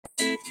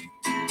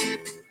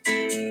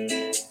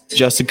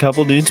Just a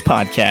Couple Dudes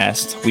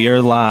podcast. We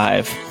are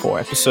live for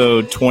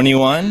episode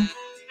 21,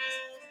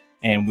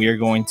 and we are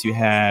going to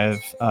have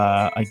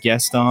a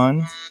guest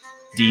on,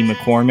 D.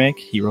 McCormick.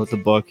 He wrote the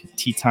book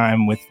Tea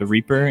Time with the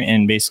Reaper,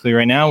 and basically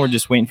right now we're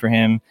just waiting for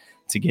him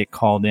to get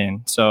called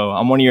in. So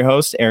I'm one of your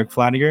hosts, Eric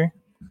Flatiger.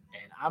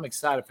 And I'm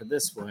excited for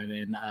this one,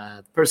 and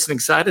the person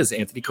excited is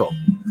Anthony Cole.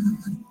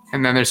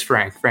 And then there's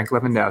Frank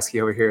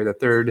Lewandowski over here, the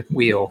third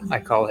wheel, I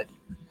call it.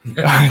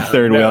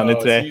 Third wheel on it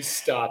today. You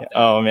stop that.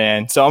 Oh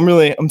man. So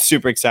I'm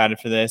super excited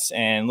for this,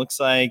 and looks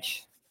like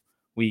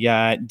we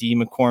got D.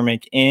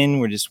 McCormick in.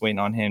 We're just waiting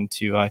on him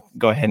to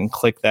go ahead and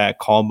click that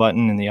call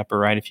button in the upper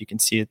right if you can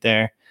see it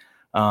there.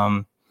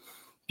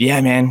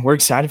 Yeah, man, we're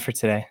excited for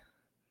today.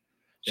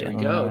 There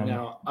we go.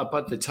 Now up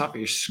at the top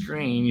of your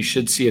screen, you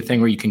should see a thing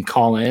where you can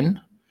call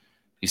in.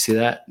 You see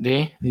that,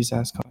 D? These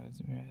ask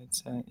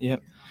calls.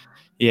 Yep.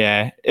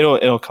 Yeah,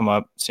 it'll come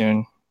up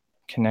soon.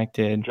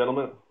 Connected.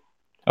 Gentlemen.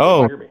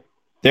 Oh,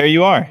 there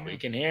you are. We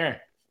can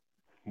hear.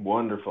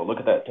 Wonderful. Look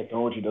at that.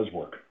 Technology does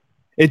work.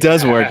 It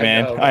does work,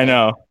 man. I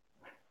know.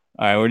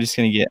 All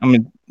right, I'm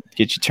gonna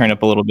get you turned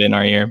up a little bit in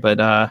our ear.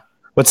 But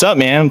what's up,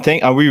 man?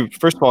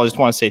 First of all, I just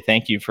want to say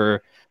thank you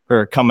for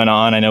coming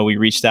on. I know we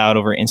reached out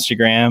over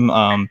Instagram.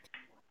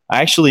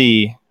 I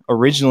actually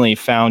originally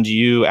found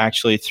you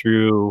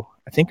through,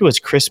 I think it was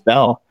Chris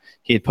Bell.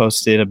 He had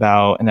posted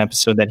about an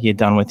episode that he had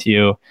done with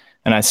you.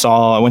 And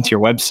I went to your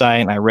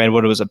website and I read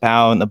what it was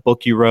about and the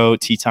book you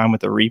wrote, Tea Time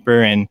with the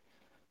Reaper. And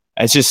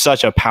it's just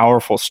such a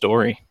powerful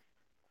story.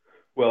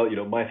 Well,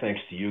 my thanks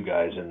to you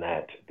guys in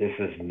that this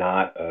is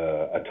not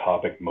a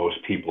topic most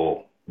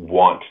people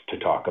want to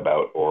talk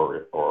about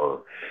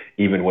or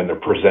even when they're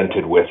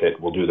presented with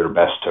it, will do their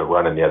best to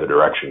run in the other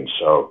direction.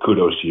 So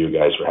kudos to you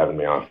guys for having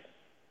me on.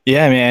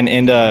 Yeah, man.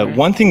 And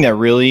one thing that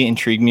really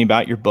intrigued me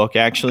about your book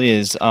actually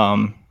is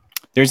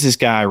there's this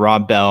guy,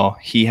 Rob Bell.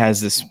 He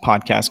has this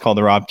podcast called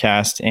The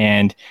Robcast,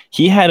 and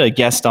he had a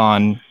guest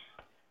on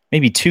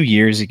maybe 2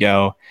 years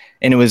ago,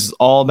 and it was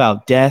all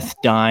about death,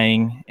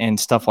 dying, and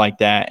stuff like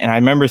that. And I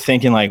remember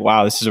thinking like,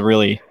 wow, this is a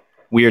really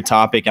weird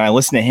topic. And I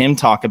listened to him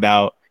talk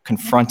about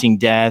confronting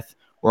death.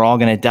 We're all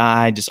going to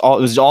die. It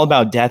was all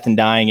about death and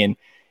dying. And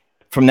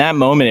from that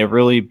moment, it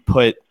really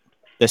put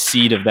the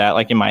seed of that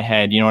like in my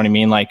head. You know what I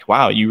mean? Like,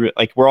 wow,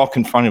 we're all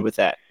confronted with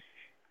that.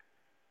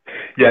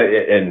 Yeah,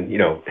 and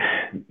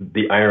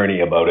the irony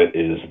about it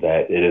is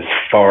that it is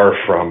far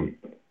from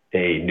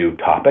a new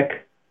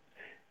topic.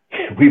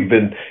 We've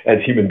been, as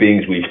human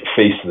beings, we've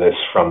faced this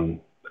from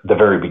the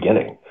very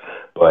beginning.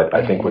 But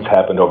I think what's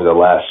happened over the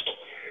last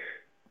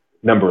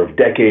number of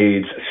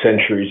decades,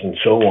 centuries, and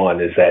so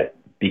on is that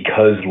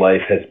because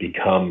life has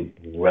become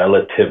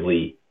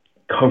relatively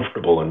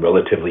comfortable and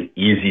relatively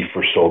easy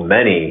for so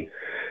many,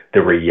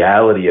 the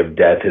reality of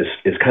death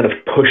is kind of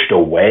pushed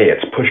away.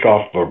 It's pushed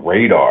off the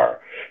radar.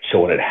 So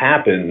when it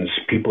happens,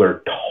 people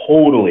are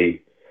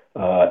totally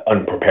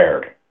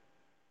unprepared.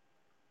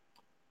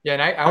 Yeah,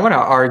 and I want to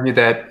argue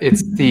that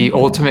it's the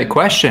ultimate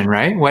question,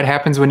 right? What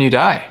happens when you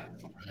die?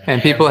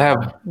 And people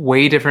have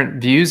way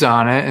different views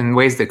on it and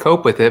ways to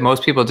cope with it.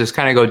 Most people just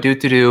kind of go do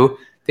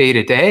day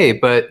to day,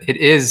 but it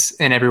is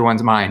in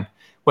everyone's mind,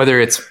 whether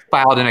it's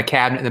filed in a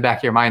cabinet in the back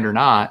of your mind or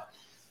not.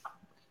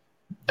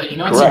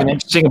 What's even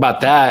interesting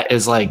about that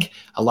is like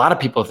a lot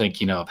of people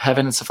think, of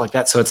heaven and stuff like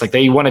that. So it's like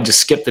they want to just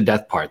skip the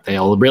death part.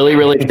 They'll really,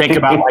 really think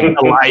about like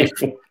the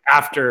life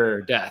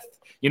after death.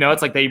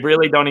 It's like they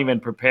really don't even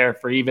prepare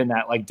for even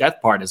that like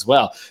death part as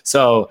well.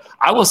 So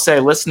I will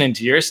say, listening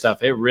to your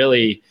stuff,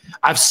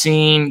 I've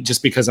seen,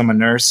 just because I'm a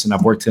nurse and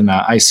I've worked in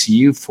the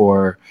ICU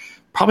for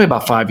probably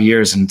about 5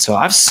 years. And so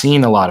I've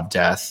seen a lot of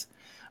death.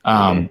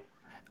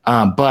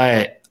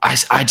 But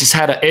I just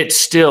it's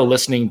still,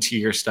 listening to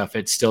your stuff,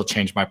 it still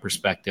changed my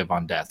perspective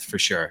on death for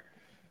sure.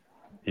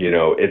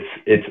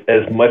 It's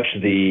as much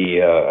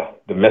the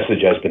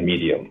message as the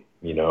medium.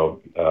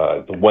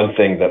 The one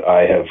thing that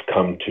I have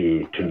come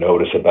to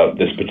notice about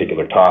this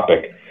particular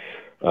topic,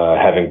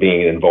 having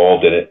been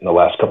involved in it in the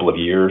last couple of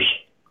years,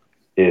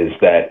 is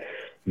that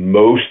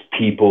most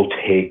people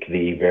take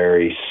the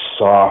very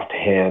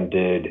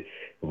soft-handed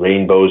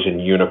rainbows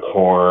and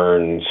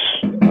unicorns,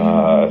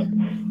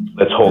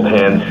 let's hold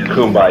hands,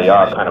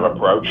 kumbaya kind of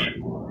approach.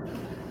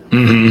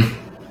 Mm-hmm.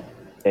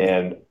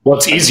 And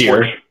what's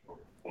easier?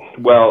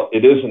 Well,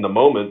 it is in the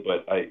moment,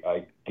 but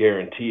I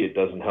guarantee it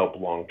doesn't help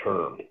long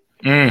term.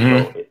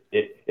 Mm-hmm. So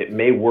it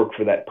may work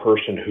for that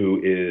person who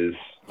is,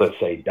 let's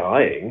say,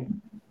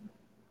 dying,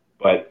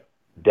 but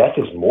death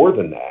is more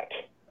than that.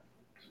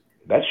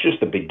 That's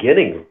just the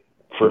beginning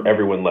for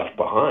everyone left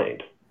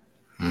behind.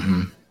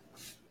 Mm-hmm.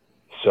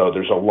 So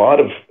there's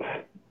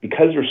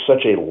because there's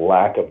such a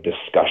lack of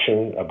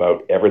discussion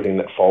about everything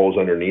that falls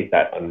underneath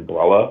that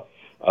umbrella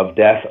of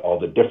death, all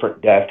the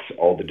different deaths,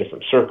 all the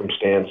different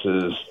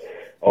circumstances,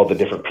 all the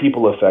different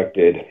people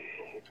affected,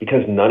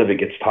 because none of it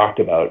gets talked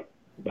about.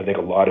 I think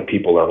a lot of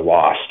people are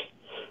lost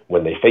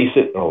when they face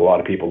it, and a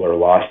lot of people are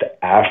lost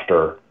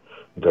after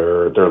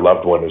their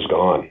loved one is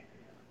gone.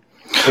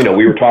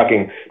 We were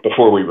talking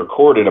before we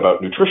recorded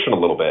about nutrition a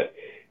little bit.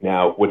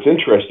 Now, what's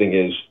interesting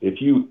is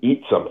if you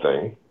eat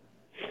something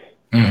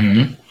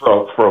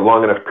for a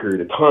long enough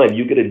period of time,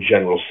 you get a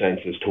general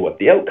sense as to what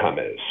the outcome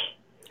is.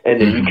 And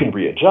then you can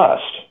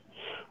readjust.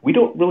 We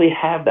don't really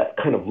have that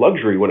kind of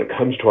luxury when it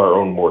comes to our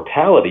own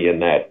mortality, in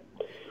that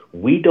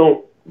we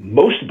don't,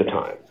 most of the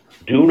time,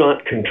 do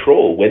not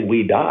control when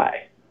we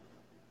die.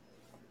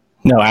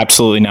 No,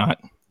 absolutely not.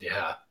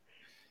 Yeah.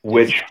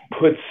 Which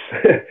puts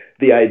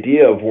the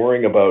idea of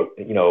worrying about,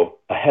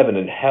 a heaven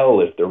and hell,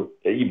 if there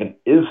even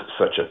is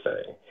such a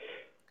thing,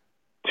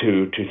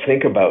 to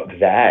think about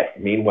that.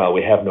 Meanwhile,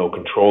 we have no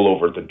control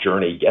over the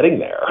journey getting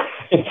there.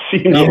 It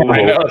seems a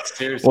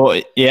little...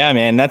 Well, yeah,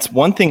 man, that's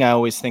one thing I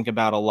always think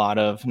about a lot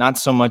of, not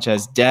so much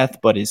as death,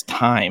 but is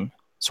time.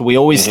 So we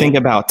always think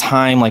about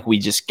time like we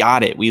just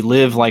got it. We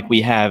live like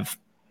we have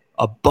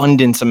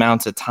abundance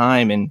amounts of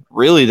time. And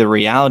really the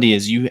reality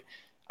is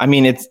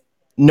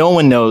no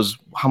one knows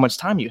how much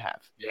time you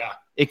have. Yeah.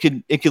 It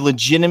could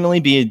legitimately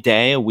be a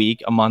day, a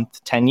week, a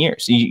month, 10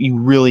 years. You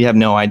really have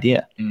no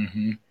idea.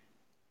 Mm-hmm.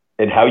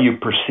 And how you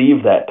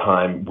perceive that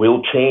time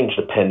will change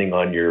depending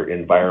on your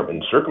environment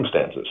and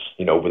circumstances.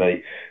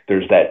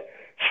 There's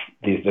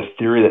this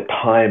theory that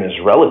time is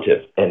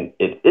relative, and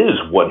it is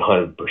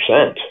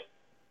 100%,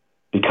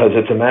 because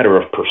it's a matter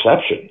of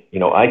perception.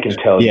 I can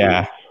tell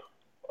you,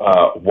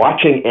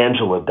 watching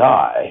Angela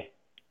die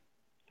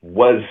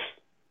was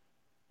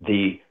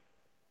the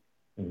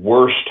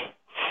worst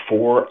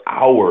 4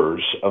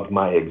 hours of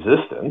my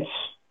existence,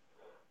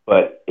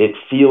 but it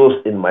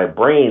feels in my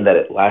brain that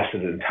it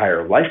lasted an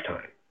entire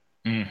lifetime.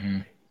 Mm-hmm.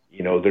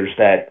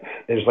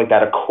 There's like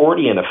that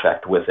accordion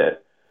effect with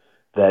it,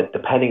 that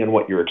depending on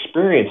what you're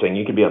experiencing,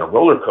 you could be on a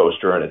roller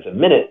coaster and it's a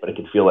minute, but it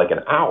could feel like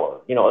an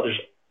hour. There's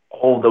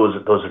all those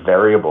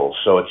variables.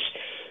 So it's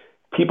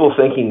people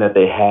thinking that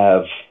they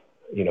have,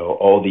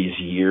 all these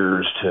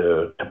years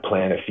to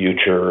plan a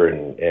future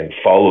and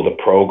follow the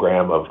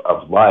program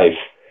of life.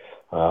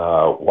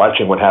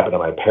 Watching what happened to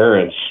my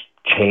parents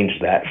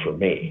changed that for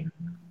me.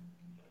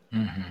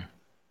 Mm-hmm.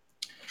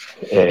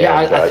 And,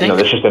 I think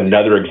that's just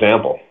another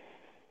example.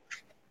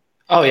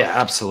 Oh yeah,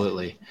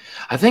 absolutely.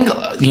 I think,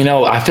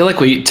 I feel like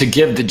to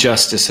give the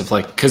justice of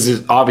because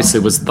it obviously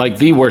was like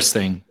the worst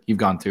thing you've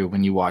gone through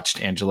when you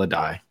watched Angela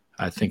die.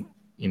 I think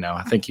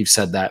you've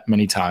said that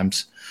many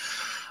times.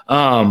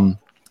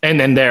 And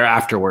then there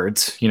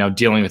afterwards,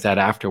 dealing with that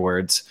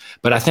afterwards.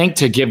 But I think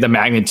to give the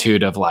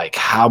magnitude of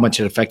how much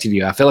it affected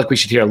you, I feel like we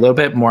should hear a little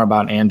bit more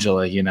about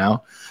Angela,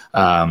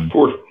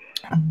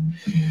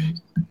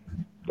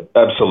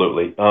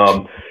 Absolutely.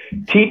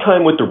 Tea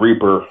Time with the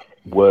Reaper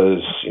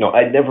was,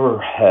 I never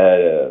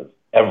had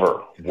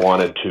ever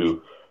wanted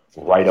to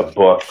write a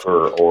book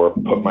or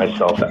put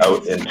myself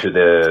out into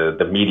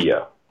the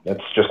media.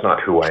 That's just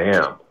not who I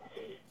am.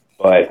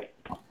 But,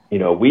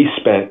 we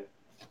spent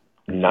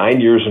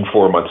 9 years and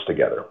 4 months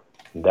together.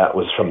 That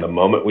was from the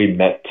moment we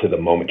met to the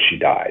moment she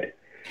died.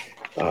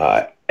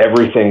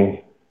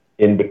 Everything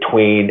in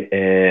between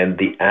and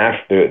the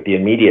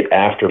immediate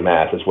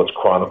aftermath is what's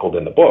chronicled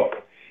in the book.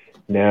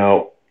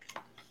 Now,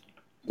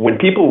 when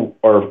people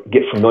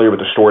get familiar with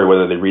the story,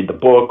 whether they read the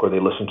book or they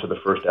listen to the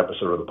first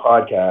episode of the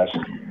podcast,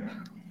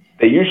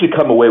 they usually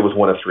come away with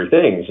one of three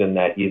things, in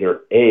that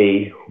either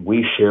A,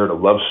 we shared a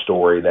love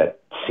story that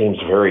seems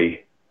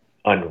very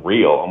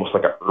unreal, almost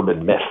like an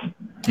urban myth.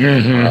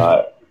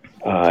 Mm-hmm.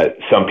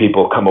 Some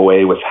people come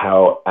away with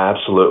how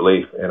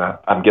absolutely, and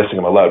I'm guessing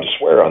I'm allowed to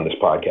swear on this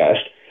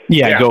podcast.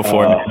 Yeah, go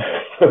for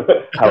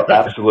it. How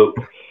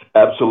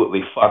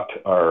absolutely fucked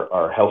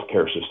our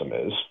healthcare system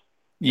is.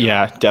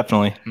 Yeah,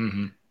 definitely.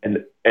 Mm-hmm.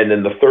 And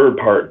then the third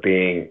part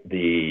being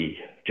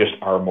just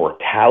our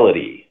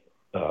mortality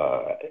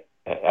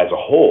as a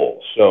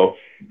whole. So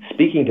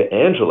speaking to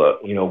Angela,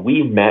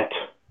 we met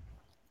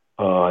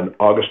on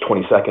August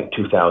 22nd,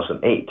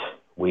 2008.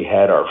 We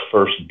had our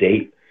first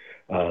date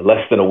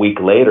less than a week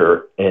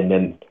later, and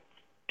then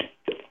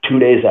 2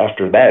 days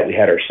after that, we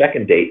had our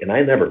second date, and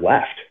I never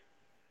left.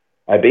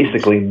 I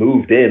basically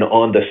moved in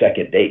on the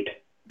second date.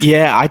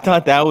 Yeah, I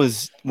thought that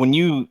was when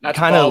you that's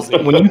kind of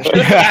that's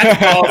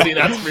ballsy,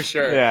 that's for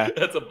sure. Yeah,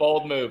 that's a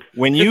bold move.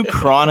 When you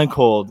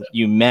chronicled,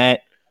 you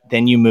met,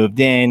 then you moved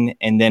in,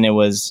 and then it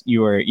was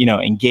you were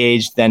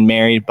engaged, then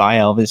married by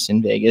Elvis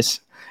in Vegas,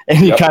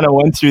 and you kind of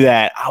went through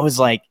that. I was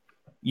like,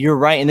 you're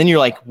right, and then you're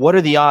like, what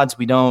are the odds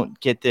we don't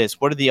get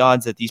this? What are the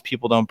odds that these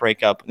people don't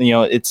break up?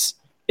 It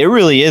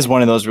really is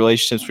one of those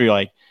relationships where you're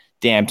like,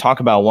 damn,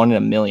 talk about 1 in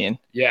a million.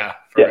 Yeah,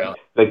 for real.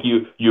 Like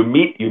you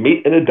meet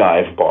in a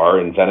dive bar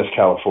in Venice,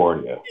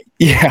 California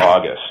in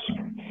August.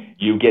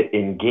 You get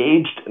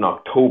engaged in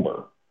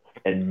October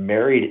and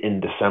married in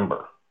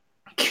December.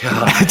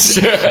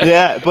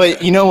 Yeah,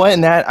 but you know what?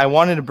 And that I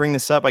wanted to bring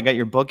this up. I got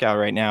your book out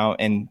right now,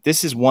 and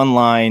this is one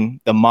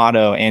line, the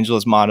motto,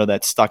 Angela's motto,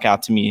 that stuck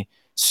out to me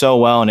so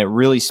well, and it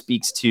really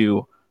speaks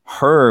to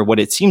her. What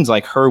it seems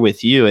like her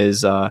with you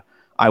is, I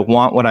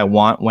want what I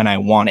want when I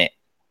want it.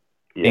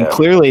 Yeah. And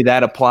clearly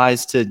that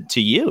applies to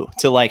you,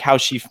 to how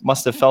she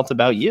must have felt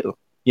about you,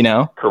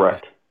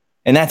 Correct.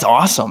 And that's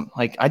awesome.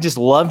 I just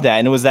love that.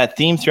 And it was that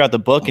theme throughout the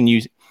book. And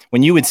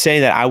when you would say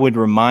that, I would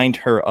remind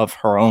her of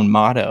her own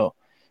motto.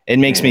 It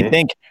makes me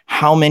think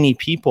how many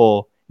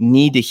people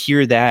need to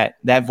hear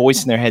that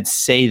voice in their head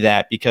say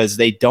that, because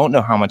they don't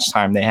know how much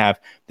time they have.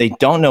 They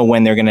don't know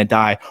when they're going to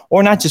die,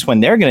 or not just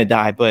when they're going to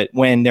die, but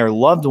when their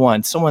loved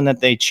one, someone that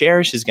they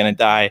cherish, is going to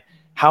die.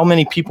 How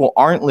many people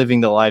aren't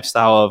living the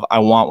lifestyle of I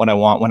want what I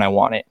want when I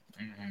want it?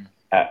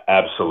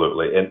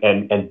 Absolutely.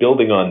 And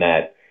building on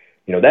that,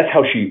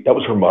 that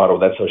was her motto.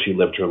 That's how she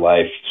lived her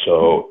life.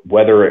 So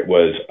whether it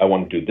was, I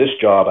want to do this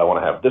job, I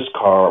want to have this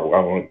car, or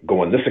I want to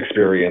go on this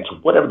experience,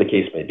 whatever the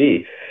case may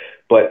be.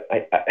 But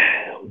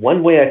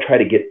one way I try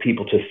to get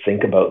people to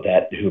think about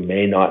that who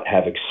may not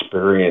have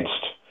experienced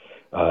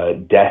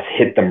death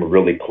hit them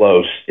really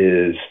close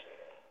is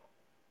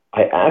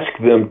I ask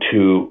them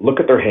to look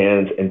at their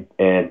hands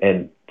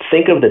and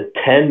think of the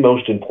 10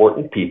 most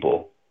important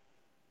people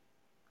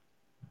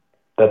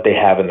that they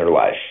have in their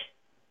life.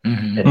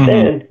 Mm-hmm.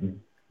 And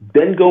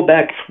then go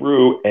back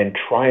through and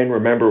try and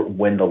remember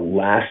when the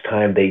last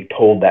time they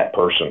told that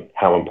person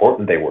how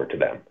important they were to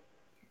them.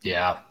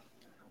 Yeah.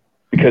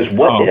 Because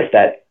what if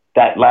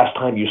that last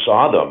time you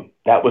saw them,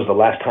 that was the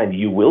last time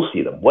you will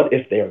see them? What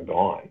if they're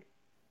gone?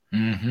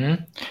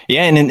 Mm-hmm.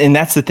 Yeah, and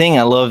that's the thing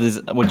I love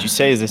is what you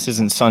say is this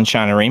isn't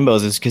sunshine and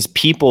rainbows, is because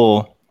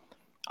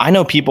I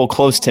know people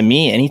close to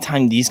me,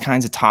 anytime these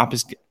kinds of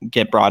topics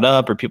get brought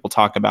up or people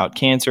talk about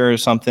cancer or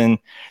something,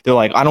 they're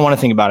like, I don't want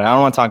to think about it. I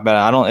don't want to talk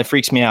about it. It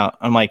freaks me out.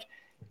 I'm like,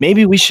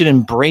 maybe we should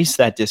embrace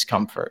that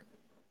discomfort.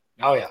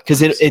 Oh yeah.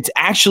 Because it's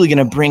actually going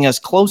to bring us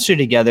closer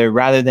together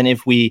rather than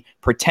if we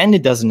pretend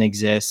it doesn't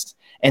exist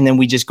and then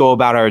we just go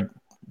about our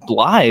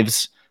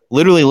lives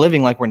literally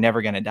living like we're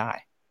never going to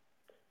die.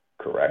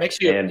 Correct.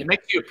 It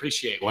makes you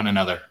appreciate one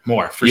another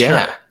more, for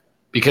sure.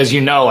 Because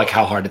like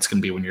how hard it's going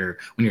to be when you're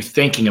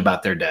thinking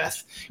about their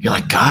death. You're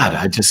like, God,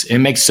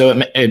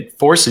 it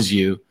forces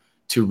you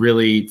to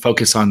really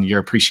focus on your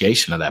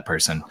appreciation of that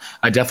person.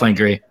 I definitely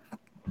agree.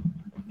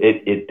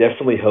 It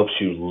definitely helps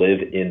you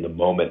live in the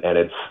moment.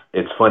 And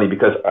it's funny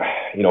because,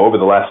 over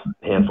the last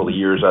handful of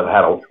years, I've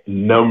had a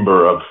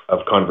number of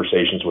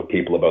conversations with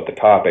people about the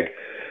topic.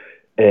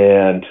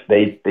 And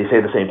they say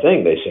the same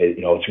thing. They say,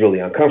 it's really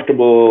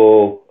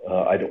uncomfortable.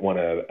 I don't want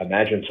to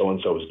imagine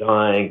so-and-so is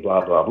dying,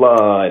 blah, blah,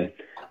 blah. And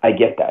I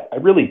get that. I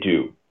really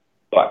do.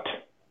 But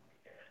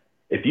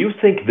if you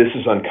think this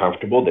is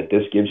uncomfortable, that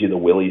this gives you the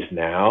willies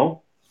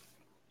now,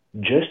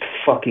 just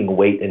fucking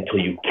wait until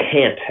you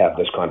can't have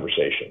this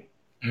conversation.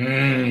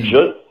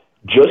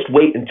 Just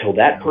wait until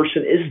that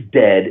person is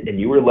dead and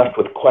you are left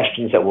with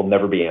questions that will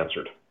never be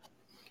answered.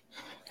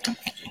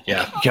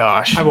 Yeah.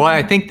 Gosh. Well,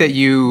 I think that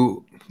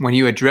when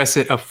you address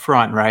it up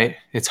front, right,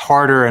 it's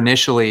harder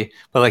initially,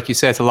 but like you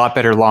said, it's a lot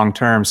better long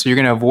term. So you're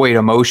going to avoid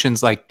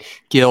emotions like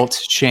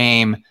guilt,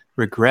 shame,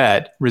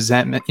 regret,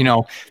 resentment,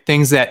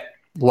 things that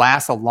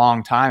last a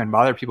long time and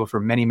bother people for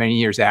many, many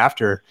years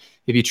after.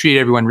 If you treat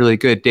everyone really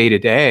good day to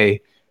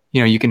day,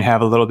 you can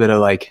have a little bit of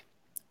like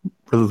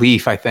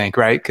relief, I think,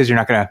 right? Because you're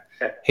not going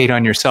to hate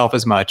on yourself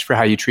as much for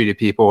how you treated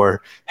people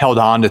or held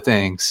on to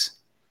things.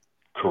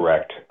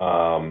 Correct.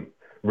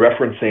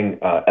 Referencing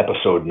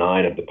episode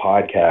 9 of the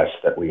podcast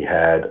that we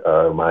had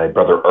my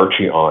brother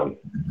Archie on,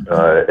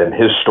 and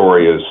his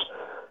story is,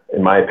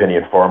 in my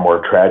opinion, far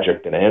more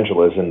tragic than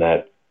Angela's in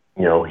that,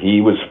 he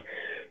was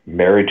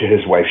married to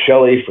his wife,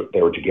 Shelley.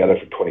 They were together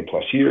for 20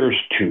 plus years,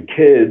 2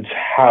 kids,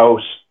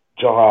 house,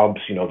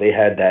 jobs. They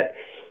had that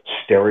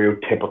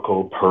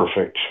stereotypical,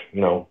 perfect,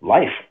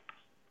 life.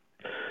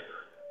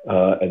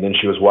 And then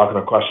she was walking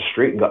across the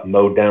street and got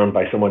mowed down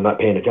by someone not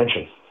paying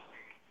attention.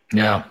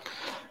 Yeah.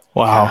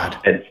 Wow.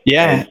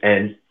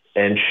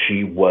 And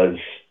she was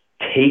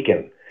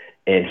taken,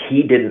 and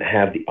he didn't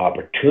have the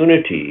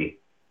opportunity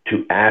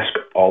to ask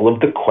all of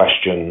the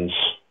questions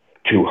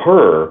to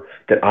her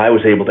that I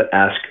was able to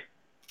ask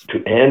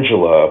to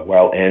Angela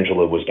while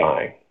Angela was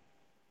dying.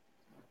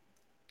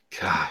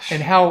 Gosh.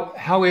 And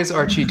how is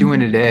Archie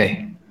doing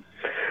today?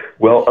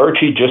 Well,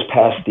 Archie just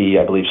passed the,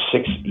 I believe,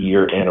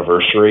 6-year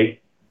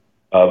anniversary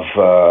of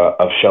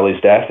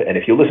Shelley's death. And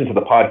if you listen to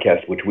the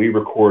podcast, which we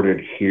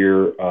recorded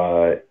here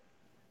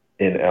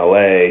in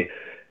LA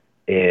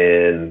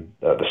in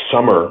the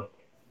summer,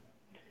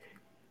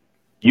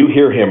 you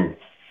hear him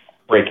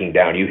breaking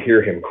down. You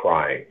hear him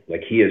crying.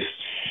 Like, he is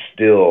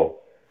still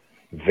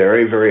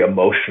very, very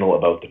emotional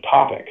about the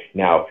topic.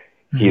 Now,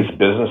 his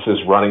business is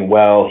running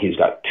well. He's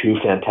got 2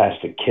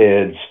 fantastic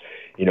kids.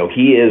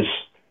 He is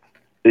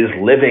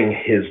living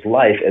his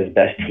life as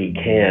best he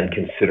can,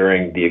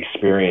 considering the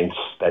experience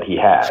that he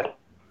had.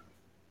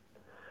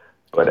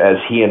 But as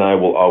he and I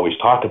will always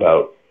talk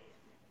about,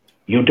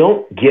 you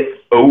don't get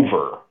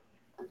over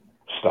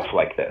stuff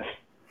like this.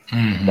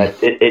 Mm-hmm. That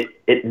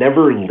it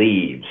never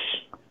leaves.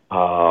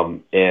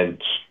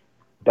 And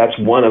that's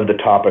one of the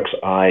topics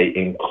I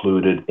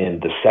included in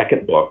the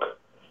second book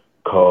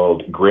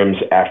called Grimm's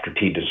After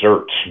Tea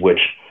Desserts, which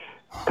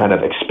kind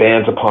of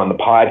expands upon the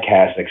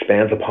podcast and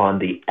expands upon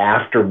the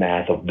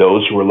aftermath of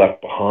those who are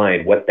left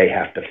behind, what they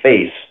have to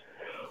face,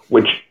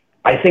 which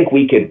I think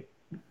we could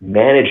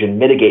manage and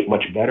mitigate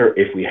much better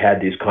if we had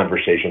these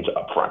conversations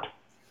up front.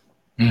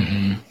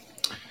 Mm-hmm.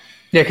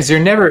 Yeah, because you're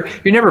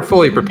never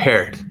fully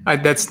prepared.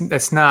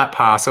 That's not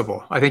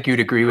possible. I think you'd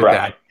agree with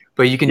that.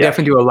 But you can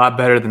definitely do a lot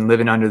better than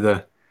living under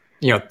the,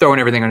 throwing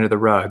everything under the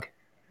rug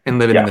and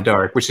living in the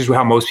dark, which is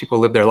how most people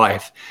live their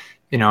life.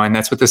 And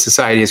that's what the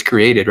society has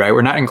created, right?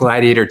 We're not in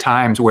gladiator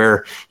times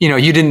where,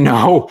 you didn't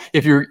know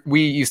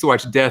we used to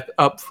watch death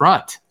up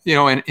front,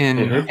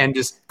 and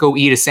just go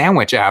eat a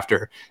sandwich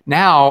after.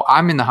 Now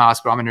I'm in the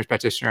hospital. I'm a nurse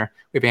practitioner.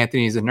 We have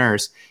Anthony as a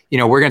nurse.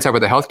 We're going to talk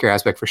about the healthcare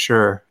aspect for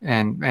sure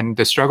and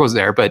the struggles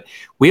there. But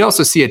we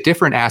also see a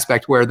different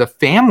aspect where the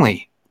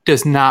family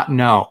does not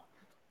know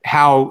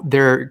how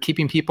they're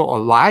keeping people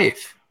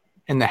alive.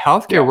 And the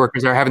healthcare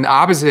workers are having the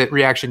opposite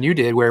reaction you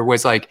did, where it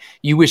was like,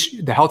 you wish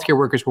the healthcare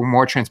workers were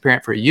more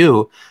transparent for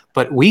you.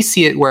 But we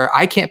see it where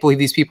I can't believe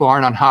these people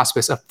aren't on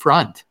hospice up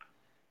front.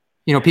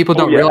 People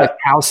don't realize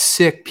how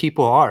sick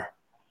people are.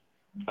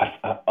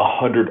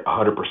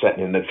 100%.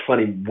 And it's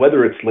funny,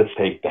 whether it's, let's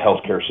take the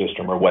healthcare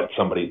system or what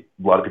a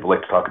lot of people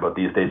like to talk about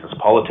these days is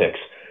politics.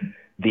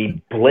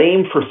 The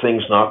blame for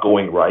things not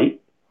going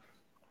right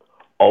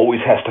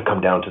always has to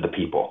come down to the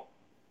people.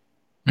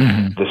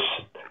 Mm-hmm.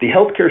 The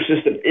healthcare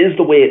system is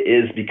the way it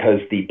is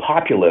because the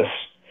populace,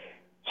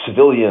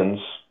 civilians,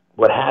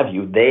 what have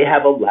you, they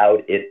have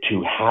allowed it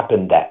to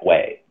happen that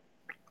way.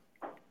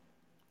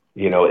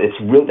 It's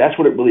real. That's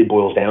what it really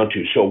boils down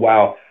to. So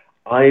while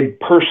I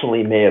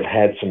personally may have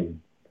had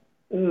some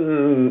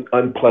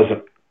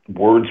unpleasant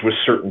words with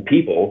certain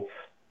people,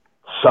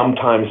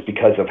 sometimes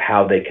because of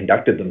how they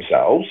conducted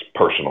themselves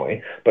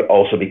personally, but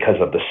also because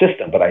of the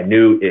system. But I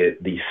knew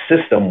the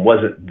system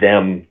wasn't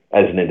them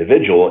as an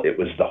individual. It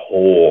was the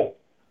whole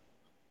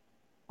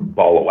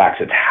ball of wax.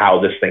 It's how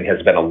this thing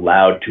has been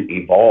allowed to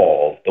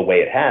evolve the way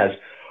it has,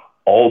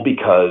 all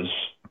because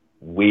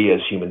we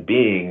as human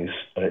beings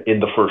in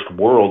the first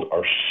world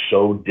are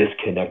so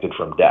disconnected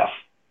from death.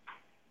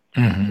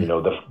 Mm-hmm.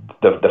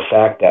 The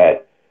fact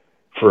that,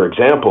 for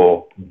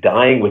example,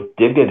 dying with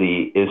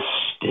dignity is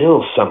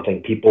still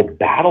something people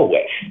battle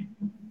with.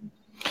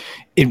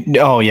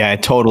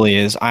 It totally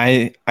is.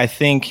 I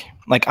think,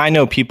 like, I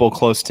know people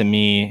close to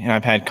me, and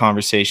I've had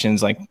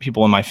conversations, like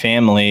people in my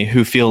family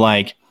who feel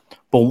like,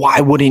 but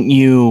why wouldn't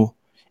you,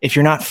 if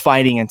you're not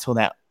fighting until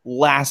that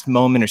last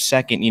moment or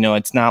second,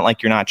 it's not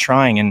like you're not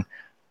trying. And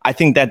I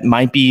think that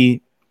might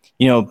be,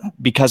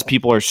 because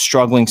people are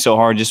struggling so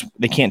hard, just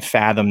they can't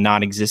fathom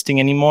not existing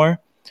anymore.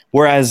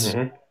 Whereas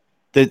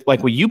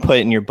like what you put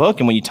in your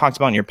book and what you talked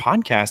about in your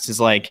podcast is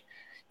like,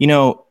 you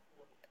don't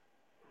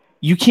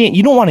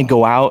want to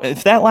go out.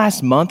 If that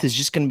last month is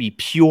just going to be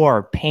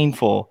pure,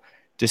 painful,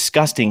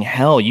 disgusting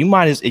hell,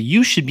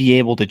 you should be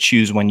able to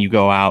choose when you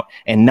go out,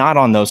 and not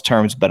on those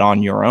terms, but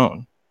on your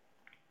own.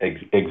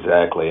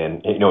 Exactly.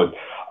 And,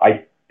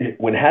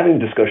 when having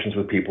discussions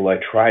with people, I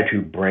try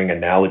to bring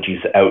analogies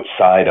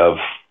outside of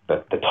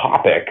the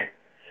topic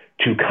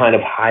to kind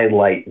of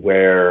highlight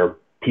where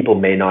people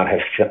may not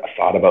have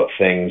thought about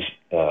things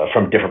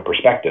from different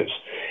perspectives.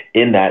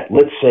 In that,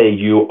 let's say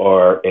you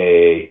are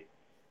a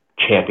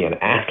champion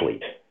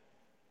athlete,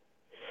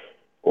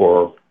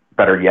 or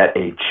better yet,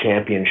 a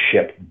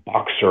championship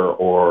boxer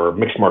or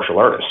mixed martial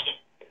artist.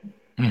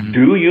 Mm-hmm.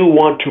 Do you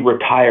want to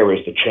retire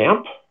as the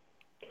champ,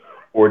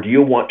 or do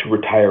you want to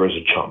retire as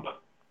a chump?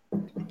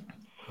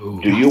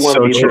 Ooh, do you want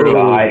to be the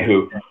guy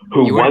who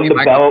won the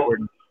belt?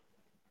 Jordan.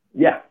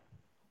 Yeah.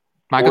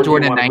 Michael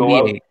Jordan in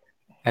 98.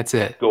 That's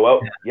it. Go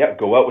out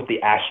with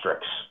the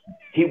asterisks.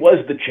 He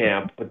was the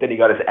champ, but then he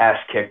got his ass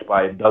kicked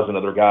by a dozen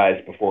other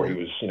guys before he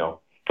was,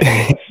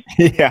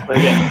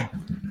 Yeah.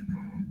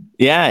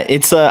 Yeah,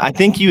 it's. I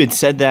think you had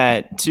said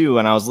that too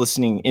when I was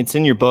listening. It's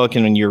in your book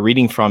and when you're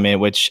reading from it,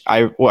 which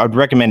I'd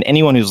recommend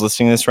anyone who's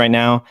listening to this right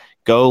now,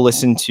 go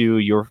listen to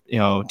your,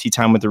 Tea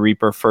Time with the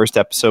Reaper first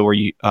episode where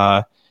you,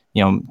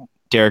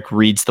 Derek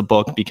reads the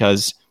book,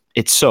 because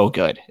it's so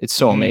good. It's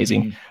so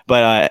amazing. Mm-hmm.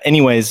 But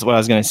anyways, what I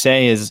was going to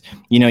say is,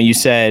 you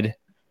said,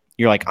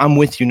 you're like, I'm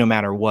with you no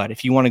matter what.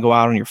 If you want to go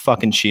out on your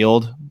fucking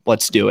shield,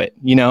 let's do it.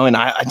 And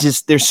I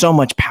just, there's so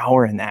much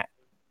power in that.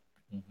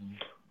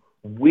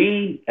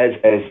 We as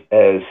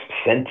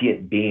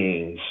sentient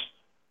beings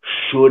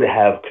should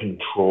have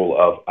control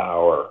of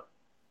our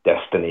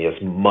destiny as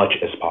much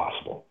as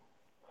possible.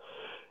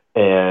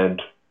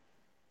 And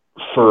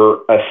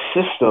for a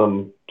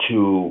system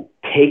to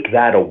take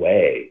that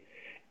away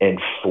and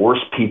force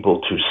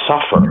people to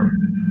suffer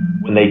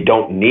when they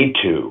don't need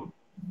to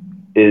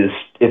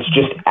it's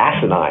just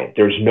asinine.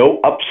 There's no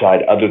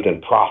upside other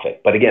than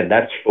profit. But again,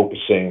 that's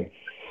focusing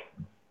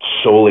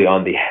solely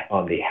on the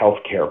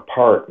healthcare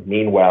part.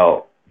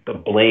 Meanwhile, the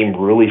blame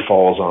really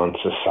falls on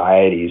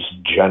society's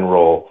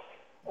general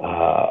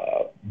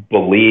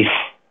belief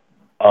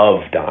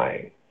of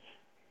dying.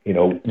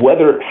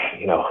 Whether,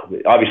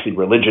 obviously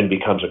religion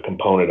becomes a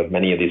component of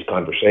many of these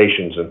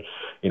conversations. And,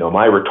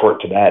 my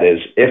retort to that is,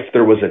 if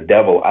there was a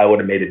devil, I would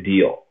have made a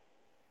deal.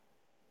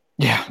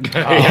 Yeah.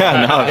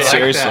 Yeah, no,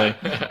 seriously.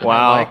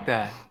 Wow. I like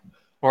that.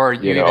 Or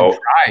you even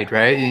tried,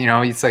 right?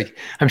 It's like,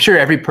 I'm sure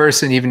every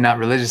person, even not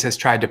religious, has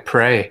tried to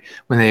pray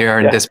when they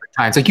are in desperate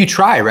times. Like, you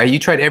try, right? You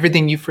tried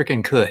everything you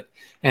freaking could.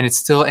 and it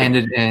still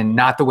ended in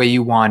not the way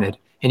you wanted,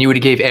 and you would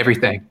have gave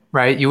everything,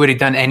 right? You would have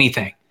done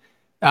anything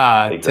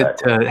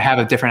to have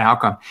a different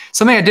outcome.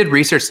 Something I did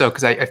research though,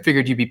 because I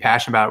figured you'd be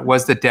passionate about it,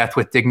 was the Death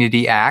with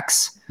Dignity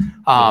Acts.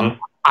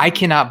 I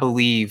cannot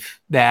believe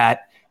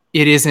that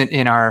it isn't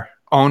in our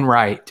own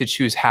right to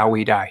choose how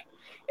we die.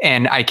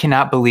 And I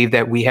cannot believe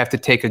that we have to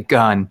take a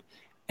gun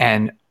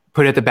and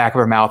put it at the back of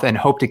our mouth and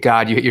hope to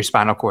God you hit your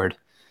spinal cord.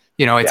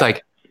 It's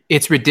like,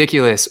 it's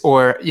ridiculous.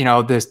 Or,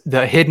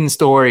 the hidden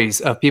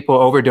stories of people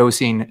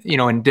overdosing,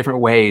 in different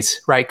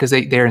ways, right? Because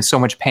they're in so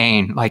much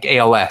pain, like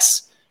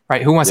ALS,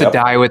 right? Who wants to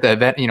die with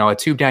a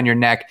tube down your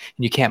neck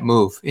and you can't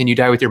move, and you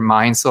die with your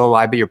mind still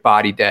alive, but your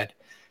body dead?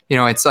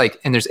 It's like,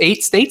 and there's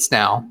 8 states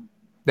now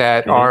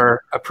that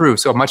are approved.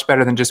 So much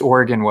better than just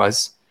Oregon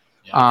was.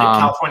 Yeah, I think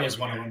California is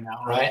one of them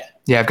now, right?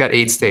 Yeah, I've got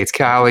 8 states: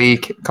 Cali,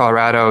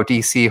 Colorado,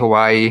 DC,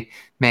 Hawaii,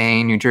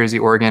 Maine, New Jersey,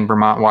 Oregon,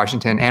 Vermont,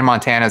 Washington, and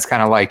Montana is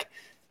kind of like,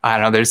 I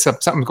don't know, there's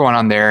something going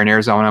on there, and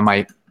Arizona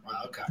might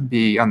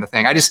be on the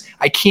thing.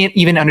 I can't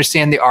even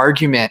understand the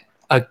argument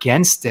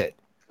against it.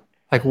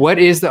 Like, what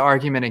is the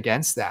argument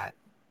against that?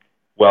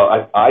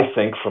 Well, I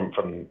think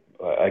from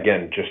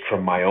again, just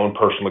from my own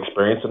personal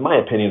experience, and my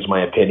opinion is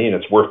my opinion.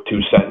 It's worth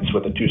 2 cents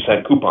with a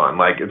 2-cent coupon.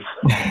 Like it's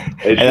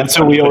and that's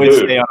what we always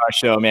say on our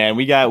show, man.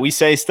 We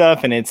say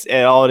stuff, and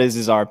all it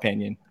is our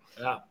opinion.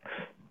 Yeah.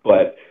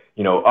 But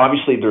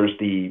obviously, there's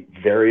the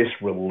various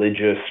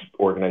religious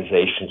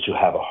organizations who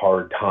have a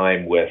hard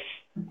time with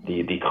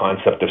the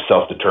concept of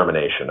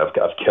self-determination, of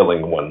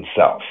killing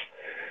oneself.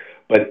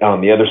 But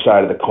on the other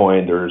side of the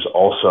coin, there's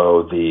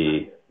also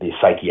the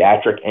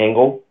psychiatric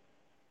angle,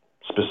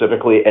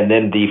 specifically, and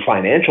then the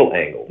financial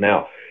angle.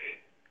 Now,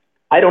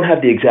 I don't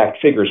have the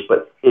exact figures,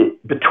 but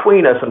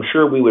between us, I'm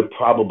sure we would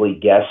probably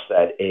guess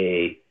that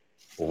a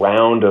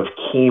round of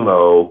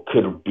chemo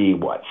could be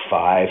what,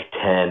 $5,000,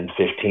 $10,000,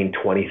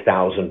 $15,000,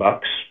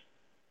 $20,000,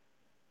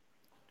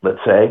 let's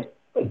say,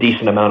 a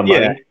decent amount of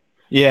money.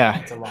 Yeah,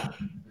 That's a lot.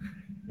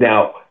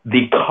 Now,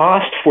 the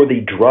cost for the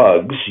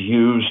drugs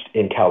used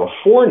in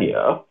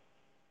California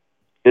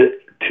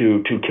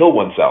to kill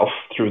oneself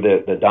through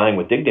the Dying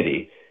with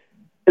Dignity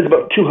is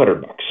about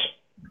 $200.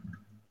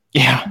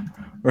 Yeah,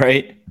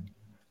 right.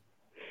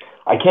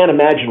 I can't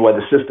imagine why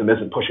the system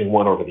isn't pushing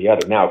one over the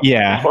other. Now,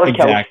 yeah, as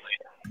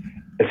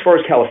far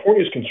as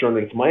California is concerned,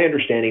 it's my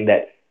understanding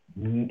that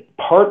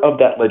part of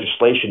that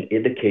legislation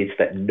indicates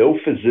that no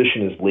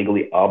physician is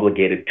legally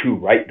obligated to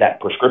write that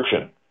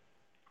prescription.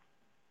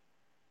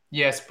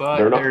 Yes,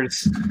 but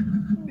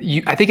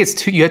I think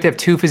it's you have to have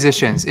 2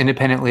 physicians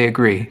independently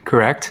agree,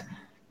 correct?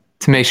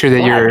 To make sure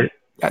that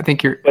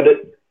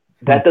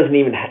that doesn't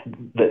even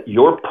that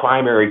your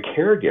primary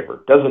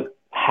caregiver doesn't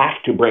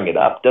have to bring it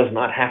up, does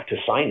not have to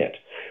sign it.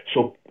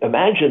 So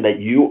imagine that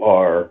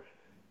you're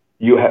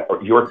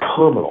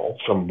terminal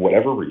from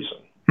whatever reason.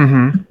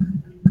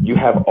 Mm-hmm. You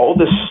have all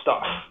this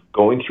stuff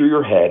going through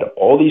your head,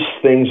 all these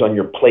things on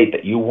your plate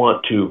that you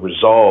want to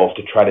resolve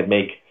to try to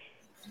make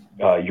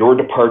your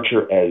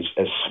departure as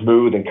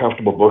smooth and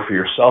comfortable both for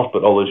yourself,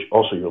 but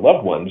also your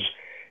loved ones.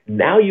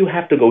 Now you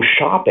have to go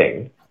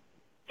shopping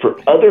for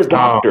other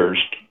doctors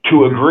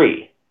to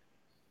agree.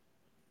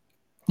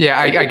 Yeah,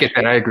 I get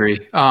that. I agree.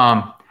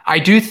 I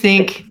do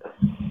think,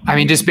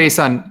 just based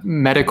on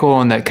medical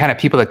and the kind of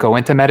people that go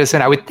into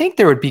medicine, I would think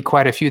there would be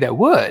quite a few that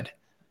would.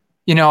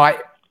 I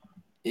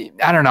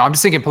don't know. I'm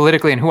just thinking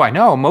politically and who I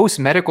know. Most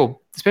medical,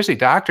 especially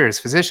doctors,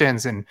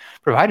 physicians, and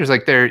providers,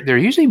 like they're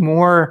usually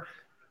more,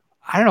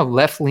 I don't know,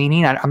 left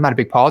leaning. I'm not a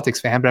big politics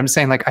fan, but I'm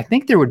saying, like, I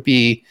think there would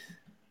be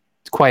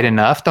quite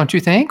enough. Don't you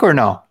think, or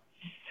no?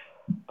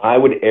 I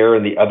would err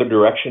in the other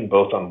direction,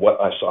 both on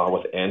what I saw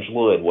with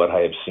Angela and what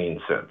I have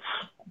seen since.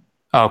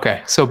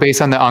 Okay. So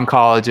based on the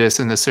oncologists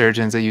and the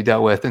surgeons that you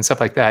dealt with and stuff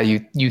like that,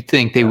 you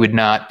think they would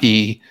not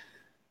be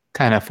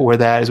kind of for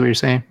that, is what you're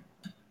saying?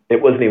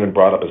 It wasn't even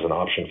brought up as an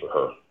option for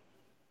her.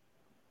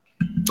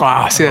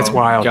 Wow. See, that's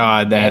wild.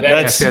 God,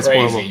 that's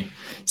crazy. Horrible.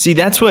 See,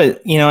 that's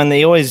what, and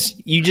they always,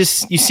 you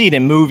see it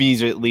in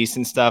movies, or at least,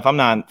 and stuff. I'm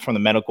not from the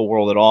medical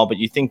world at all, but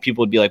you think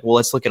people would be like, well,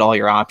 let's look at all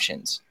your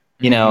options,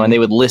 and they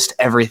would list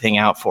everything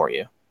out for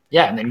you.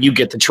 Yeah. And then you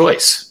get the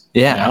choice.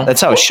 Yeah.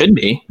 That's how it should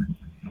be.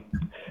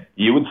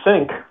 You would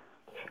think.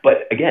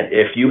 But again,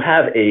 if you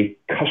have a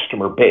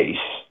customer base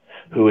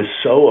who is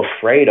so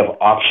afraid of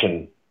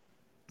option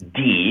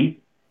D,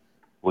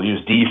 we'll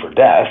use D for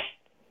death,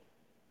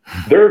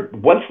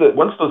 once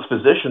those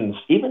physicians,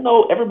 even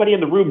though everybody in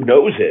the room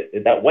knows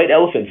it, that white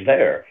elephant's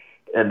there,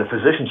 and the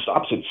physician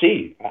stops at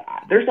C,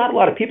 there's not a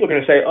lot of people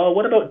going to say, oh,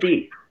 what about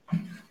D?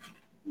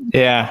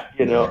 Yeah.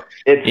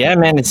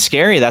 Man, it's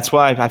scary. That's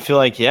why I feel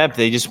like,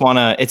 they just want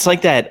to, it's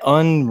like that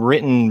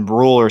unwritten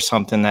rule or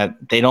something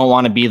that they don't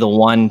want to be the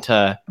one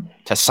to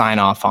sign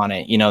off on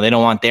it. They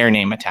don't want their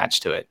name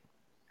attached to it.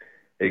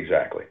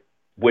 Exactly.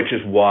 Which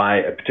is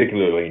why,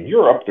 particularly in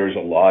Europe, there's a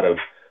lot of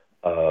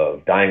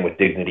Dying with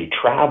Dignity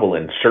travel,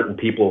 and certain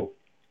people,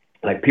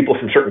 like people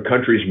from certain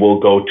countries, will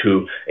go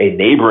to a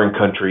neighboring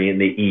country in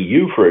the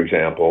EU, for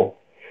example,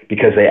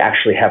 because they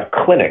actually have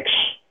clinics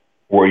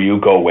where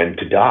you go in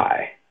to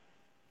die.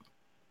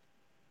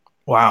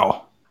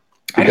 Wow.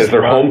 Because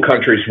their home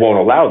countries won't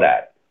allow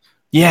that.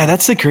 Yeah,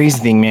 that's the crazy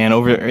thing, man.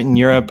 Over in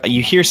Europe,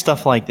 you hear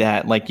stuff like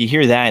that. Like you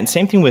hear that, and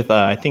same thing with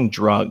I think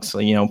drugs.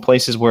 You know,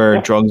 places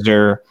where drugs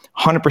are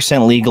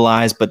 100%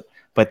 legalized,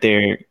 but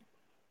they're,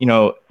 you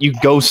know, you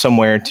go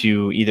somewhere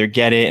to either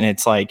get it, and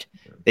it's like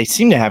they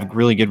seem to have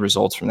really good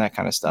results from that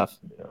kind of stuff.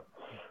 Yeah.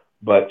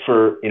 But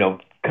for, you know,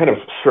 kind of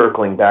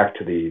circling back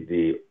to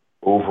the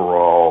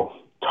overall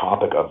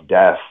topic of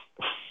death,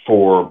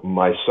 for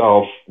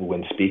myself,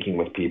 when speaking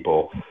with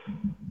people,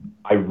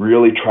 I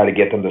really try to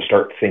get them to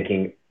start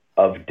thinking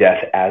of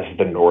death as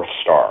the North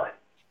Star,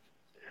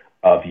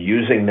 of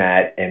using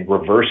that and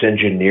reverse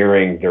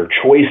engineering their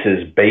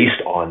choices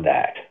based on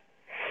that.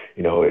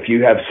 You know, if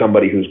you have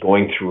somebody who's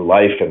going through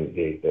life and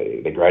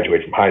they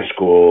graduate from high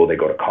school, they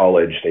go to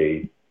college,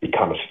 they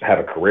have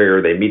a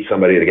career, they meet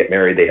somebody, they get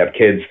married, they have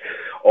kids,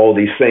 all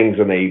these things,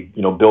 and they,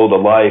 you know, build a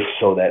life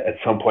so that at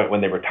some point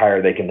when they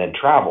retire, they can then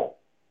travel.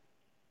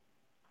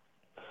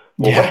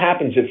 Well, what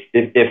happens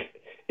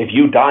if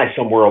you die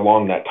somewhere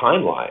along that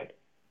timeline?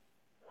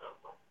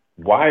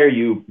 Why are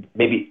you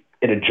maybe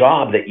in a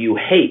job that you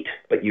hate,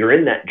 but you're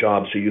in that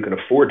job so you can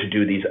afford to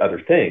do these other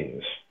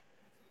things?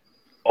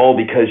 All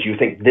because you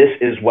think this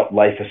is what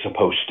life is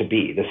supposed to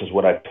be. This is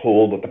what I've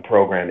told what the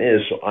program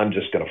is, so I'm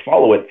just going to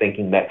follow it,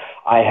 thinking that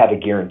I have a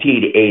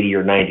guaranteed 80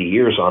 or 90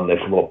 years on this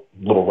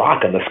little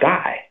rock in the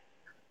sky.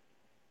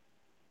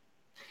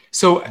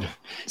 So I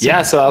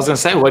was going to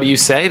say, what do you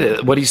say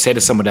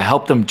to someone to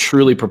help them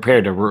truly prepare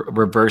to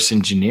reverse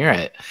engineer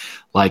it?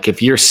 Like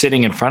if you're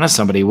sitting in front of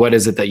somebody, what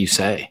is it that you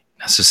say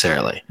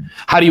necessarily?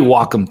 How do you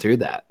walk them through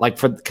that? Like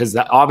because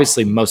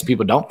obviously most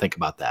people don't think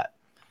about that,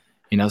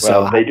 you know.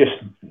 Well, so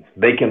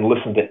they can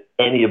listen to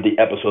any of the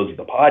episodes of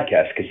the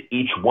podcast, because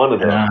each one of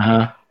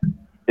them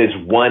is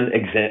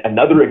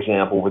another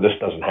example where this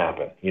doesn't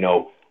happen. You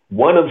know,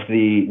 one of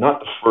the, not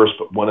the first,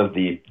 but one of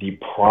the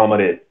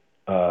prominent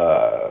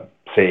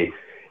say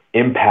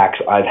impacts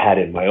I've had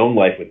in my own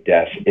life with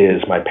death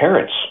is my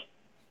parents.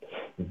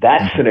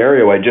 That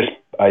scenario I just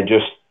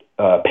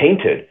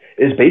painted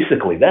is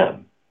basically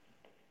them.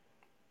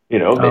 You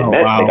know, they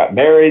they got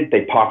married,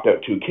 they popped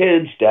out 2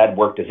 kids, dad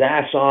worked his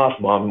ass off,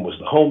 mom was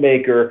the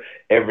homemaker,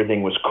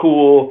 everything was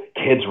cool,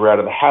 kids were out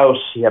of the house,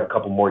 he had a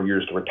couple more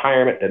years to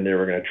retirement, then they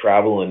were going to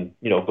travel and,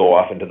 you know, go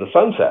off into the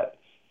sunset.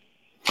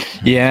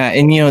 Yeah,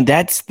 and you know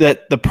that's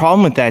the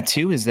problem with that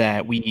too, is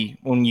that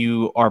when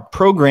you are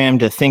programmed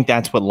to think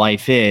that's what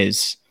life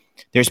is,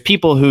 there's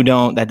people who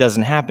that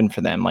doesn't happen for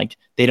them. Like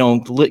they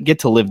don't get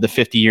to live the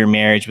 50-year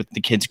marriage with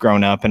the kids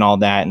grown up and all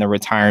that, and the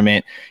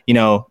retirement. You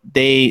know,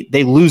 they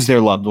lose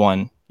their loved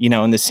one, you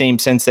know, in the same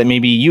sense that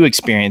maybe you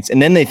experience,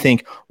 and then they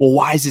think, well,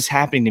 why is this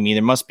happening to me?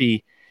 There must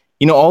be,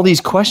 you know, all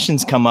these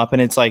questions come up, and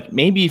it's like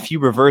maybe if you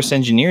reverse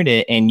engineered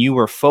it and you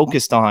were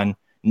focused on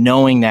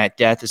knowing that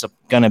death is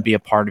going to be a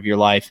part of your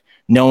life,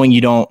 knowing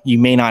you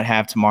may not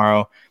have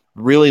tomorrow,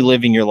 really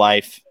living your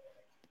life.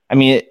 I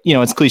mean, you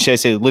know, it's cliche to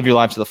say live your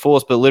life to the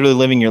fullest, but literally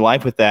living your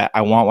life with that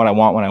I want what I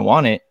want when I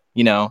want it,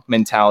 you know,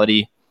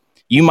 mentality.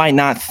 You might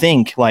not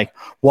think like,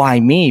 why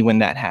me when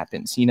that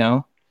happens, you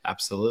know?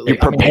 Absolutely.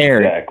 You're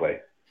prepared. Exactly.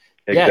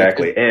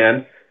 Yeah,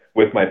 and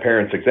with my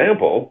parents'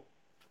 example,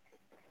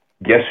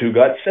 guess who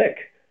got sick?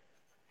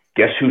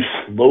 Guess who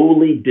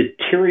slowly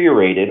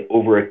deteriorated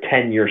over a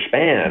 10-year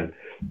span,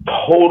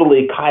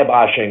 totally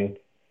kiboshing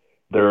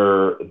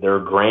their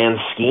grand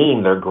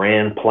scheme, their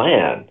grand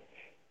plan?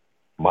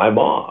 My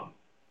mom.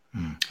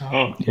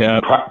 Oh,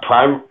 yeah.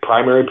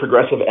 Primary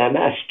progressive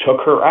MS took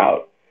her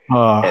out,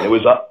 and it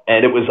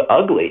was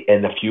ugly.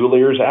 And a few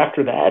years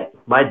after that,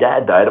 my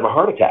dad died of a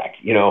heart attack.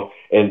 You know,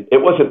 and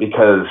it wasn't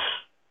because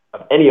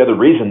of any other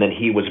reason than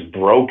he was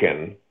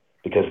broken,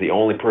 because the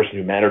only person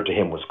who mattered to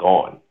him was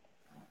gone.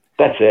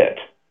 That's it.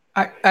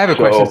 I have a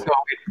question. So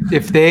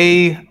if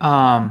they,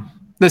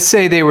 let's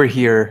say they were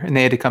here and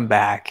they had to come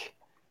back,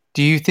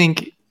 do you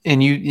think,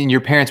 and your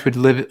parents would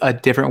live a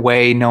different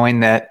way, knowing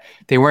that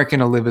they weren't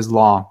going to live as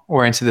long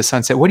or into the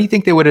sunset? What do you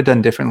think they would have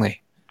done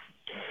differently?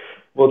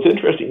 Well, it's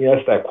interesting you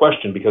asked that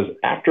question, because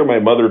after my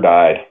mother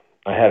died,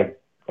 I had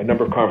a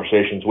number of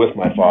conversations with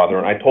my father,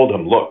 and I told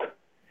him, look,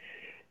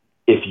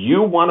 if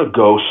you want to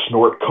go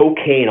snort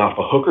cocaine off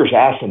a hooker's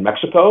ass in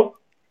Mexico,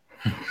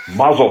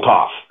 mazel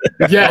tov.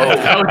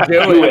 Yeah,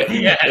 do it.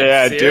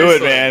 Yeah, do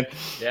it, man.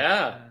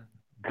 Yeah.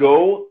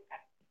 Go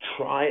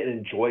try and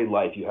enjoy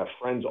life. You have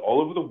friends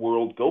all over the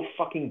world. Go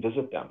fucking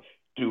visit them.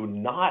 Do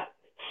not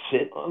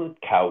sit on the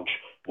couch,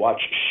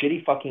 watch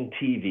shitty fucking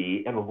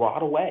TV, and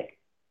rot away.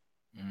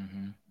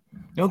 Mm-hmm.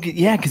 Okay,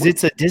 yeah, because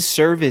it's a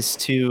disservice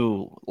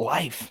to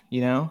life,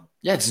 you know?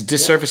 Yeah, it's a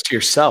disservice to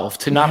yourself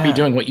to not be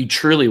doing what you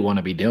truly want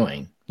to be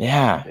doing.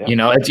 Yeah. You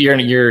know, it's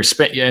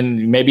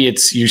and maybe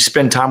it's you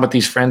spend time with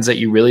these friends that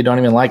you really don't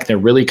even like. They're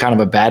really kind of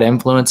a bad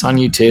influence on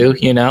you too,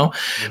 you know.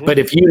 Mm-hmm. But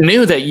if you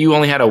knew that you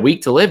only had a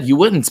week to live, you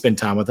wouldn't spend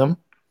time with them.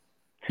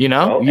 You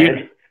know?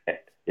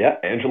 Well,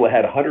 Angela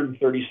had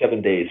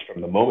 137 days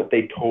from the moment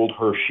they told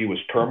her she was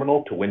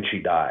terminal to when she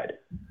died.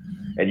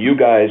 And you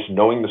guys,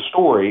 knowing the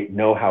story,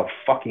 know how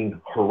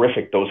fucking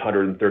horrific those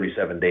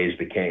 137 days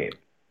became.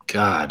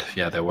 God,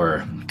 yeah, there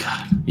were.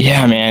 God.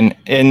 Yeah, man.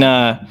 And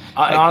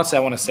honestly,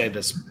 I want to say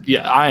this.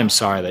 Yeah, I am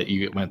sorry that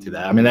you went through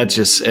that. I mean, it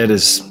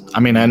is. I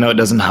mean, I know it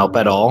doesn't help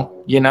at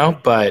all,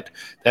 but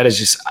that is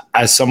just,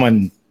 as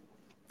someone,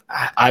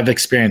 I've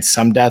experienced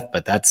some death,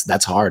 but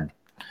that's hard.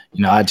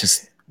 I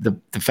just, the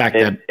fact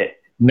that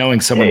knowing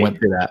someone went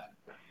through that.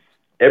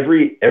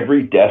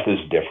 Every death is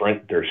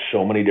different. There's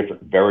so many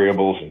different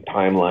variables and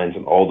timelines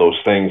and all those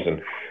things.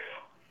 And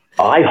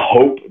I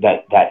hope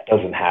that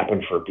doesn't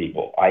happen for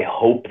people. I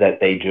hope that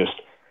they just,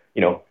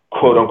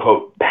 quote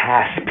unquote,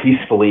 pass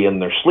peacefully in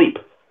their sleep.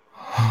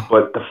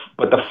 But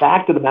the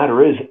fact of the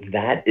matter is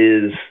that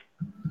is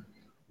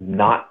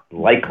not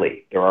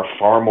likely. There are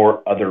far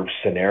more other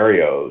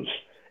scenarios,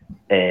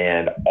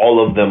 and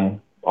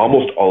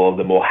almost all of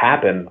them will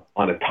happen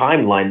on a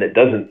timeline that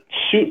doesn't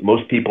suit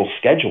most people's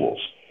schedules.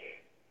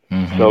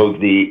 Mm-hmm. So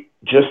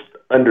just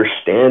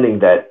understanding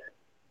that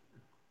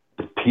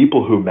the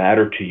people who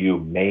matter to you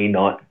may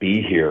not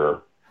be here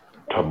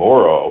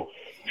tomorrow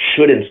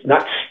should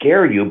not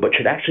scare you, but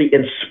should actually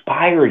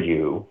inspire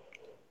you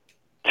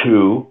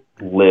to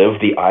live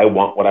the I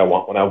want what I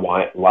want when I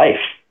want life.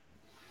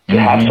 To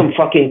have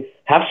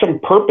some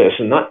purpose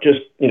and not just,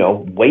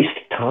 waste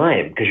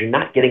time, because you're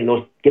not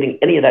getting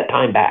any of that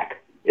time back.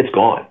 It's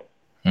gone.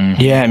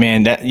 Mm-hmm. Yeah,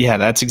 man.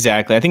 That's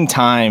exactly. I think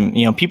time,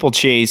 people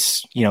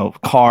chase,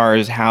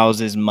 cars,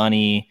 houses,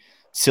 money,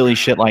 silly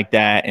shit like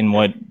that. And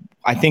what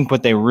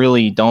they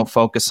really don't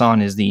focus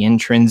on is the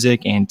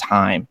intrinsic and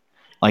time.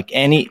 Like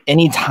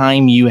any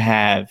time you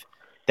have,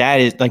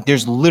 that is like,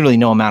 there's literally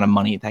no amount of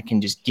money that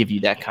can just give you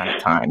that kind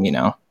of time,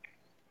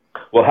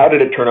 Well, how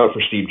did it turn out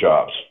for Steve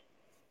Jobs?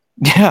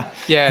 Yeah.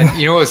 Yeah.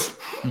 Anyways,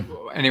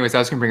 I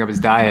was going to bring up his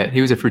diet.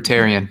 He was a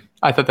fruitarian.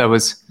 I thought that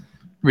was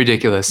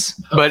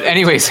ridiculous. But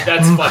anyways,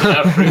 that's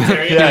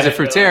funny. He was a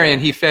fruitarian.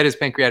 He fed his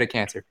pancreatic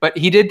cancer, but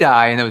he did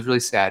die, and that was really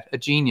sad. A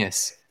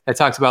genius that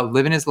talks about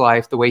living his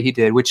life the way he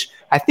did, which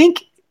I think,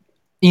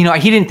 he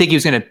didn't think he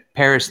was going to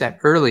perish that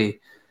early,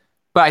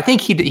 but I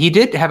think he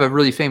did have a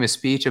really famous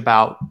speech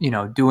about,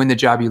 doing the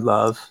job you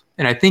love.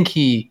 And I think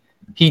he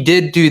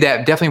did do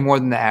that definitely more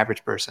than the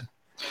average person.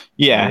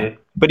 Yeah.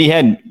 But he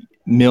had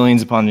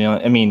millions upon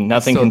millions. I mean,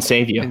 nothing can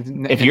save you.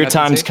 If your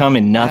time's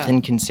coming,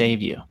 nothing can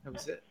save you. That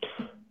was it.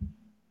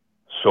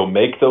 So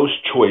make those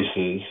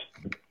choices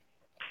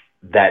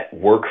that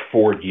work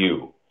for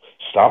you.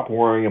 Stop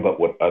worrying about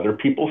what other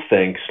people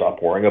think.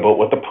 Stop worrying about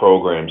what the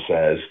program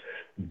says.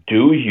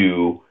 Do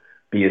you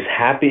be as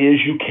happy as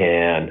you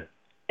can,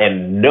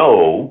 and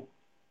know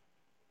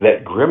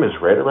that Grim is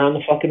right around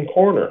the fucking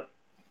corner.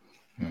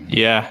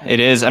 Yeah, it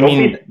is. Don't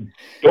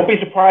be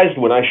surprised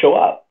when I show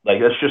up. Like,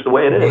 that's just the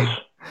way it is.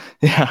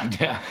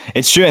 Yeah,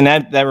 it's true. And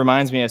that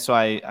reminds me. So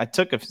I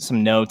took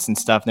some notes and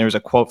stuff, and there was a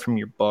quote from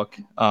your book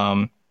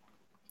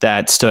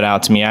that stood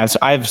out to me.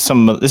 I have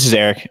some, this is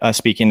Eric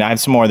speaking. I have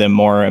some more of the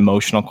more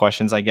emotional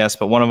questions, I guess.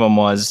 But one of them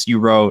was, you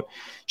wrote,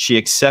 she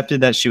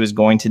accepted that she was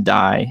going to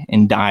die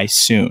and die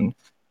soon.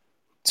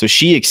 So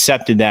she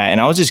accepted that. And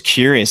I was just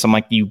curious. I'm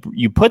like,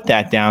 you put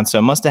that down, so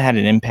it must have had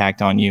an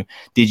impact on you.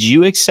 Did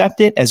you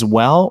accept it as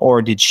well,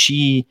 or did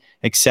she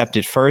accept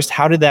it first?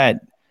 How did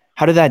that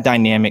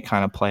dynamic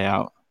kind of play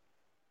out?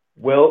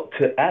 Well,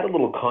 to add a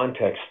little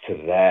context to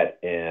that,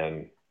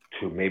 and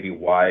to maybe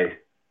why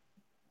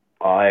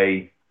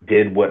I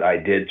did what I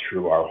did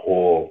through our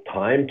whole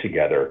time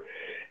together,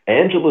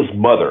 Angela's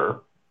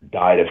mother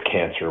died of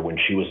cancer when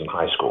she was in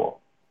high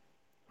school.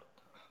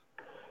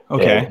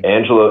 Okay. And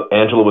Angela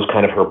was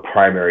kind of her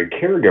primary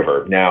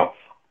caregiver. Now,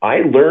 I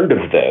learned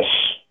of this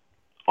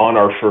on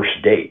our first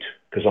date,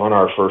 because on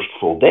our first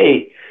full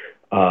date,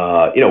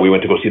 we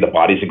went to go see the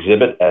bodies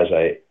exhibit, as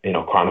I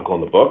chronicle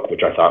in the book,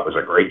 which I thought was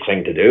a great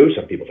thing to do.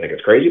 Some people think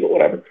it's crazy, but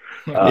whatever.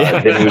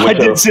 I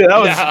did too. That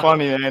was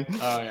funny, man.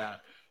 Oh yeah.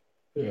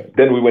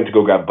 Then we went to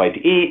go grab a bite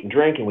to eat and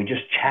drink, and we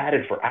just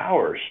chatted for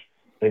hours.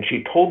 And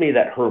she told me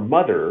that her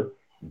mother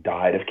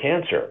died of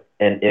cancer.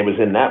 And it was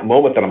in that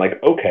moment that I'm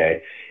like,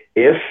 okay,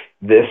 if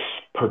this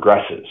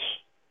progresses,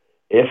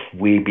 if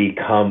we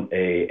become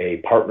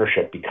a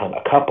partnership, become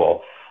a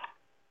couple,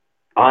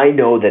 I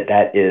know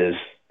that is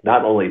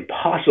not only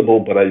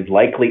possible, but a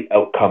likely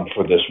outcome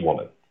for this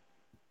woman.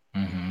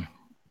 Mm-hmm.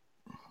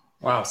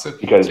 Wow. So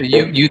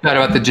you thought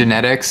about the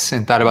genetics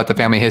and thought about the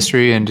family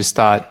history and just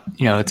thought,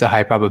 it's a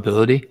high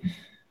probability?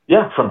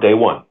 Yeah, from day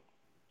one.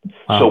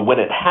 Wow. So when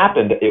it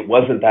happened, it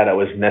wasn't that I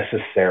was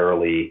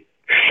necessarily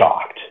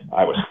shocked.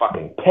 I was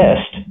fucking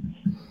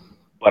pissed,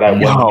 but I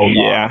wasn't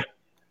shocked.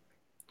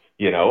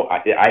 Yeah.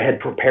 I had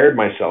prepared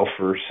myself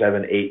for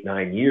 7, 8,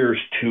 9 years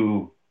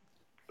to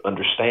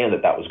understand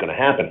that was going to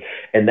happen.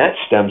 And that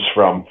stems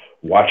from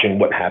watching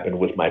what happened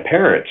with my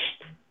parents,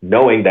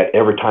 knowing that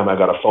every time I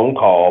got a phone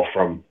call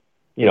from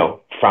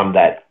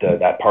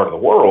that part of the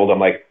world, I'm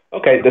like,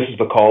 okay, this is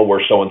the call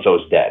where so-and-so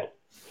is dead.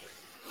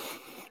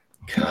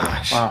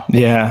 Gosh. Wow.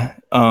 Yeah.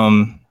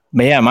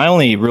 But yeah, my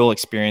only real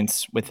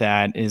experience with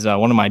that is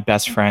one of my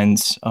best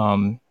friends,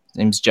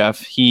 name's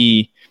Jeff.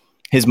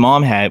 His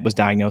mom was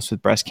diagnosed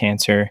with breast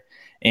cancer,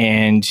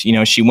 And, you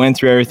know, she went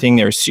through everything.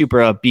 They were super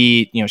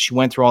upbeat. You know, she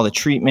went through all the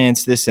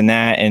treatments, this and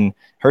that. And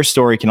her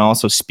story can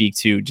also speak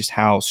to just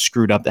how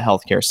screwed up the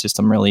healthcare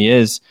system really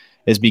is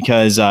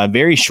because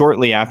very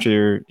shortly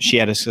after she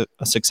had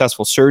a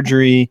successful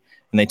surgery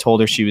and they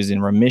told her she was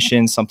in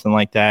remission, something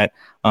like that.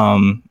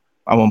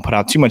 I won't put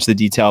out too much of the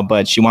detail,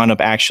 but she wound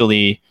up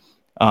actually,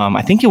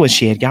 I think it was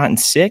she had gotten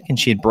sick and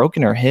she had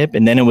broken her hip.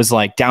 And then it was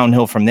like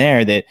downhill from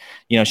there that,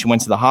 you know, she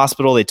went to the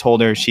hospital. They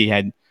told her she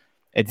had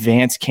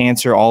advanced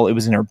cancer. It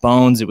was in her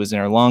bones. It was in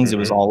her lungs. It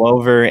was all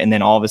over. And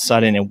then all of a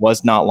sudden, it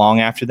was not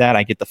long after that,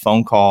 I get the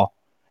phone call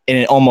and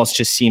it almost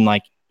just seemed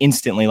like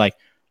instantly like,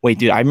 wait,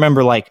 dude, I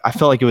remember like, I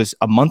felt like it was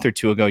a month or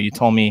two ago. You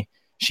told me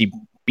she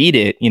beat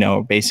it, you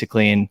know,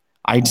 basically. And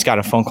I just got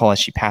a phone call that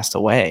she passed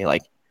away.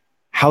 Like,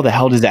 how the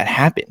hell does that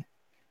happen?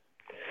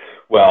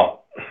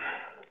 Well,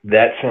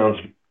 that sounds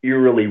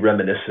eerily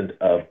reminiscent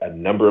of a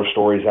number of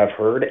stories I've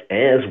heard,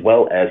 as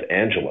well as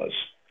Angela's.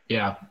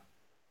 Yeah.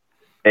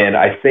 And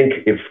I think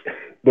if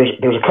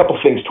there's a couple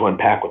things to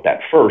unpack with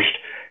that. First,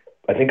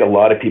 I think a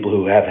lot of people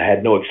who have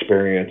had no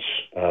experience,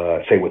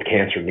 say with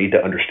cancer, need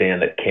to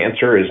understand that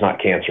cancer is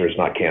not cancer is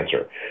not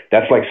cancer.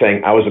 That's like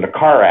saying I was in a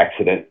car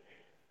accident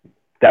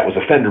that was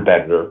a fender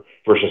bender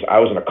versus I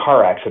was in a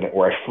car accident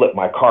where I flipped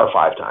my car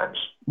 5 times.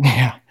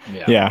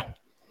 Yeah.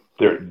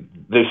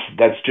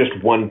 That's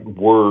just one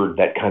word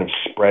that kind of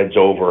spreads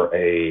over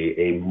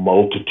a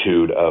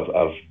multitude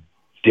of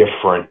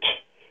different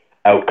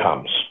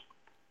outcomes.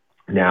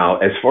 Now,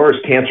 as far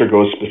as cancer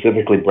goes,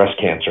 specifically breast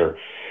cancer,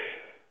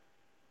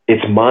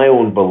 it's my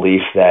own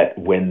belief that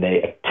when they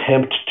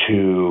attempt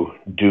to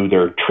do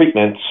their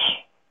treatments,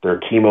 their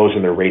chemos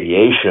and their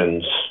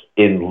radiations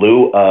in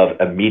lieu of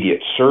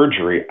immediate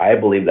surgery, I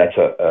believe that's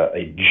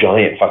a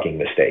giant fucking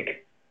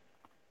mistake.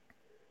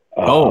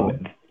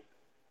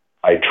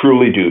 I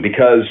truly do,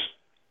 because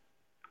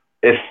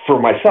if for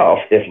myself,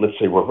 if let's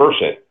say reverse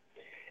it,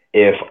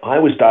 if I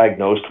was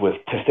diagnosed with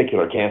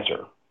testicular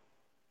cancer,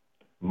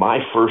 my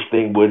first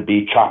thing would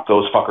be chop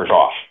those fuckers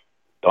off.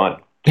 Done.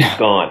 It's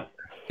gone.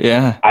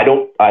 Yeah. I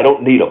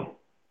don't need them.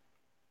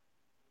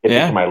 If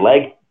it's my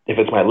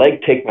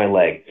leg, take my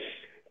leg.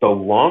 The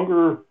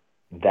longer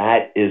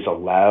that is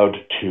allowed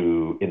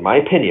to, in my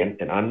opinion,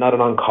 and I'm not an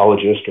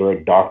oncologist or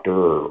a doctor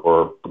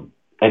or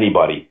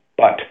anybody,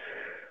 but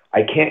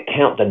I can't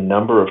count the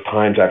number of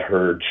times I've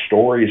heard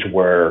stories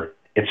where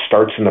it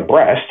starts in the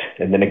breast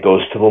and then it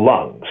goes to the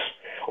lungs,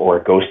 or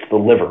it goes to the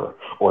liver,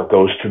 or it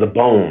goes to the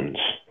bones.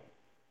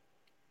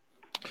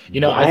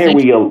 You know, why are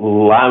we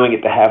allowing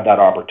it to have that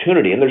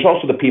opportunity? And there's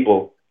also the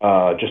people,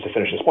 just to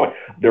finish this point,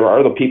 there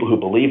are the people who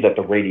believe that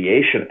the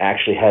radiation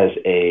actually has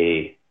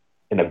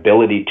an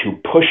ability to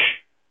push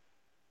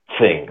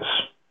things.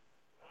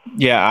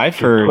 Yeah, I've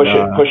heard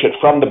push it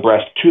from the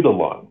breast to the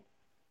lung.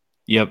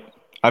 Yep.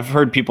 I've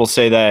heard people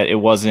say that it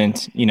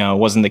wasn't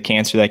the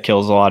cancer that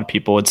kills a lot of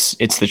people. It's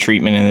the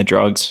treatment and the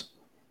drugs.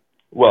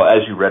 Well,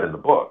 as you read in the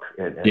book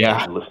and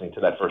listening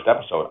to that first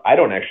episode, I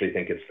don't actually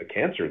think it's the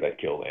cancer that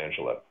killed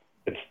Angela.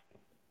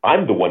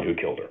 I'm the one who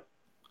killed her.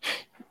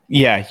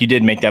 Yeah, you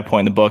did make that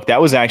point in the book. That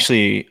was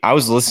actually, I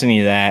was listening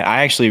to that.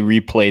 I actually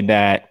replayed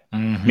that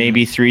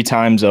maybe 3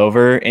 times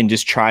over and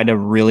just tried to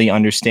really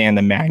understand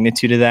the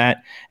magnitude of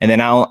that. And then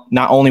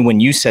not only when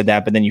you said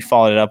that, but then you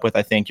followed it up with,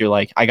 I think you're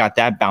like, I got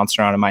that bounced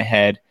around in my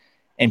head.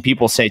 And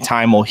people say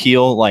time will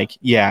heal. Like,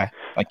 yeah,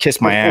 like kiss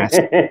my ass.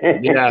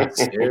 Yeah,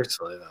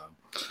 seriously though.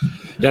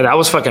 Yeah, that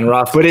was fucking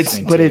rough. But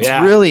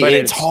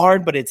it's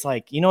hard, but it's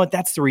like, you know what?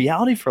 That's the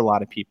reality for a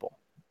lot of people.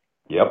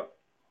 Yep.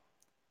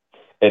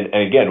 And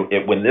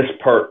again, when this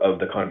part of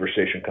the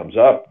conversation comes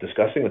up,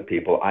 discussing with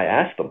people, I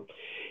ask them,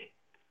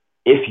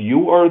 if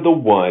you are the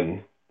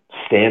one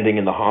standing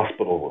in the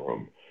hospital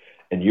room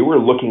and you are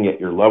looking at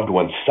your loved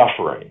one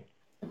suffering,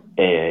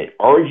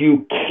 are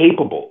you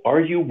capable,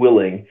 are you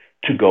willing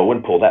to go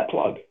and pull that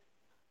plug?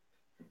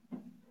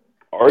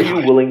 Are you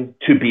willing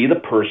to be the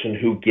person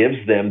who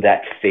gives them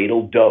that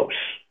fatal dose?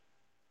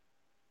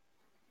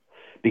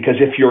 Because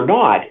if you're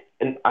not,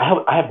 and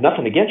I have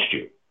nothing against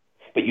you,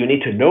 but you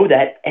need to know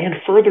that, and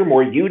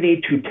furthermore, you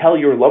need to tell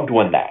your loved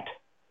one that,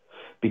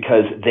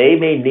 because they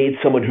may need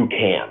someone who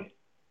can.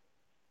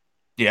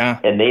 Yeah.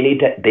 And they need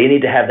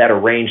to have that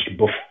arranged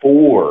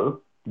before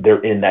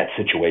they're in that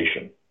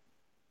situation.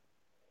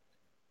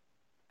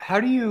 How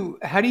do you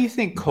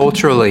think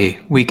culturally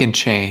we can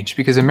change?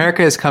 Because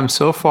America has come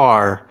so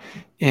far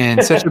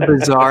in such a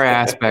bizarre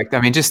aspect.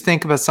 I mean, just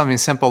think about something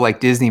simple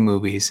like Disney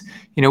movies.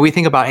 You know, we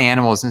think about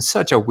animals in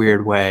such a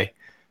weird way.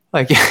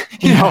 Like,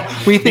 you know,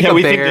 we think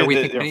of bear, we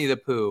think Winnie the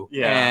Pooh,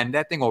 and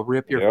that thing will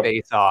rip your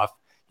face off.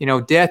 You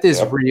know, death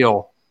is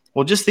real.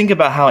 Well, just think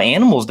about how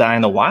animals die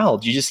in the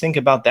wild. You just think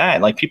about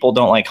that. Like, people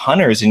don't like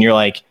hunters, and you're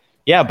like,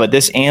 yeah, but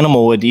this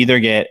animal would either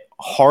get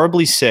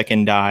horribly sick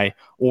and die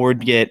or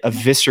would get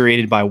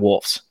eviscerated by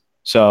wolves.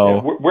 So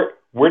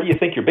where do you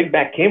think your Big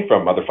Mac came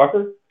from,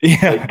 motherfucker?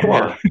 Yeah. Like, come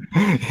on.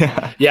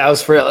 Yeah, I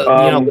was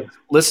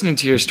listening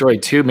to your story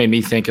too made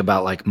me think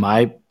about like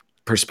my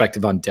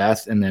perspective on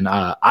death. And then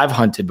I've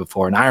hunted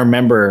before. And I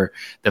remember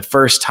the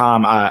first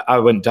time I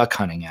went duck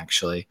hunting,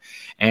 actually.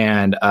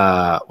 And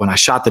when I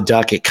shot the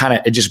duck,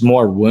 it just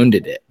more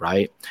wounded it,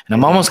 right? And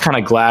I'm almost kind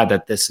of glad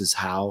that this is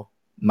how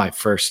my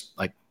first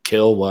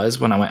kill was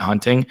when I went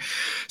hunting.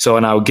 So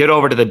when I would get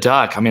over to the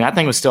duck, I mean, that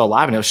thing was still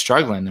alive and it was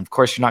struggling. And of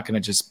course, you're not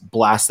going to just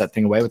blast that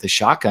thing away with a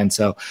shotgun.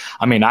 So,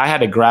 I mean, I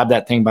had to grab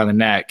that thing by the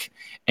neck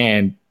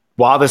and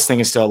while this thing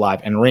is still alive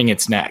and wring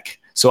its neck.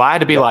 So I had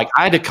to be I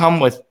had to come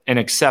with and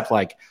accept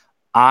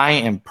I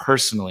am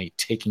personally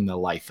taking the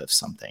life of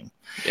something.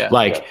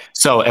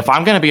 So if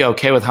I'm going to be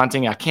okay with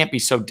hunting, I can't be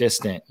so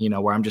distant,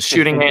 where I'm just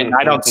shooting it and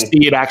I don't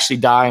see it actually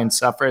die and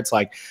suffer. It's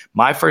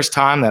my first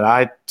time that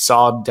I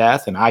saw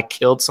death and I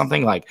killed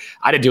something, I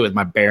had to do it with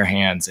my bare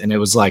hands. And it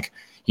was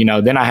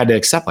then I had to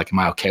accept, am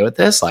I okay with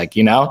this?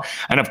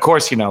 And of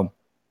course,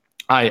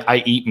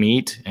 I eat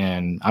meat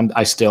and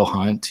I still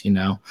hunt,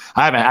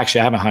 I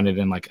haven't hunted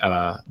in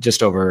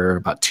just over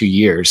about 2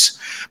 years,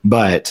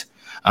 but,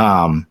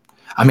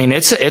 I mean,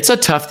 it's a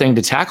tough thing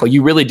to tackle.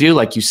 You really do.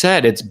 Like you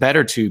said, it's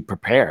better to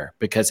prepare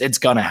because it's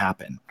going to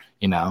happen,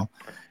 and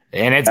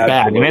it's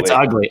bad and it's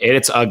ugly.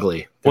 It's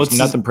ugly. There's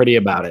nothing pretty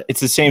about it. It's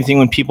the same thing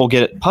when people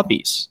get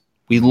puppies.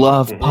 We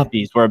love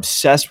puppies. We're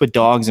obsessed with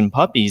dogs and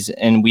puppies,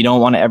 and we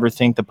don't want to ever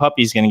think the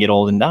puppy's going to get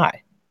old and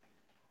die,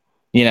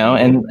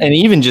 and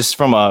even just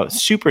from a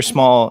super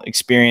small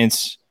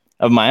experience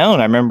of my own,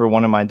 I remember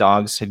one of my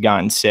dogs had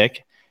gotten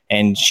sick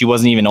and she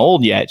wasn't even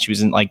old yet. She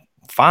was in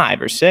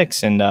 5 or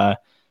 6. And,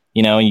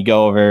 you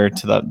go over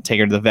take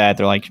her to the vet.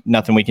 They're like,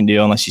 nothing we can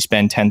do unless you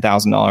spend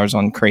 $10,000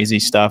 on crazy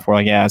stuff. We're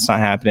like, yeah, it's not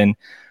happening.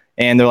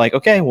 And they're like,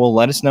 okay, well,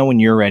 let us know when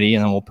you're ready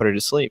and then we'll put her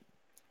to sleep.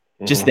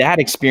 Just that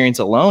experience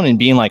alone and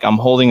being I'm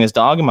holding this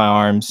dog in my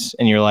arms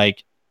and you're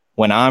like,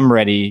 when I'm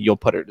ready, you'll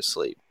put her to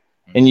sleep.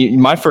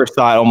 And my first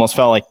thought almost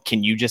felt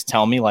can you just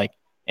tell me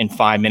in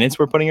 5 minutes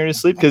we're putting her to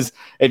sleep? Because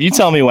if you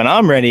tell me when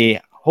I'm ready,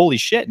 holy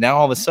shit, now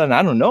all of a sudden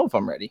I don't know if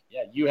I'm ready.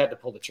 Yeah, you had to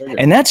pull the trigger.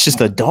 And that's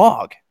just a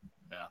dog.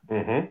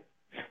 Yeah.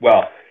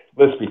 Well,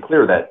 let's be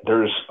clear that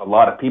there's a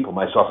lot of people,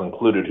 myself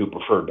included, who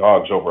prefer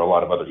dogs over a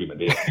lot of other human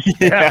beings.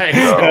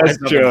 That's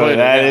true.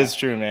 That is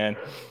true, man.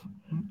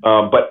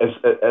 But as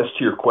to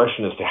your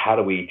question as to how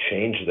do we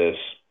change this,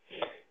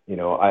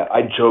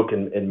 I joke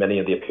in many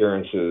of the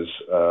appearances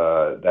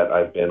that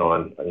I've been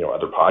on,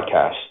 other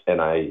podcasts,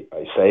 and I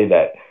say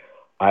that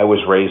I was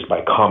raised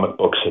by comic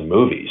books and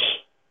movies.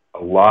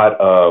 A lot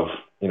of,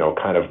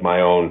 kind of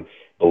my own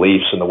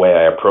beliefs and the way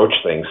I approach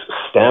things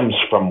stems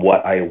from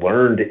what I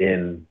learned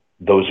in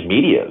those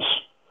medias.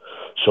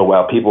 So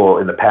while people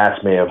in the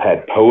past may have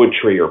had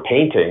poetry or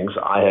paintings,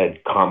 I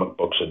had comic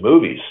books and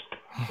movies.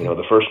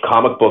 The first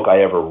comic book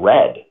I ever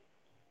read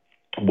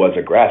was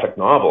a graphic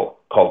novel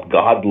called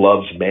God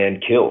Loves, Man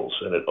Kills.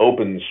 And it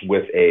opens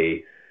with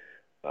a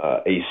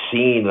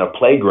scene in a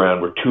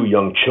playground where 2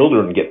 young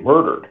children get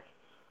murdered.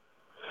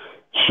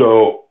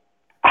 So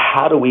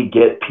how do we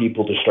get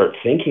people to start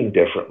thinking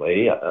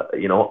differently?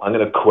 I'm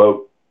going to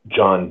quote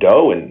John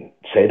Doe and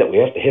say that we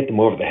have to hit them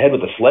over the head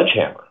with a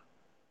sledgehammer.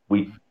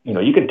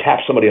 You can tap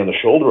somebody on the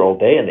shoulder all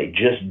day and they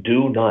just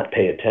do not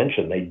pay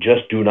attention. They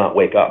just do not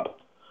wake up.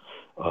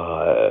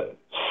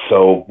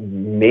 So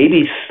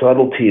maybe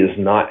subtlety is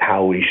not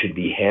how we should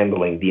be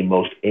handling the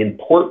most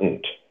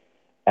important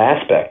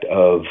aspect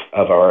of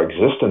our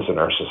existence in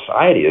our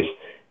society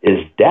is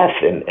death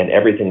and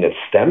everything that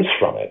stems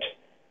from it.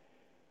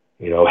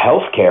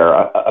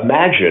 Healthcare,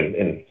 imagine,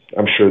 and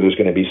I'm sure there's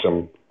going to be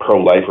some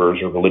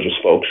pro-lifers or religious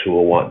folks who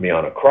will want me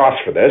on a cross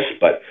for this,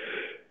 but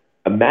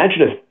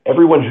imagine if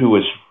everyone who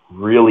is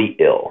really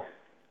ill,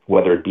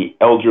 whether it be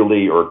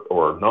elderly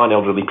or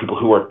non-elderly, people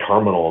who are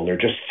terminal, and they're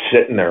just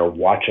sitting there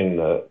watching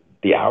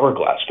the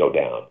hourglass go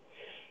down.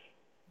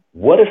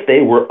 What if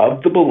they were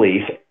of the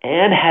belief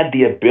and had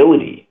the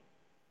ability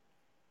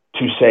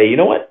to say, you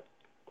know what,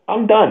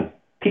 I'm done,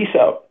 peace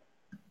out.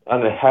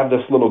 I'm going to have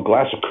this little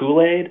glass of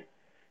Kool-Aid,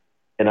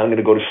 and I'm going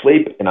to go to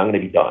sleep, and I'm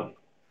going to be done.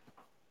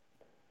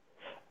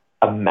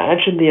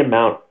 Imagine the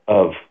amount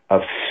of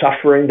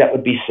suffering that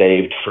would be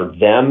saved for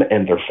them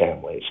and their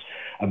families.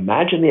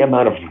 Imagine the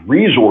amount of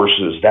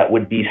resources that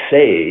would be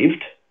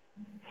saved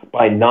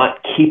by not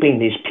keeping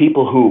these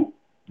people who,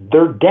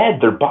 they're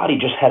dead, their body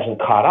just hasn't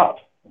caught up.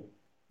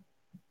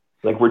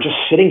 We're just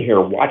sitting here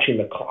watching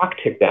the clock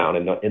tick down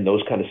in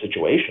those kind of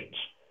situations.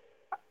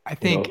 I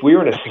think if we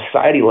were in a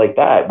society like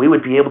that, we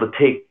would be able to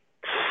take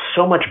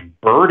so much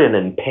burden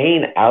and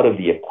pain out of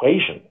the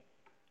equation.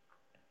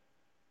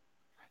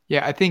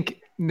 Yeah, I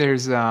think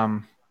there's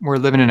we're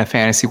living in a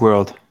fantasy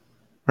world,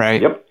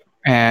 right? Yep.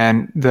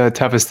 And the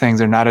toughest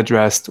things are not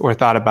addressed or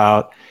thought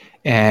about,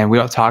 and we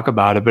don't talk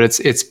about it. But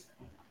it's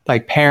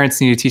like parents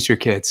need to teach their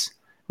kids,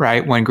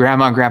 right? When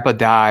grandma and grandpa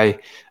die,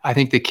 I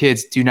think the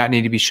kids do not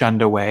need to be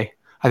shunned away.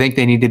 I think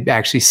they need to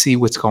actually see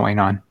what's going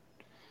on,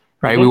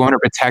 right? Mm-hmm. We want to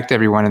protect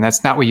everyone, and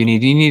that's not what you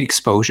need. You need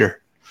exposure.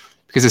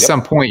 Because at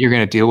some point you're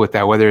going to deal with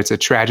that, whether it's a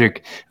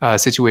tragic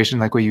situation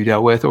like what you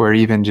dealt with, or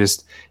even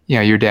just,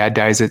 your dad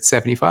dies at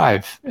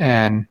 75.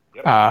 And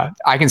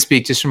I can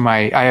speak just from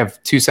I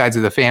have 2 sides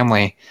of the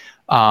family.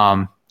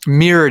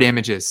 mirrored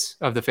images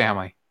of the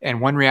family,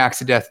 and one reacts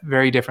to death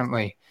very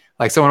differently.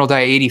 Like someone will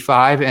die at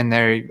 85 and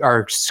they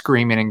are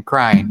screaming and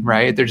crying,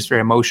 right? They're just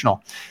very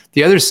emotional.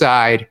 The other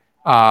side,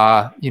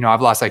 I've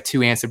lost like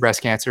 2 aunts to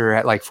breast cancer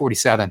at like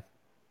 47.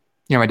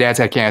 My dad's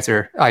had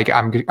cancer. Like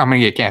I'm going to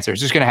get cancer. It's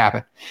just going to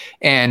happen.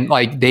 And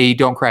like, they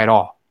don't cry at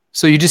all.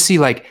 So you just see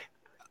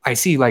I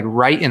see like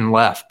right and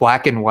left,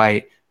 black and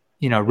white,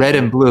 red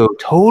and blue,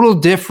 total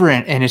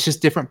different. And it's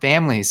just different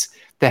families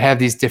that have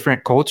these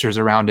different cultures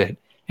around it.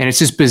 And it's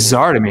just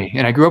bizarre to me.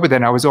 And I grew up with that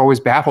and I was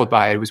always baffled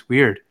by it. It was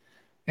weird.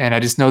 And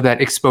I just know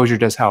that exposure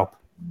does help.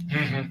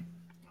 Mm-hmm.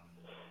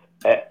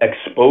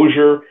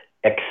 Exposure,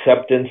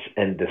 acceptance,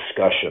 and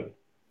discussion.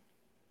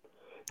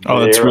 Oh,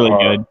 that's really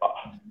good.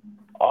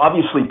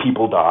 Obviously,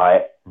 people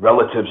die,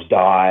 relatives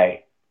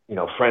die,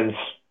 friends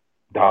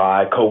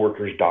die,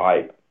 coworkers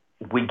die.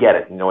 We get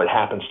it. It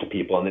happens to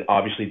people. And then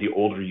obviously, the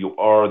older you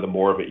are, the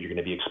more of it you're going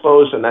to be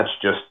exposed. And that's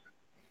just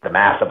the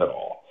math of it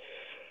all.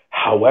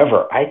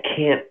 However, I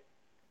can't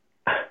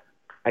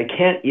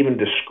even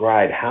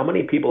describe how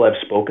many people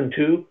I've spoken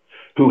to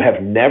who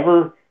have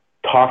never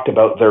talked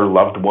about their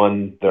loved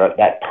one,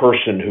 that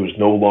person who's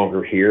no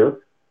longer here,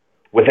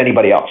 with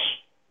anybody else.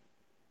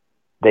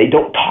 They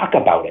don't talk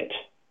about it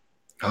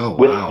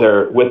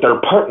with their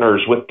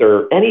partners, with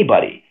their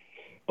anybody,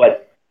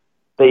 but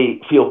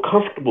they feel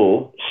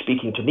comfortable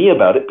speaking to me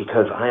about it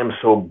because I am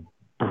so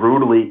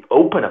brutally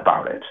open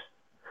about it.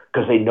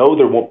 Because they know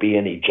there won't be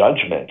any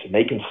judgment and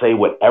they can say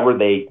whatever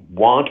they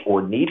want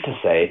or need to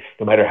say,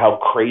 no matter how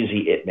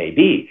crazy it may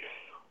be.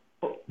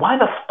 But why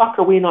the fuck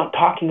are we not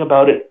talking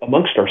about it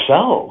amongst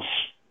ourselves?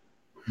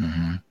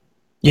 Mm-hmm.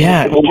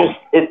 Yeah.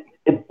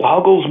 It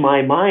boggles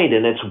my mind,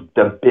 and it's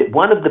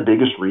one of the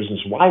biggest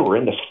reasons why we're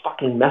in this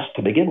fucking mess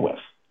to begin with.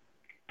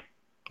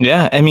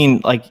 Yeah, I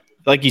mean,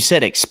 like you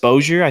said,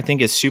 exposure, I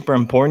think is super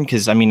important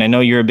because, I mean, I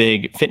know you're a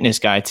big fitness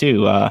guy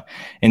too.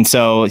 And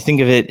so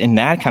think of it in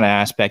that kind of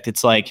aspect.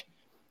 It's like,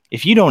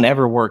 if you don't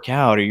ever work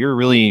out or you're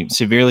really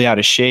severely out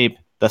of shape,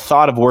 the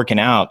thought of working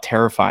out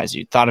terrifies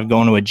you. Thought of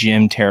going to a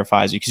gym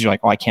terrifies you because you're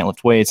like, oh, I can't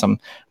lift weights. I'm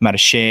out of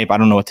shape. I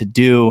don't know what to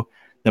do.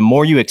 The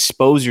more you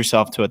expose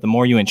yourself to it, the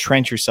more you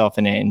entrench yourself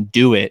in it and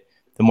do it,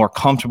 the more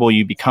comfortable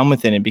you become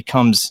with it. It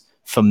becomes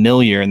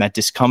familiar, and that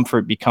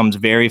discomfort becomes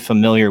very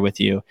familiar with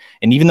you.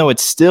 And even though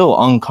it's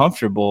still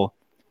uncomfortable,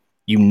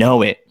 you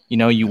know it.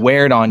 You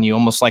wear it on you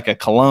almost like a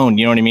cologne.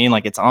 You know what I mean?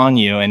 Like it's on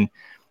you.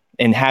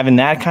 And having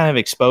that kind of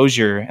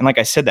exposure, and like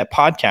I said, that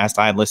podcast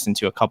I had listened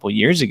to a couple of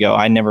years ago,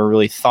 I never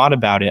really thought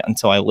about it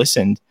until I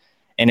listened.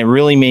 And it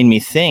really made me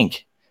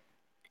think,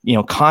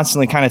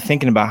 constantly kind of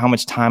thinking about how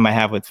much time I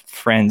have with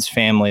friends,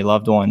 family,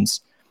 loved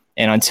ones.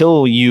 And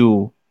until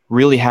you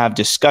really have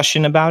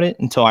discussion about it,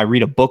 until I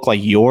read a book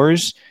like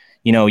yours,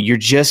 you're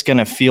just going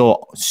to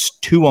feel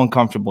too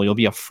uncomfortable. You'll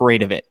be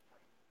afraid of it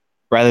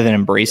rather than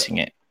embracing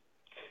it.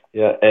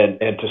 Yeah. And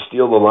to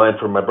steal the line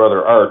from my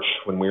brother Arch,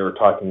 when we were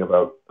talking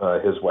about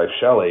his wife,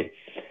 Shelley,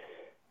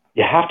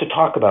 you have to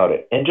talk about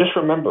it. And just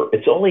remember,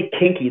 it's only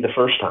kinky the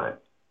first time.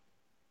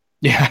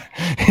 Yeah,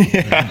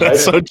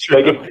 that's so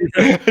true.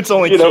 It's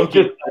only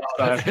kinky.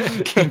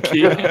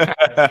 Kinky.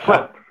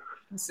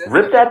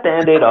 Rip that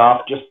Band-Aid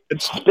off, just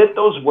spit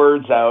those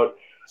words out,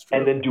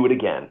 and then do it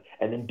again,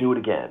 and then do it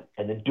again,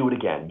 and then do it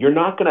again. You're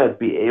not going to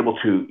be able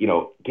to,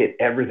 get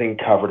everything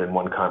covered in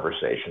one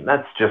conversation.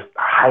 That's just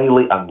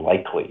highly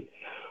unlikely.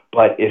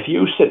 But if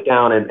you sit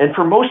down, and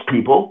for most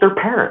people, they're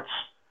parents.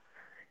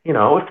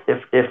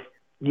 If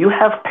you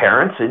have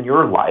parents in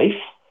your life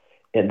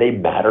and they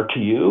matter to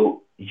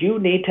you, you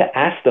need to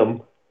ask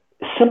them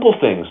simple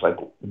things like,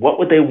 what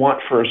would they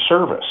want for a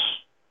service?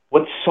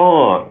 What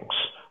songs?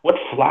 What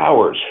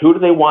flowers? Who do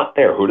they want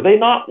there? Who do they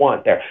not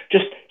want there?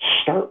 Just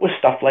start with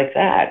stuff like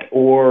that.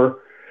 Or,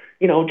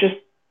 just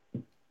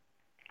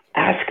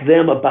ask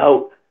them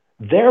about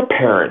their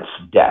parents'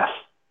 death.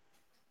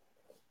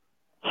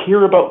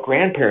 Hear about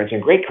grandparents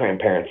and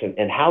great-grandparents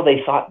and how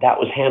they thought that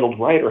was handled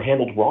right or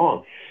handled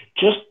wrong.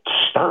 Just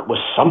start with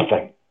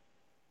something.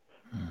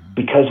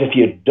 Because if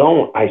you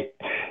don't,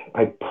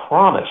 I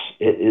promise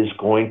it is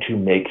going to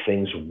make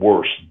things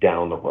worse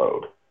down the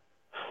road.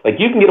 Like,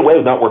 you can get away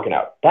with not working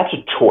out. That's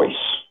a choice.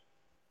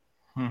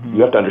 Mm-hmm.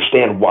 You have to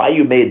understand why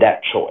you made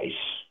that choice,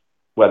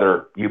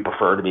 whether you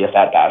prefer to be a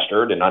fat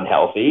bastard and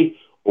unhealthy,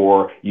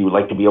 or you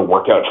like to be a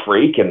workout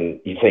freak and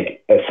you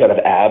think a set of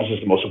abs is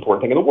the most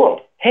important thing in the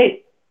world.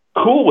 Hey,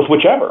 cool with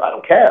whichever. I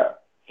don't care.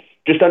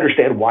 Just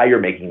understand why you're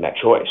making that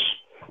choice.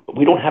 But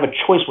we don't have a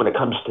choice when it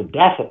comes to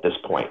death at this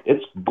point.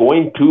 It's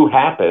going to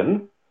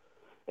happen,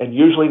 and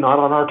usually not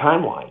on our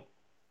timeline.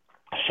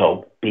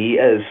 So be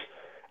as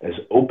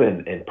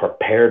open and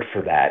prepared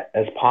for that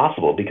as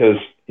possible. Because,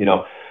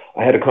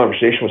 I had a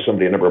conversation with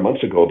somebody a number of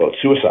months ago about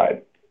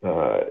suicide.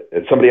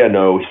 It's somebody I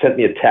know. He sent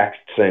me a text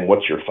saying,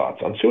 what's your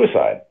thoughts on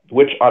suicide?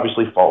 Which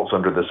obviously falls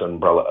under this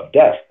umbrella of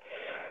death.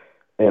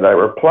 And I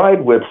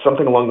replied with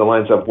something along the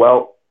lines of,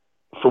 well,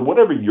 for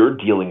whatever you're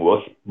dealing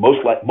with,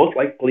 most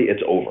likely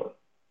it's over.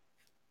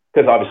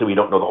 Because obviously we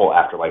don't know the whole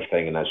afterlife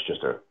thing, and that's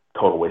just a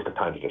total waste of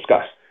time to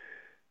discuss.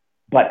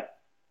 But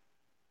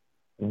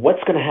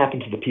what's going to happen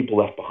to the people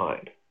left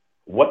behind?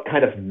 What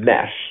kind of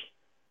mess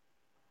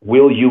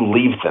will you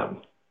leave them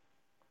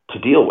to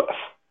deal with?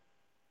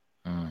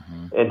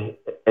 Mm-hmm.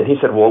 And he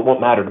said, well, it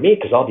won't matter to me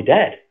because I'll be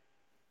dead.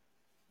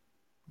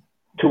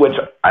 To which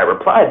I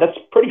replied, that's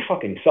pretty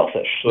fucking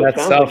selfish. So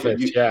that's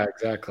selfish. Like yeah,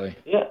 exactly.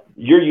 Yeah.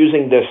 You're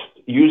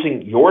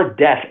using your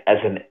death as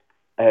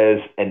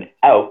an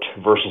out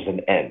versus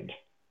an end.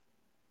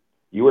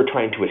 You are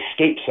trying to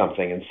escape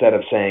something instead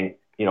of saying,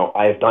 you know,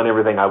 I have done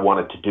everything I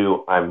wanted to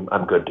do.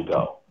 I'm good to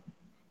go.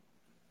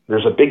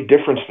 There's a big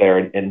difference there.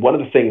 And one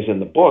of the things in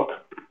the book,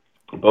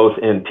 both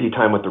in Tea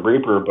Time with the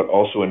Reaper, but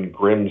also in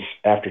Grimm's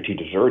After Tea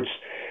Desserts,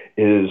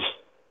 is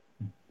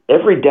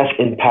every death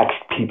impacts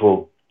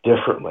people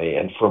differently.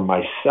 And for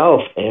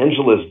myself,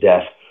 Angela's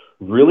death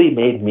really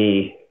made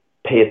me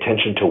pay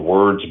attention to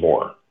words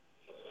more.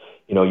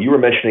 You know, you were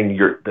mentioning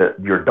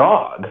your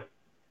dog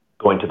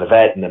going to the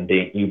vet and then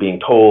being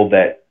told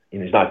that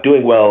he's not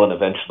doing well and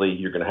eventually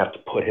you're going to have to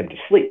put him to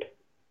sleep.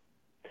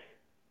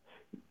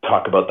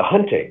 Talk about the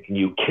hunting, and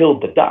you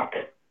killed the duck.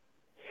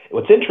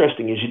 What's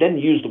interesting is you didn't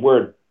use the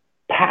word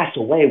pass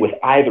away with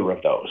either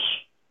of those,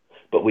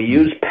 but we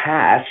use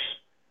pass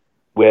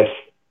with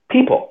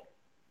people.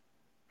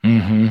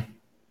 Mm-hmm.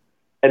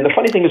 And the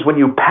funny thing is when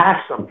you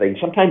pass something,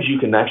 sometimes you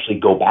can actually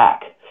go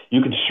back.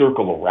 You can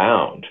circle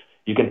around.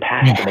 You can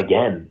pass them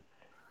again.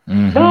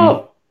 Mm-hmm.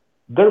 No,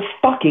 they're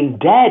fucking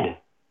dead.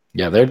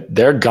 Yeah,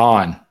 they're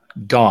gone.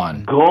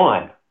 Gone.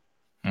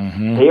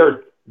 Mm-hmm.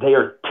 They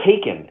are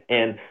taken.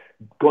 And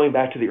going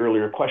back to the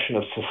earlier question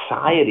of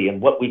society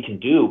and what we can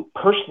do,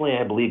 personally,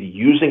 I believe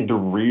using the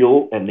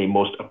real and the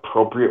most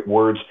appropriate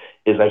words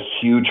is a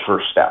huge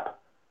first step.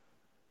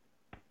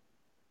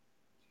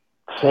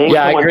 Saying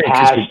someone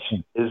passed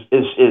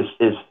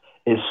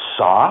is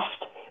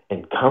soft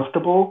and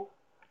comfortable,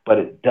 but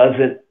it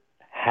doesn't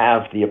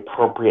have the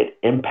appropriate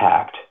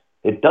impact.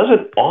 It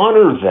doesn't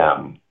honor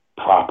them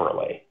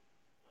properly.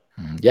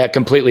 Yeah, it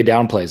completely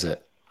downplays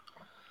it.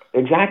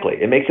 Exactly.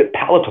 It makes it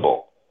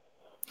palatable.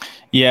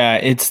 Yeah,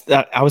 it's.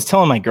 I was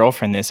telling my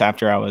girlfriend this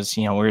after I was,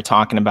 we were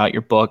talking about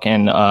your book,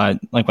 and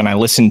like when I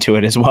listened to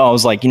it as well, I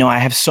was like, I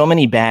have so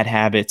many bad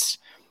habits,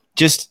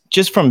 just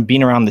from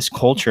being around this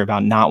culture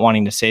about not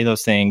wanting to say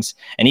those things.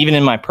 And even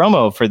in my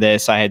promo for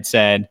this, I had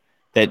said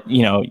that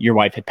your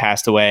wife had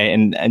passed away,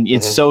 and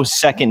it's so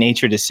second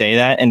nature to say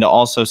that, and to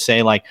also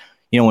say like,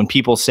 when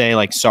people say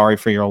like sorry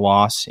for your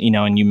loss,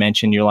 and you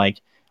mentioned you're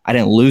like, I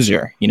didn't lose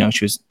her,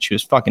 she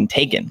was fucking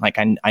taken. Like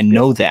I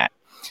know that.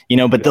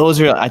 But those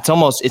are,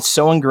 it's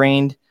so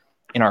ingrained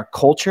in our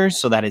culture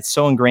so that it's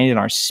so ingrained in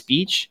our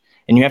speech,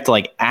 and you have to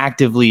like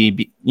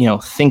actively,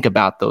 think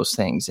about those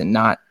things and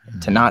not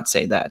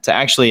say that, to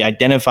actually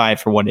identify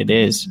for what it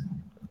is.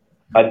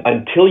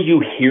 Until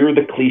you hear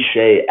the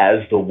cliche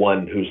as the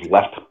one who's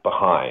left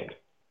behind,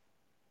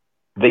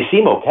 they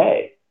seem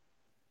okay.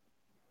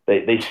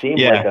 They seem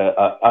like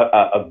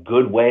a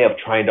good way of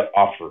trying to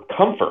offer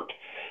comfort,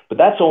 but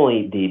that's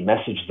only the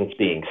message that's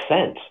being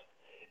sent.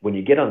 When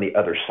you get on the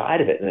other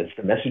side of it and it's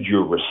the message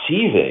you're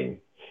receiving,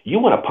 you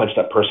want to punch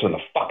that person in the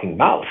fucking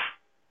mouth.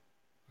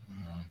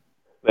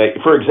 Like,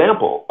 for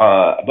example,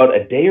 about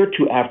a day or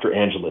two after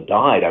Angela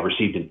died, I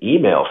received an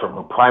email from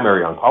her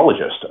primary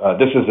oncologist.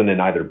 This isn't in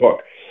either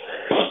book,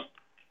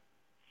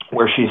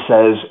 where she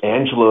says,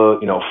 Angela,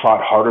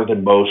 fought harder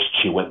than most.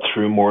 She went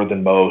through more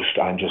than most.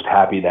 I'm just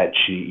happy that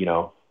she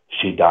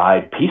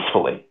died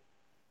peacefully.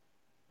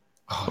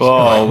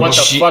 Oh, what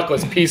the fuck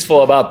was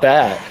peaceful about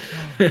that?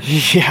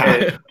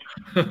 Yeah.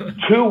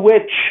 To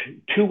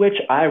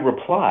which I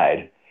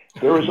replied,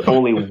 there was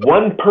only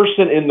one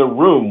person in the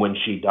room when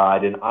she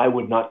died, and I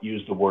would not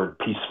use the word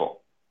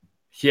peaceful.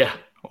 Yeah.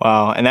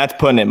 Wow. And that's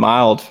putting it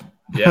mild.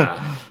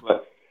 Yeah.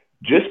 But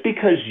just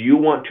because you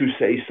want to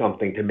say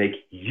something to make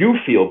you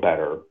feel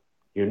better,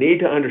 you need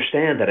to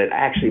understand that it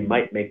actually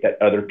might make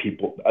that other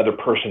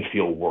person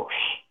feel worse.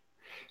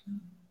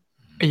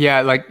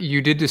 Yeah, like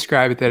you did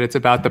describe it, that it's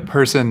about the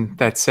person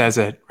that says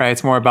it, right?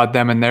 It's more about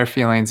them and their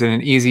feelings,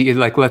 and it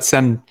like lets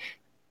them,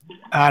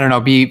 I don't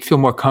know, feel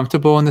more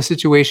comfortable in the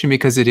situation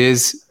because it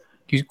is,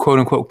 quote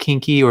unquote,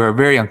 kinky or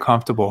very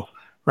uncomfortable,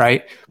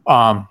 right?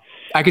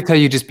 I could tell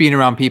you, just being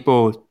around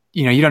people,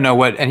 you don't know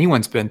what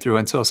anyone's been through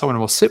until someone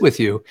will sit with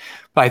you.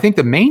 But I think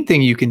the main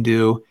thing you can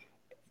do,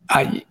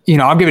 I'll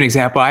give an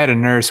example. I had a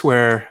nurse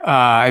where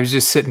I was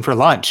just sitting for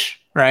lunch,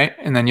 right?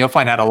 And then you'll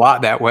find out a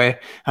lot that way.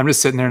 I'm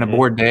just sitting there on a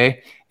bored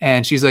day,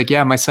 and she's like,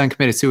 yeah, my son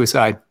committed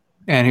suicide.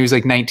 And he was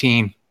like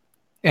 19.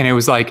 And it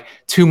was like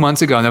 2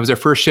 months ago, and that was our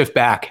first shift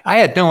back. I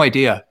had no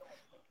idea.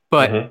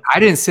 But I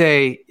didn't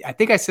say, I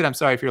think I said, I'm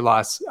sorry for your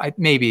loss. I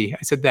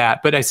said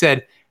that. But I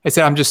said,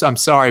 I'm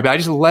sorry. But I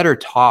just let her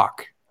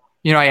talk.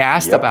 I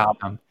asked about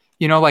them.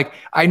 Like,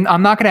 I'm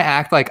not going to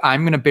act like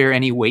I'm going to bear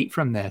any weight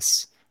from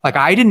this. Like,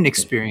 I didn't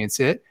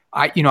experience it.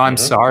 I'm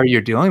sorry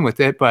you're dealing with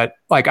it, but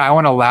like, I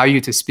want to allow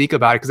you to speak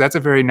about it, because that's a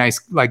very nice,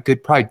 like,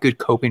 probably good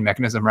coping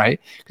mechanism, right?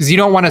 Because you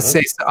don't want to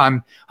say,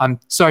 I'm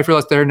sorry for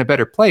us, they're in a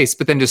better place,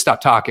 but then just stop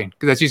talking,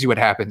 because that's usually what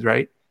happens,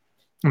 right?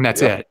 And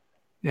that's it.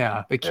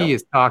 Yeah. The key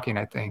is talking,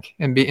 I think,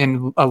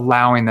 and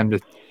allowing them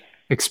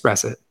to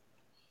express it.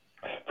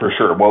 For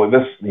sure. Well,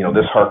 this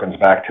harkens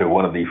back to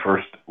one of the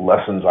first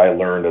lessons I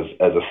learned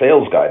as a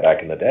sales guy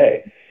back in the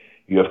day.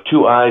 You have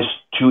 2 eyes,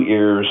 2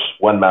 ears,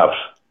 1 mouth.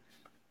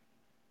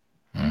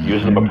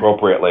 Use them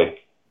appropriately.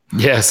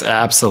 Yes,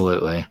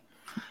 absolutely.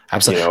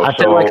 Absolutely. You know, I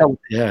feel like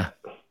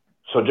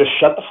So just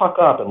shut the fuck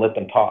up and let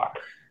them talk.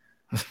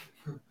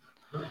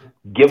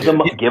 Give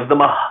them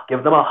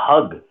a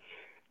hug,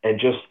 and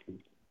just,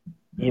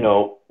 you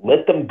know,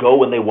 let them go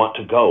when they want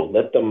to go.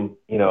 Let them,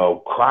 you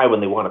know, cry when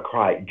they want to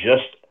cry.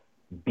 Just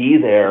be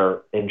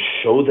there and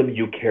show them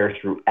you care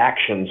through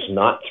actions,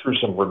 not through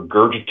some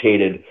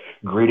regurgitated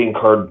greeting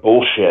card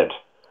bullshit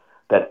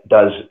that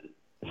does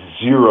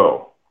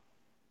zero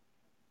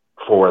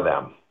for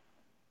them.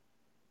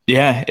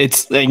 Yeah,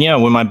 it's, you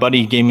know, when my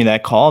buddy gave me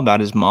that call about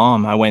his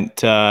mom, I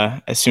went,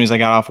 as soon as I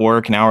got off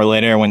work, an hour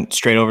later, I went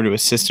straight over to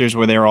his sister's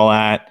where they were all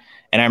at.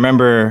 And I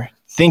remember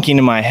thinking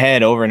in my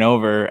head over and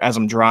over as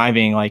I'm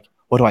driving, like,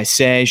 what do I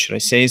say? Should I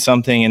say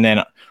something? And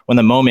then when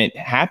the moment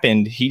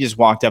happened, he just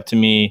walked up to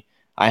me.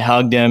 I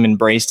hugged him,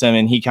 embraced him,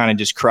 and he kind of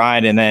just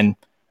cried. And then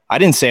I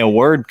didn't say a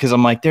word because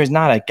I'm like, there's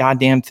not a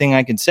goddamn thing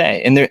I could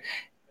say.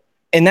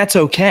 And that's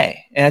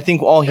okay. And I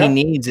think all he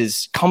needs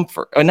is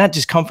comfort, or not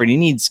just comfort. He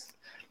needs,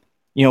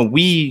 you know,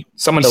 we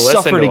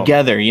suffer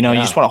together, you know, you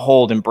just want to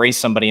hold, embrace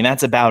somebody, and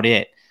that's about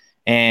it.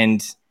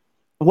 And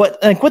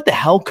what the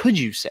hell could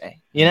you say?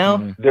 You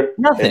know,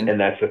 nothing. And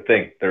that's the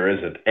thing. There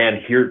isn't. And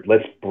here,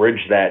 let's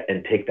bridge that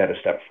and take that a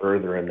step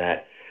further in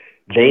that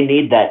they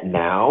need that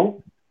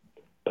now,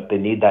 but they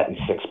need that in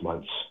 6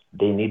 months.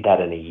 They need that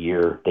in a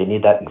year. They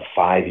need that in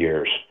 5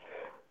 years.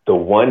 The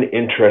one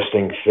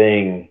interesting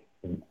thing,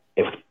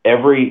 if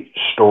every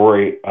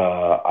story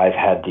I've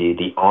had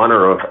the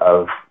honor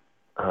of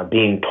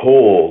being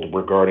told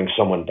regarding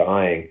someone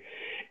dying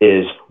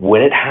is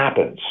when it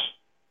happens,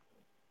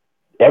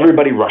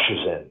 everybody rushes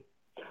in.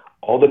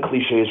 All the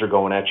cliches are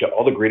going at you.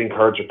 All the greeting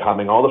cards are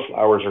coming. All the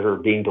flowers are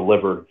being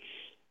delivered.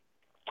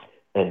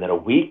 And then a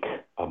week,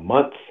 a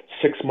month,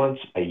 6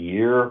 months, a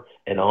year,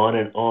 and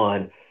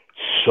on,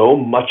 so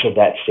much of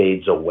that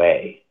fades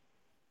away.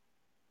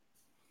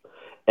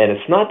 And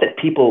it's not that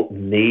people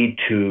need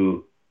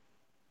to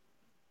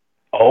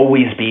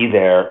always be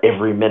there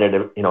every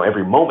minute, you know,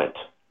 every moment.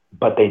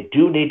 But they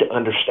do need to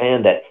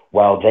understand that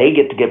while they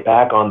get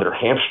back on their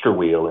hamster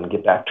wheel and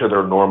get back to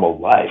their normal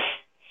life,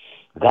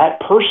 that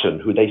person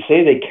who they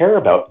say they care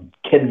about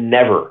can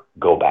never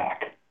go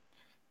back.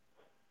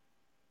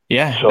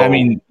 Yeah, so, I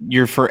mean,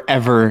 you're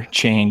forever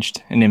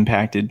changed and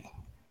impacted.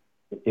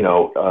 You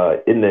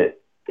know, in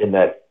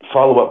that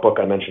follow-up book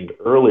I mentioned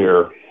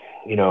earlier,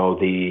 you know,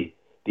 the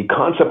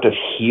concept of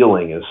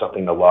healing is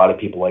something a lot of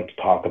people like to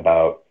talk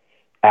about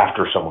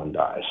after someone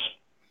dies.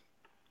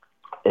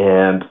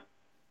 And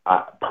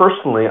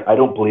personally, I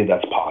don't believe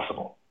that's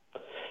possible.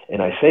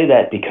 And I say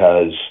that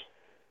because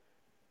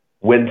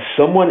when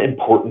someone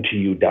important to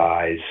you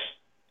dies,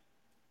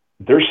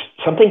 there's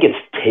something gets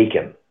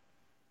taken.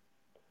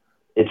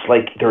 It's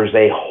like there's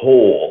a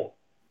hole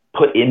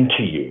put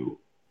into you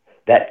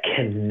that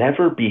can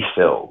never be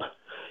filled.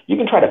 You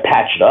can try to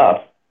patch it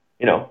up,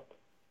 you know,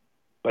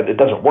 but it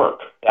doesn't work.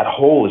 That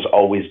hole is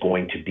always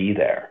going to be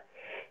there.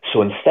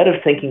 So instead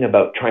of thinking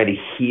about trying to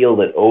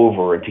heal it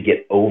over and to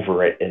get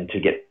over it and to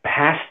get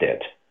past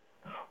it,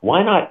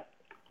 why not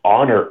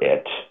honor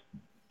it,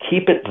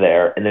 keep it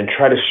there, and then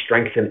try to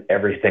strengthen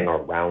everything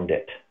around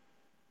it?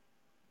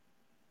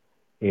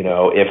 You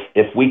know,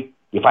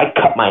 if I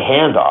cut my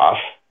hand off,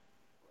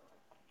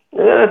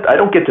 I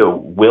don't get to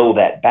will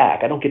that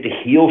back. I don't get to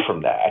heal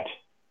from that.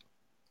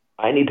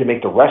 I need to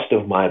make the rest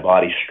of my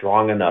body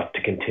strong enough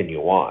to continue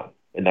on.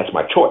 And that's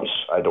my choice.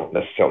 I don't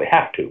necessarily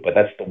have to, but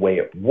that's the way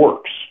it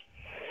works.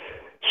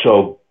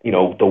 So, you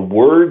know, the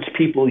words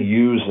people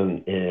use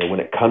when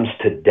it comes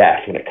to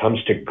death, when it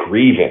comes to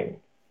grieving,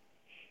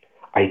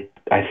 I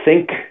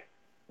think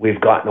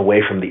we've gotten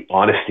away from the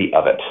honesty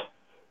of it.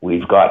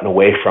 We've gotten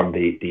away from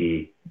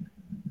the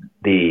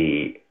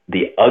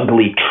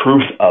ugly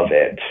truth of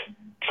it,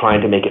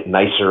 trying to make it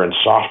nicer and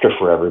softer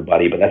for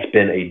everybody, but that's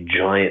been a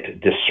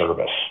giant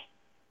disservice.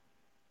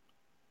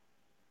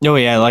 Oh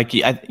yeah, like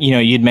you know,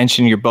 you'd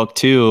mentioned in your book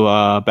too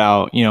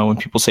about, you know, when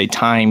people say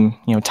time,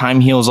 you know, time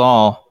heals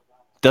all.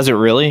 Does it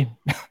really?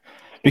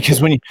 Because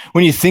when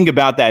you think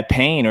about that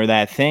pain or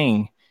that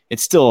thing, it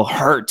still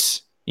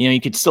hurts. You know,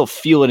 you could still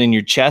feel it in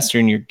your chest or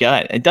in your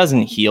gut. It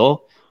doesn't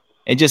heal.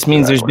 It just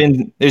means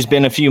there's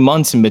been a few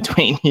months in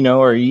between, you know,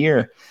 or a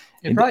year.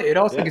 It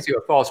also gives you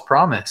a false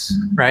promise,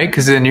 right?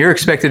 Because then you're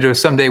expected to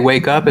someday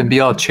wake up and be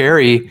all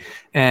cherry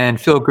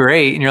and feel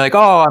great. And you're like,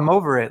 oh, I'm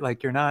over it.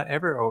 Like, you're not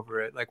ever over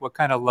it. Like, what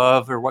kind of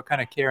love or what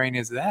kind of caring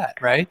is that,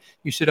 right?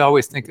 You should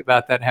always think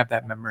about that and have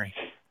that memory.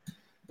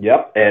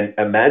 Yep. And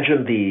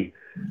imagine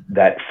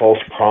that false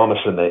promise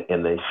and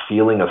the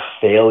feeling of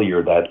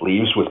failure that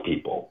leaves with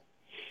people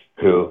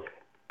who,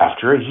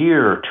 after a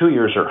year or 2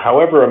 years or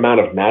however amount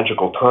of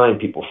magical time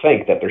people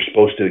think that they're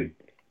supposed to,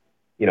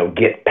 you know,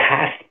 get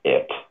past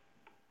it,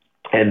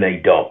 and they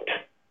don't.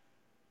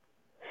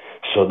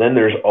 So then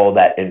there's all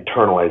that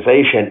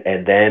internalization,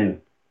 and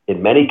then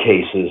in many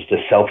cases, the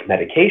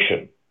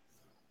self-medication.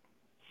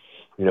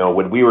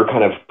 When we were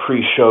kind of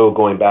pre-show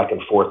going back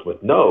and forth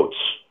with notes,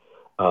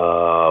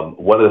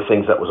 one of the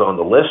things that was on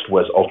the list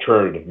was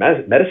alternative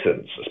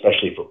medicines,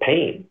 especially for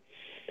pain.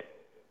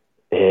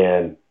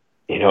 And,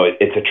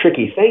 it's a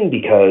tricky thing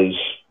because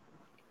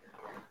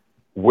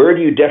where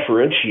do you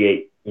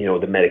differentiate,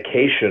 the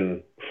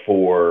medication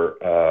for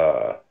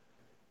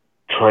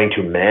trying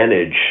to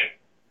manage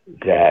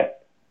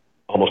that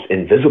almost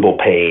invisible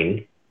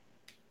pain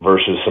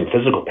versus some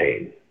physical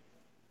pain?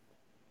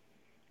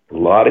 A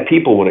lot of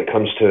people, when it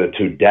comes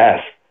to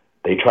death,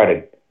 they try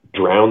to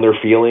drown their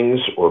feelings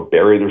or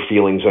bury their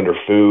feelings under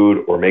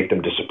food or make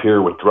them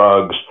disappear with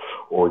drugs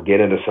or get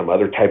into some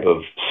other type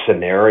of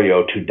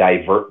scenario to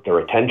divert their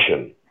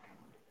attention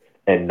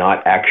and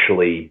not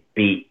actually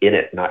be in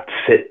it, not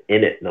sit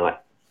in it,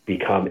 not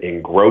become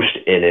engrossed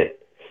in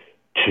it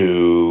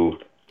to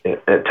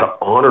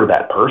honor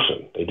that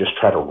person. They just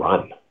try to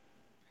run.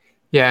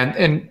 Yeah,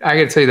 and I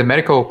got to tell you, the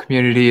medical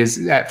community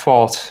is at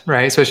fault,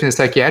 right? Especially in the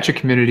psychiatric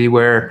community,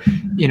 where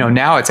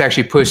now it's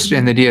actually pushed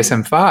in the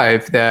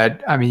DSM-5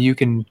 that you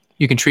can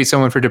treat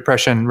someone for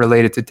depression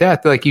related to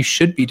death. Like, you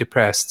should be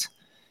depressed,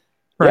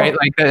 right? Yeah.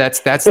 Like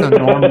that's the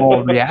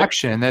normal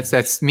reaction.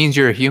 That means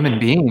you're a human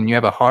being and you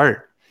have a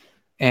heart.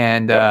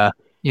 And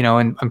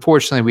and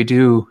unfortunately, we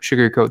do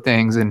sugarcoat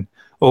things and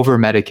over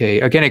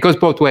medicate. Again, it goes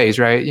both ways,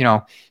 right?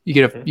 You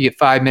get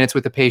 5 minutes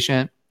with the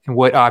patient, and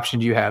what option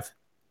do you have?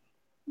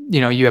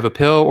 You have a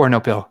pill or no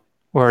pill,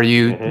 or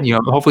you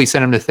hopefully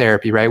send them to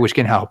therapy, right? Which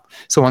can help.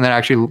 Someone that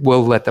actually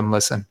will let them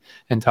listen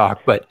and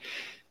talk. But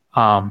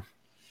a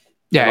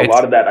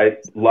lot of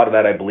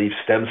that I believe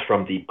stems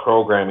from the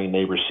programming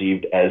they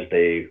received as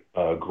they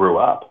grew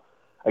up.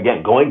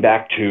 Again, going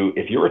back to,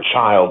 if you're a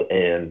child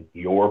and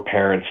your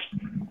parents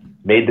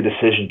made the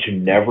decision to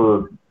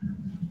never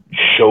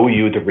show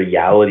you the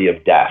reality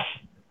of death,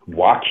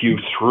 walk you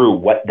through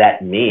what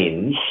that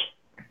means,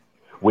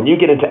 when you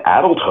get into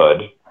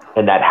adulthood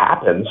and that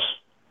happens,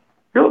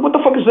 you're like, what the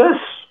fuck is this?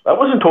 I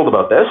wasn't told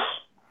about this.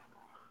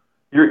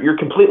 You're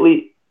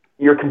completely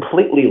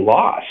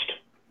lost.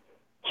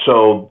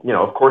 So,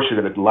 of course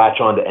you're going to latch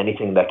on to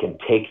anything that can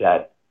take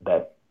that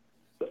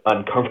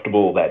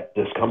uncomfortable, that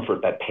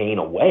discomfort, that pain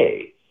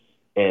away.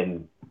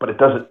 But it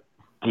doesn't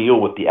deal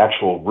with the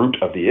actual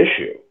root of the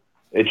issue.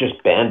 It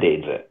just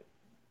band-aids it.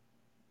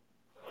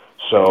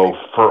 So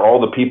for all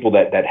the people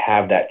that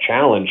have that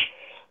challenge,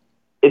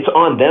 it's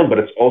on them, but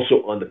it's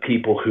also on the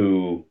people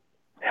who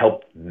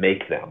help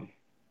make them.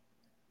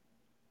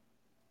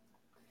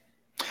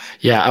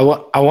 Yeah,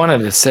 I wanted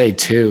to say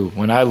too,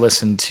 when I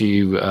listened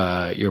to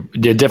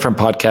the different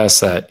podcasts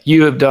that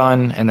you have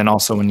done, and then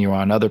also when you were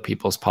on other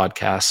people's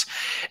podcasts,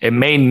 it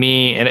made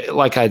me, and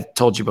like I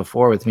told you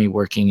before, with me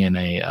working in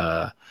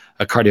a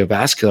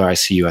cardiovascular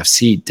ICU, I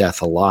see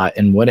death a lot,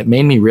 and what it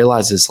made me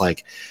realize is,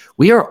 like,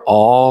 we are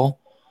all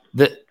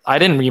I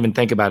didn't even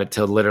think about it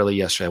till literally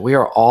yesterday. We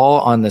are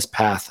all on this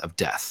path of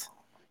death.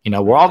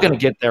 We're all going to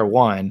get there.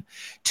 1,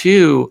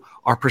 2,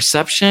 our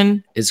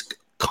perception is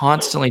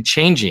constantly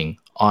changing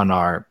on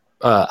our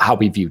how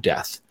we view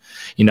death,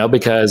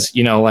 because,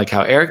 like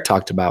how Eric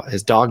talked about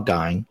his dog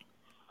dying,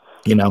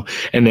 and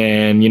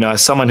then,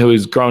 as someone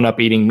who's grown up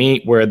eating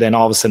meat, where then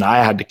all of a sudden I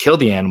had to kill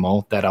the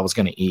animal that I was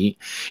going to eat,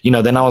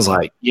 then I was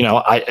like,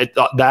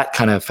 that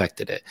kind of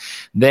affected it.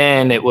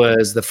 Then it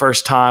was the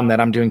first time that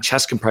I'm doing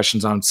chest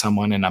compressions on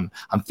someone and I'm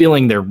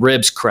feeling their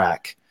ribs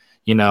crack,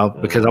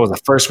 because I was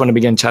the first one to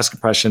begin chest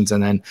compressions.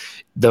 And then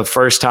the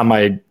first time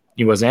I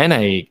was in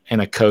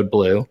a code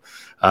blue,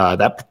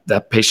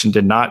 that patient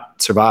did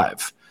not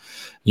survive.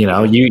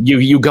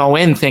 You go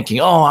in thinking,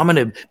 oh, I'm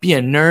going to be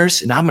a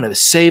nurse and I'm going to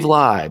save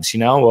lives.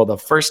 Well, the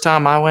first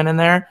time I went in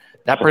there,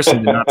 that person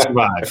did not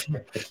survive.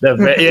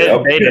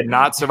 They did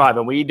not survive.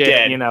 And we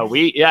did,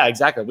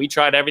 exactly. We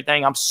tried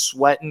everything. I'm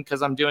sweating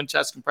because I'm doing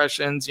chest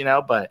compressions,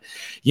 but,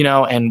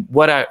 and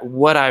what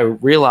I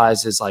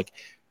realized is, like,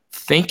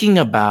 thinking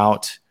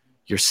about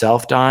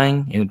yourself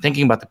dying and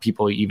thinking about the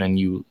people even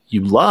you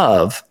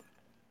love,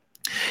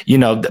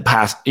 the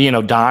past,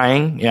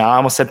 dying, I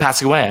almost said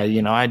passing away.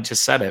 I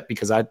just said it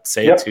because I'd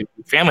say it to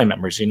family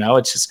members,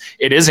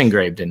 it is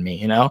engraved in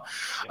me,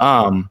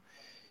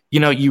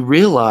 you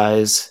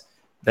realize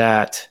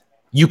that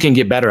you can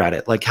get better at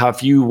it. Like how,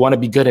 if you want to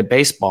be good at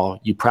baseball,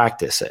 you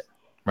practice it,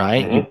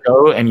 right? Mm-hmm. You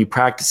go and you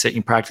practice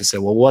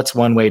it. Well, what's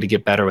one way to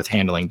get better with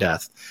handling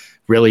death?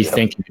 Really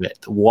thinking of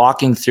it,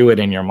 walking through it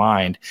in your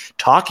mind,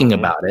 talking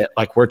about it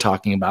like we're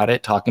talking about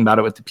it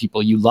with the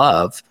people you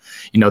love,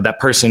 that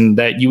person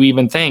that you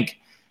even think,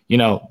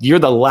 you're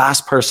the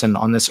last person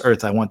on this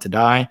earth I want to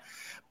die,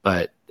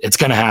 but it's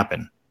going to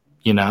happen,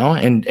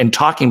 and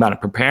talking about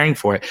it, preparing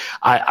for it.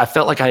 I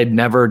felt like I had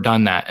never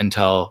done that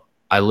until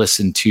I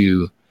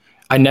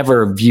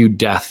never viewed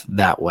death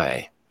that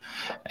way.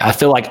 I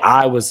feel like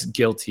I was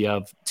guilty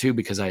of too,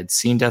 because I had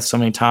seen death so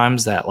many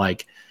times that,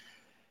 like,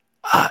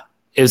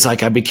 it was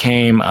like I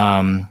became,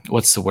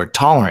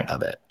 tolerant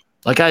of it.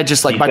 Like I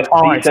just like my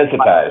tolerance.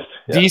 Desensitized.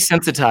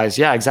 Desensitized.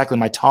 Yeah, exactly.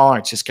 My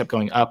tolerance just kept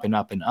going up and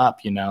up and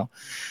up, you know?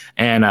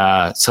 And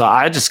so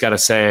I just got to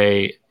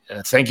say,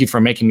 thank you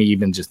for making me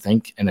even just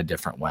think in a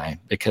different way,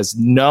 because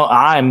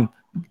I'm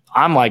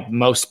like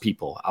most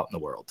people out in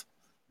the world,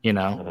 you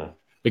know,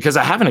 because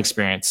I haven't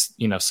experienced,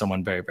 you know,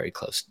 someone very, very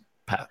close,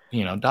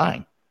 you know,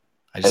 dying.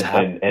 I just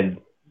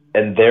haven't.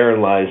 And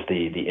therein lies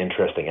the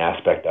interesting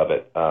aspect of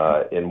it.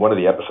 In one of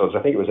the episodes,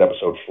 I think it was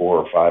episode 4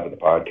 or 5 of the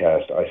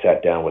podcast, I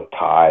sat down with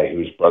Ty,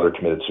 whose brother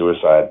committed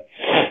suicide.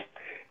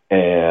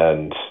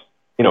 And,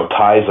 you know,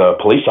 Ty's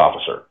a police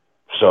officer.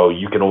 So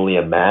you can only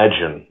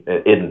imagine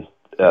in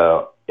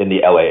the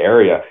LA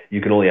area,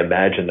 you can only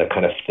imagine the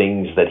kind of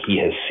things that he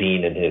has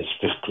seen in his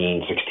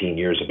 15, 16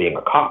 years of being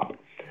a cop.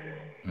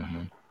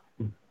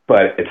 Mm-hmm.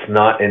 But it's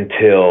not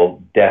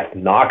until death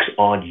knocks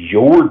on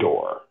your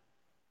door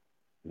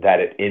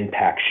that it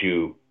impacts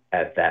you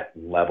at that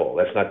level.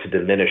 That's not to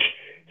diminish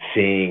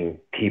seeing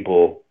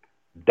people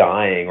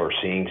dying or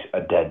seeing a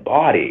dead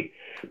body.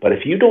 But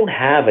if you don't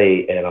have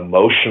an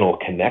emotional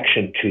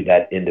connection to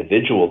that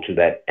individual, to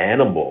that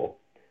animal,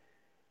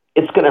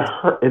 it's going to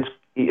hurt. It's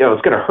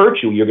going to hurt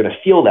you. You're going to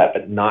feel that,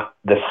 but not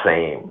the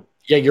same.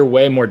 Yeah, you're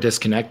way more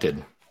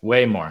disconnected.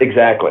 Way more.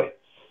 Exactly.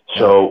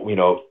 So, you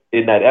know,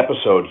 in that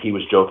episode, he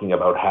was joking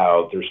about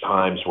how there's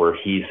times where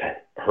he's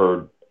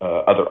heard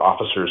other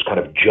officers kind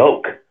of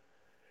joke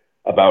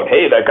about,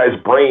 hey, that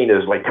guy's brain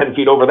is like 10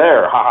 feet over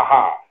there. Ha ha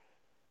ha.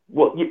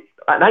 Well,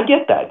 and I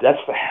get that. That's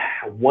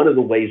one of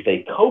the ways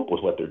they cope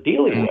with what they're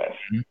dealing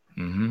with.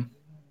 Mm-hmm.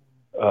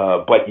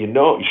 But, you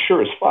know,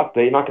 sure as fuck,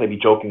 they're not going to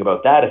be joking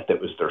about that if it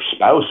was their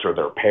spouse or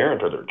their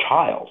parent or their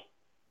child.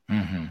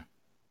 Mm-hmm.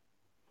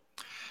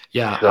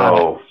 Yeah.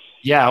 So,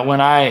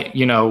 when I,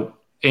 you know,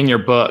 in your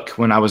book,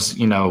 when I was,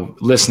 you know,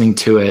 listening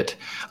to it,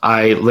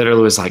 I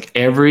literally was like,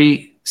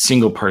 every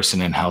single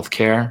person in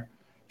healthcare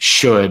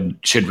should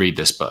read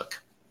this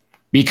book,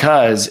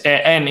 because,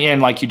 and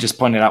like you just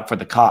pointed out for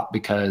the cop,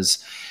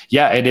 because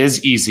it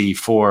is easy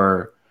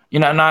for, you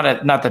know,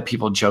 not that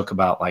people joke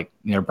about like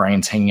their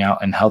brains hanging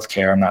out in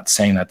healthcare. I'm not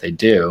saying that they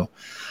do.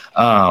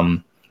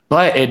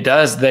 But it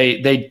does,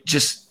 they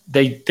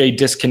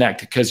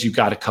disconnect, because you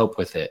got to cope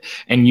with it.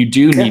 And you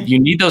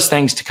need those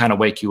things to kind of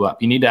wake you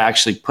up. You need to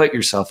actually put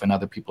yourself in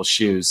other people's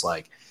shoes.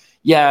 Like,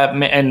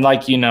 and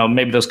like, you know,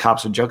 maybe those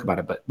cops would joke about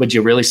it, but would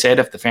you really say it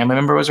if the family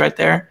member was right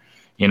there?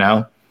 You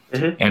know?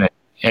 Mm-hmm. And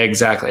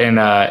exactly. And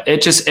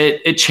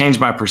it changed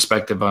my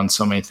perspective on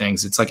so many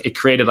things. It's like, it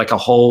created like a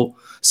whole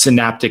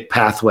synaptic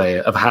pathway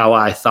of how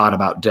I thought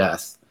about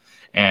death.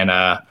 And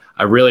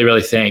I really,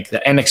 really think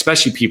that, and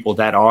especially people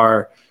that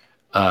are,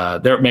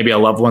 there maybe a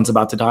loved one's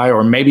about to die,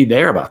 or maybe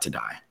they're about to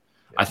die.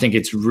 I think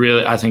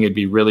it'd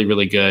be really,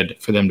 really good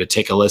for them to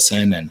take a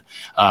listen and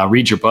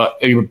read your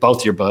book,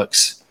 both your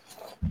books.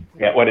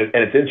 Yeah, and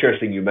it's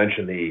interesting you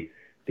mentioned the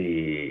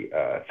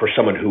for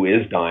someone who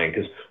is dying,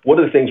 because one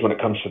of the things when it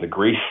comes to the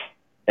grief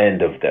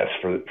end of this,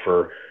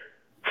 for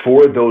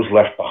those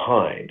left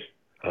behind,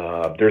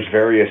 there's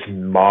various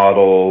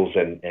models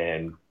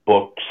and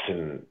books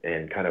and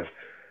kind of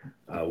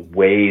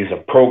ways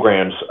of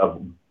programs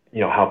of, you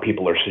know, how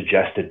people are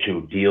suggested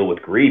to deal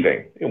with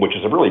grieving, which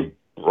is a really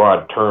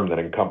broad term that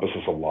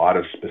encompasses a lot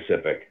of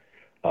specific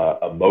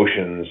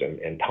emotions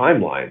and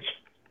timelines.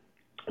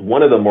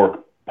 One of the more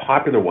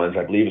popular ones,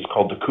 I believe, is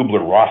called the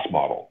Kubler-Ross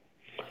model.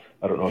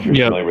 I don't know if you're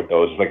familiar with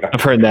those. It's like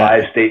I've heard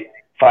that.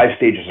 5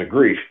 stages of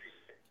grief.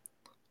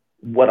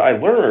 What I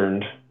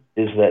learned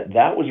is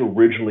that was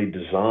originally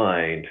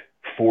designed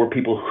for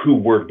people who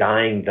were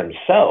dying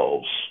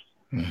themselves,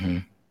 mm-hmm.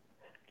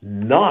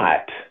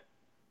 not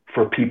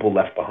for people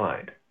left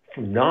behind,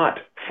 not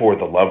for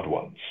the loved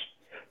ones,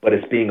 but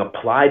it's being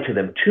applied to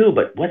them too.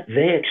 But what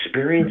they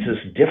experience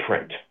is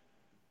different,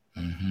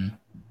 mm-hmm.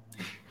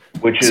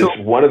 which is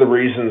one of the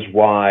reasons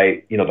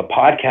why, you know, the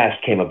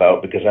podcast came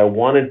about, because I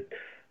wanted,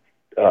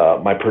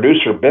 my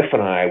producer Biff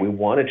and I, we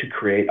wanted to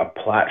create a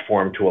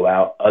platform to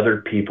allow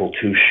other people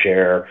to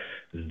share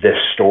the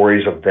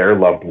stories of their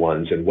loved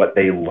ones and what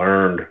they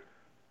learned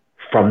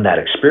from that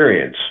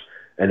experience.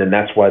 And then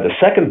that's why the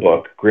second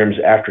book, Grimm's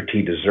After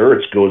Tea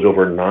Desserts, goes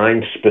over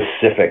 9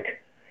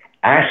 specific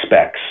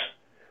aspects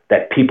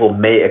that people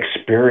may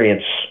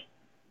experience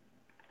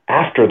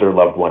after their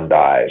loved one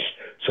dies.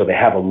 So they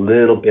have a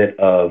little bit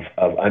of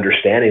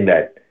understanding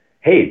that,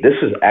 hey, this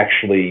is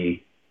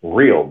actually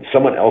real.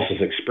 Someone else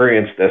has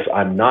experienced this.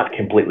 I'm not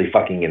completely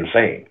fucking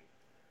insane.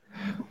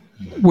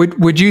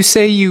 Would you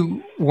say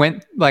you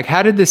went, like,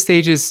 how did the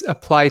stages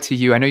apply to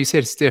you? I know you said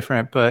it's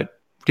different, but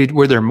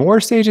were there more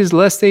stages,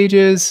 less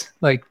stages,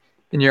 like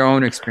in your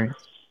own experience?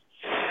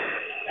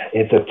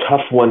 It's a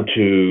tough one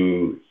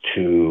to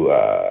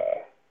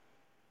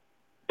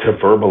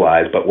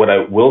verbalize, but what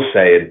I will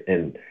say,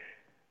 and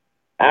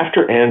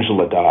after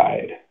Angela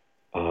died,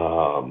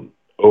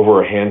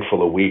 over a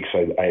handful of weeks,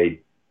 I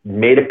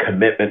made a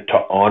commitment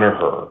to honor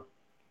her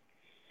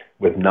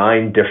with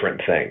 9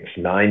 different things,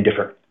 9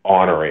 different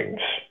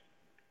honorings,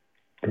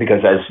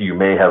 because as you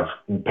may have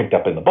picked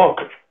up in the book,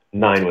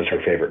 9 was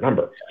her favorite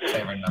number.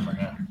 Favorite number,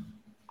 yeah.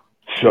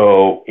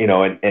 So,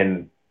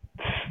 and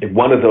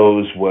one of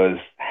those was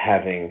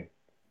having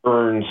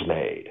urns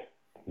made,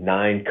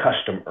 9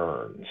 custom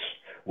urns,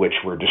 which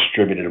were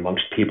distributed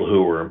amongst people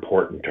who were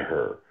important to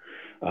her.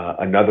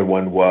 Another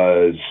one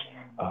was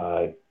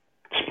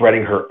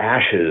spreading her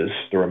ashes,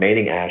 the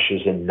remaining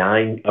ashes, in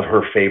 9 of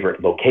her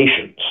favorite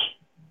locations,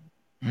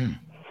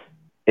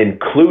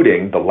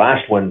 including the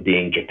last one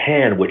being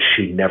Japan, which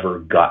she never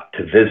got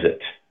to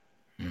visit.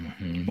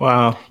 Mm-hmm.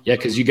 Wow. Yeah,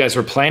 because you guys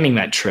were planning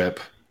that trip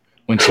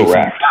when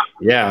Correct.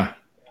 Yeah.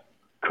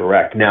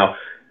 Correct. Now,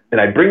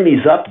 and I bring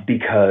these up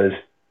because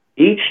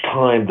each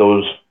time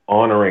those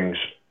honorings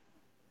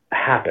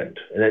happened,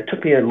 and it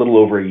took me a little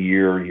over a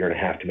year and a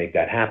half to make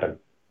that happen,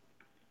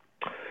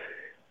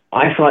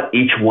 I thought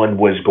each one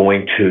was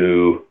going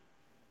to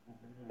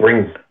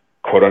bring,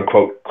 quote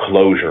unquote,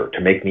 closure,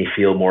 to make me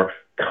feel more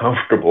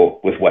comfortable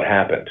with what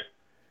happened.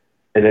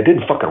 And it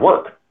didn't fucking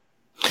work.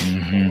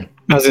 Mm-hmm.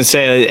 I was gonna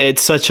say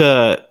it's such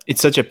a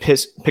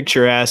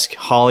picturesque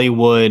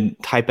Hollywood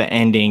type of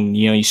ending.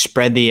 You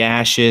spread the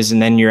ashes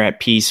and then you're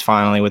at peace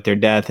finally with their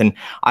death, and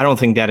I don't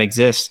think that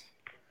exists.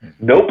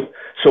 Nope.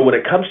 So when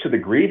it comes to the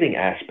grieving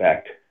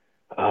aspect,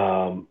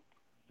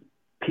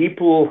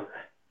 people,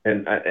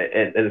 and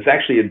it's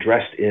actually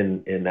addressed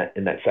in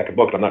that second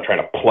book. I'm not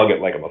trying to plug it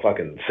like I'm a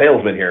fucking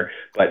salesman here,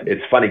 but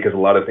it's funny because a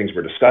lot of things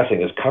we're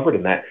discussing is covered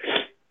in that,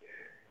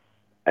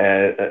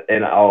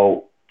 and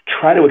I'll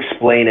try to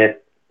explain it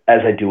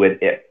as I do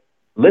it.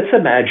 Let's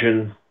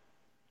imagine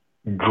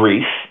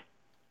grief,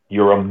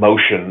 your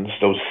emotions,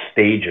 those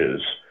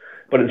stages,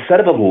 but instead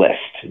of a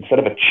list, instead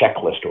of a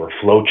checklist or a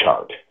flow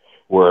chart,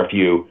 where if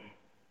you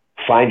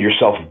find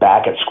yourself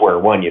back at square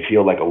one, you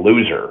feel like a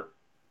loser.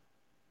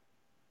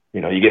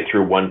 You get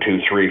through 1, 2,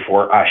 3,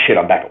 4. Ah, shit,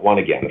 I'm back at 1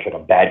 again. It's like a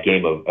bad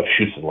game of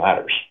chutes and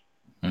ladders.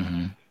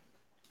 Mm-hmm.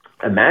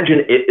 Imagine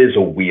it is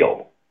a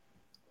wheel,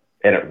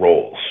 and it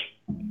rolls.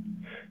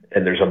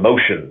 And there's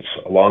emotions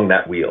along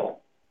that wheel.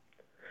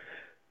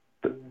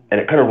 And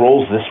it kind of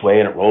rolls this way,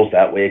 and it rolls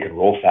that way. It can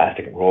roll fast.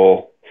 It can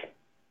roll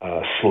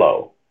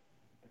slow.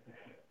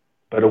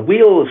 But a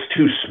wheel is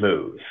too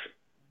smooth.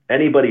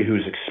 Anybody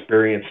who's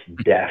experienced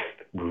death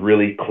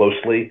really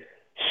closely,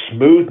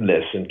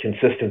 smoothness and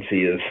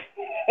consistency is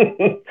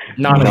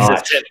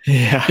non-existent.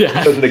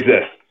 Doesn't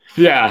exist.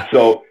 Yeah.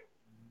 So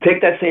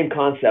take that same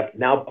concept,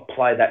 now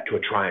apply that to a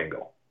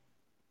triangle.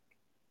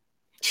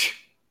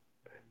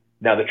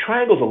 Now the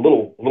triangle's a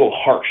little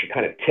harsh. It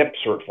kind of tips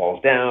or it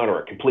falls down or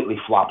it completely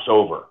flops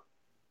over.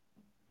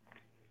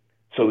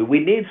 So we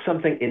need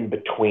something in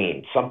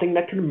between, something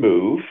that can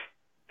move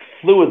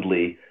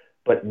fluidly,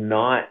 but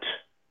not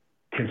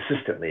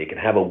consistently. It can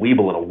have a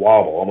weeble and a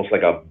wobble, almost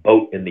like a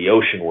boat in the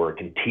ocean where it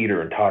can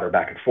teeter and totter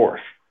back and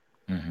forth.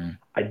 Mm-hmm.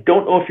 I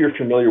don't know if you're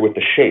familiar with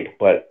the shape,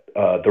 but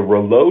the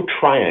Rouleau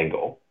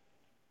triangle,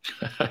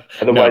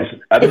 otherwise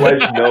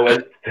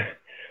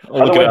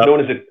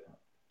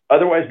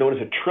known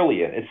as a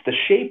trillion. It's the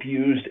shape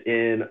used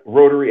in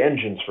rotary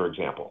engines, for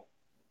example.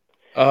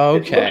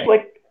 Okay.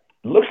 It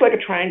looks like a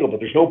triangle, but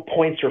there's no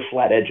points or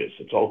flat edges.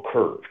 It's all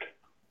curved.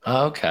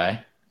 Okay.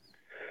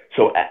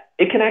 So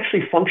it can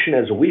actually function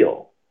as a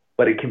wheel,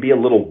 but it can be a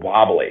little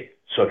wobbly.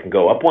 So it can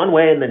go up one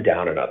way and then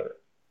down another,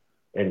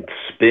 and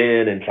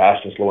spin and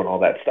fast and slow and all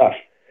that stuff.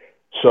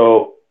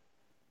 So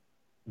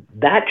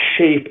that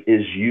shape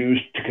is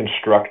used to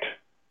construct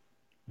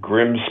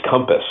Grimm's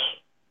compass,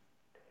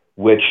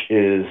 which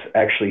is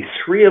actually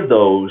 3 of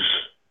those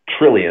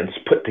trillions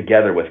put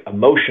together with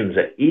emotions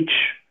at each,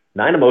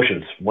 9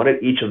 emotions, 1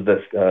 at each of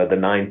the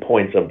 9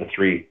 points of the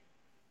 3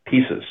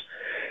 pieces.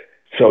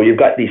 So you've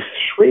got these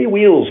 3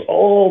 wheels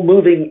all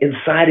moving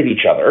inside of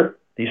each other,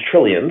 these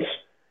trillions.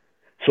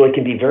 So it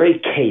can be very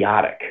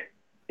chaotic.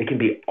 It can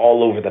be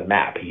all over the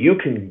map. You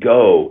can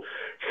go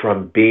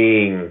from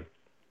being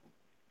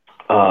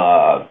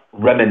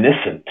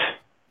reminiscent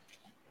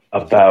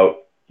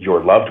about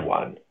your loved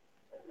one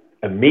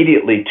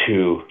immediately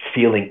to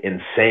feeling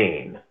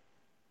insane,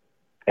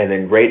 and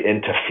then right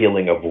into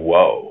feeling of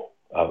woe,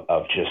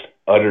 of just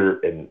utter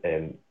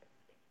and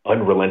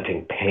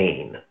unrelenting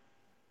pain.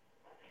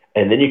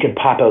 And then you can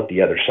pop out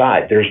the other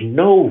side. There's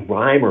no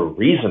rhyme or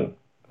reason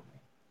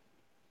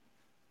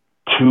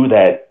to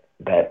that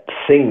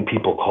thing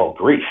people call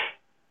grief.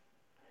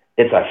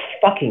 It's a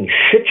fucking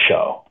shit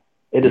show.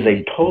 It is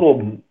a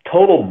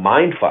total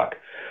mind fuck.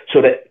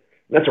 So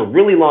that's a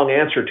really long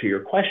answer to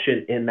your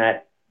question, in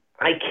that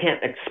I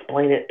can't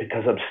explain it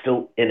because I'm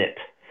still in it.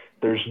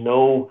 There's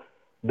no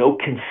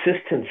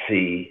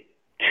consistency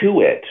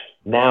to it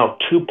now,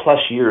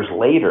 2+ years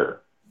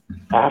later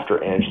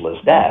after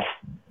Angela's death,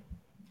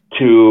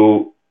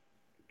 to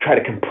try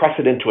to compress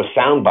it into a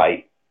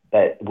soundbite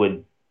that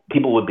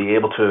people would be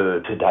able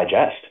to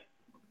digest.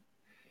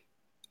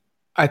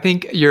 I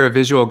think you're a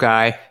visual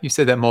guy. You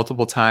said that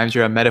multiple times.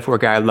 You're a metaphor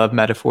guy. I love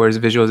metaphors,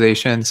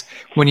 visualizations.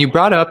 When you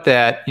brought up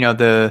that,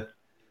 the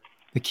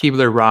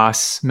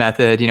Kubler-Ross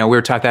method, we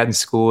were taught that in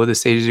school, the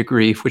stages of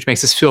grief, which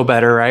makes us feel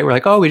better, right? We're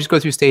like, oh, we just go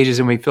through stages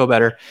and we feel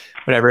better,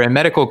 whatever. In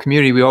medical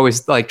community, we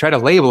always try to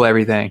label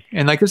everything.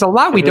 And there's a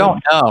lot we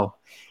don't know.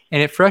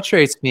 And it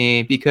frustrates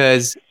me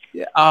because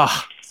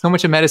so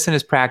much of medicine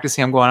is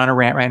practicing. I'm going on a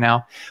rant right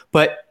now.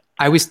 But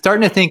I was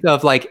starting to think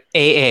of like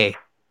AA.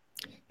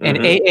 And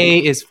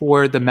AA is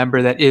for the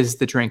member that is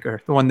the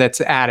drinker, the one that's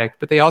the addict.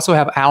 But they also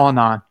have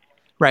Al-Anon,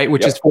 right,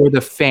 which is for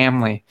the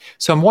family.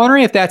 So I'm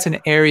wondering if that's an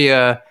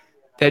area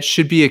that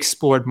should be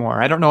explored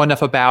more. I don't know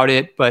enough about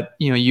it, but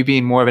you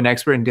being more of an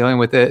expert in dealing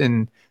with it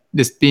and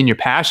this being your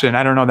passion,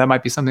 I don't know, that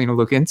might be something to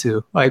look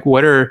into. Like,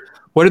 what are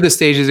the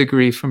stages of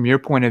grief from your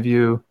point of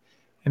view?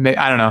 And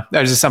I don't know.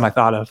 That was just something I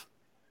thought of.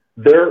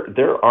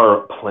 There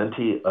are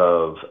plenty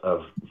of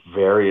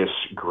various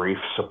grief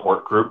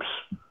support groups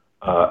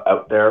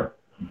out there.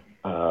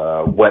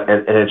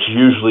 And it's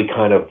usually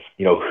kind of,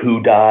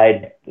 who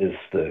died is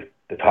the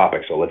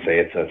topic. So let's say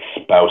it's a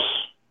spouse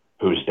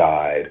who's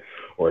died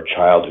or a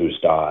child who's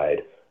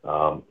died.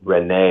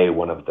 Renee,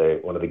 one of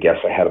the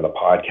guests I had on the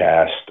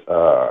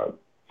podcast,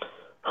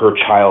 her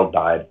child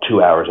died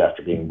 2 hours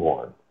after being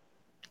born.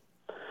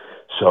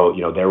 So,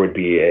 there would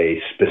be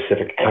a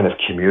specific kind of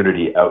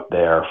community out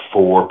there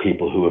for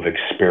people who have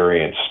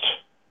experienced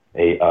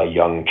a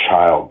young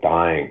child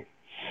dying.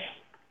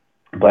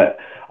 But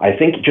I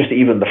think just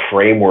even the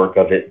framework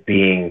of it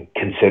being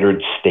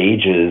considered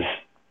stages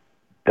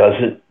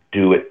doesn't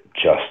do it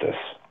justice.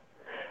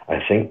 I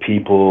think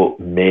people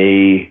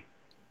may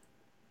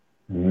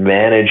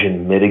manage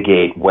and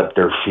mitigate what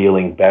they're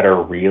feeling better,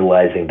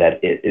 realizing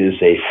that it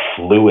is a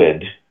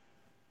fluid,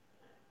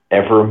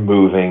 ever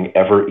moving,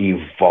 ever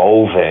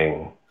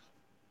evolving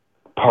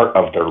part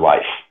of their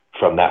life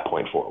from that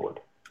point forward.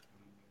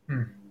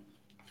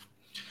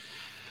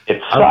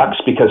 It sucks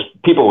because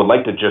people would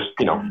like to just,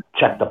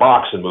 check the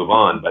box and move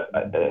on. But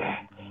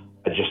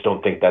I just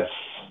don't think that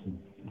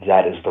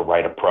is the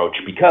right approach,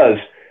 because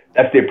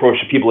that's the approach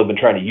that people have been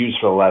trying to use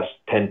for the last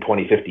 10,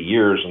 20, 50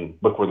 years. And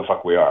look where the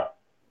fuck we are.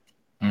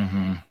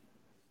 Mm-hmm.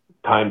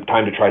 Time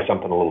to try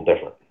something a little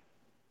different.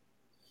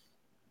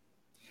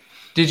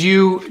 Did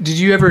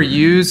you ever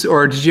use,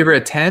 or did you ever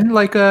attend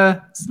like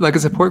a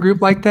support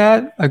group like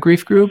that, a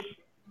grief group?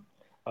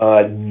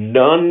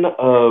 None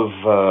of,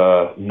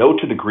 no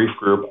to the grief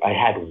group. I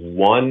had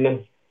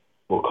one,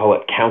 we'll call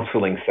it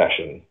counseling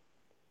session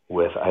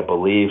with, I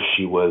believe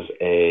she was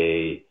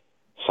a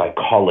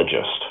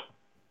psychologist.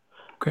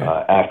 Okay.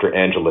 After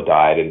Angela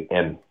died.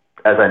 And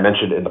as I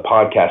mentioned in the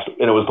podcast,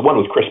 and it was the one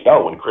with Chris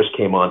Bell when Chris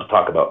came on to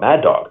talk about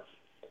Mad Dog.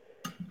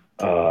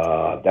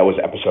 That was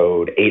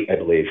episode 8, I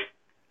believe.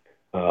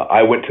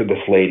 I went to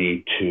this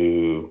lady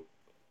to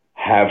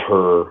have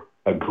her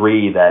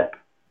agree that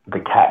the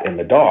cat and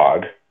the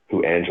dog,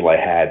 who Angela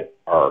had,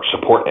 are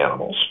support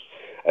animals.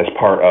 As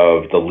part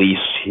of the lease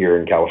here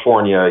in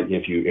California,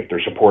 if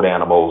they're support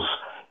animals,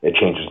 it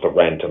changes the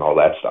rent and all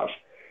that stuff.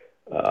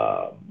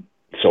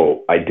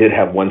 So I did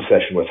have one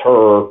session with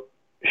her.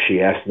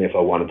 She asked me if I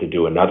wanted to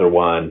do another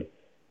one,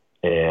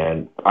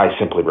 and I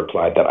simply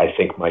replied that I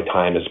think my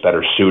time is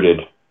better suited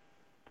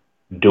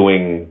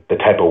doing the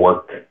type of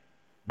work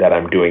that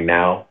I'm doing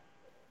now,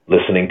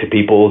 listening to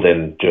people,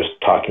 than just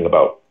talking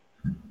about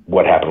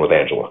what happened with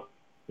Angela,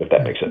 if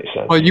that makes any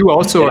sense. Well, you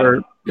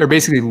also are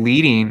basically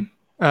leading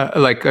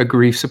like a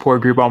grief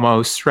support group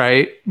almost,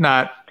 right?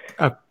 Not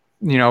a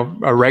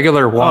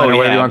regular one or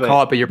whatever you want to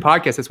call it, but your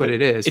podcast, that's what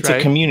it is. It's right?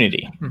 a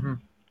community. Mm-hmm.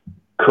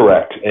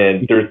 Correct.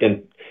 And there's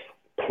been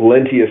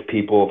plenty of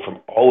people from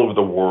all over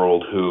the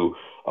world who,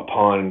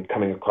 upon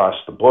coming across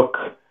the book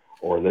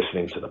or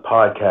listening to the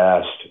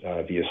podcast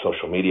via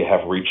social media,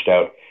 have reached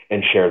out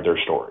and shared their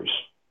stories.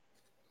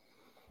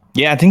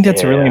 Yeah, I think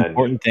that's a really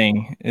important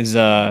thing is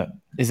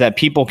that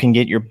people can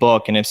get your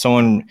book. And if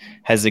someone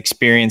has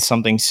experienced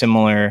something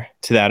similar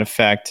to that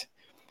effect,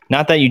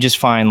 not that you just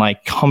find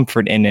like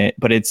comfort in it,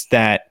 but it's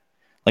that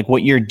like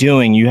what you're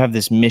doing, you have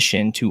this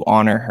mission to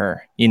honor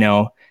her,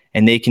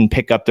 and they can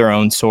pick up their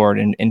own sword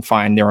and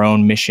find their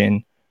own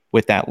mission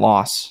with that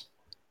loss.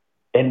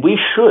 And we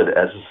should,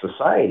 as a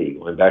society,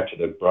 going back to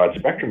the broad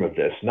spectrum of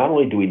this, not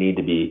only do we need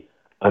to be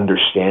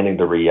understanding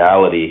the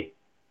reality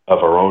of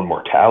our own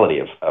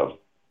mortality, of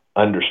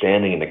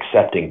understanding and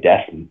accepting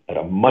death at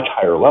a much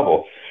higher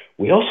level,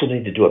 we also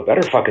need to do a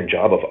better fucking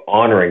job of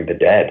honoring the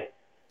dead.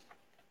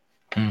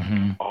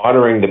 Mm-hmm.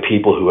 Honoring the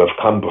people who have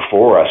come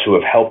before us, who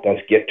have helped us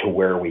get to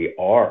where we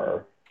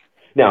are.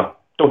 Now,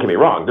 don't get me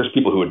wrong, there's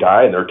people who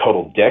die and they're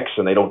total dicks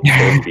and they don't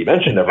deserve to be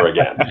mentioned ever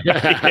again.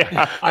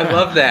 Yeah. I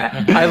love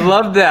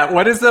that.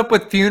 What is up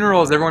with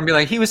funerals? Everyone be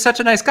like, he was such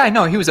a nice guy.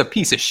 No, he was a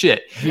piece of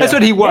shit. That's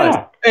what he was.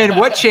 Yeah. And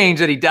what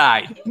changed that he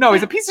died? No,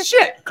 he's a piece of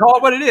shit. Call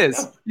it what it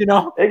is,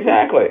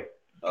 Exactly.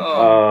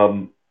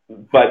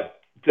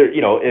 But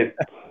there,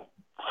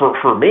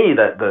 for me,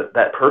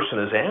 that person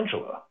is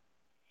Angela.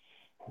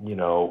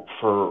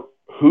 For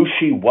who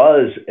she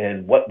was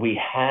and what we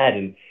had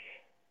and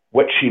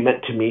what she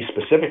meant to me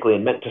specifically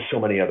and meant to so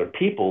many other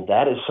people,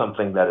 that is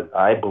something that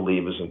I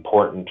believe is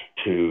important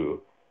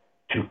to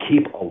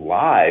keep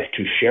alive,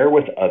 to share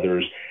with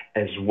others,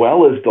 as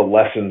well as the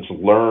lessons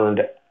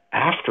learned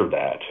after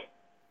that.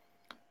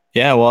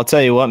 Yeah, well, I'll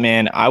tell you what,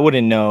 man, I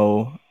wouldn't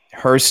know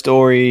her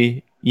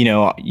story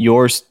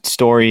your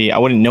story, I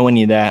wouldn't know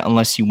any of that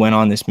unless you went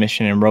on this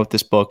mission and wrote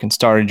this book and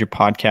started your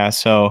podcast.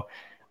 So,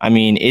 I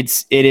mean,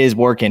 it is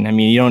working. I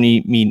mean,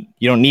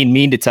 you don't need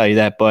me to tell you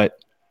that, but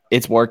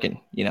it's working,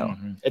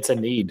 It's a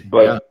need.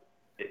 But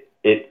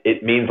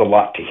it means a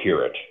lot to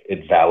hear it.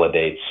 It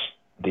validates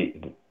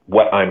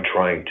what I'm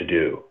trying to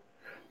do.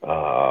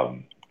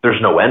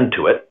 There's no end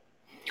to it.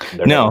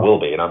 There never will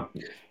be.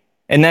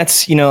 And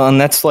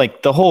that's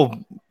like the whole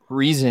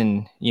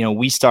reason,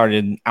 we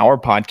started our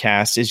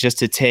podcast is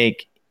just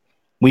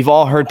we've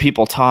all heard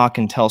people talk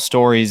and tell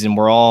stories, and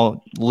we're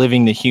all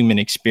living the human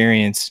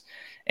experience.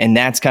 And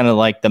that's kind of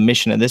like the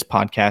mission of this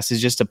podcast,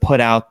 is just to put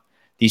out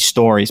these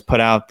stories, put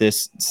out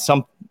this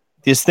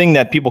thing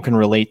that people can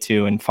relate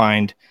to and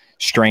find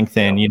strength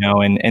in,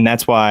 and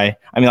that's why,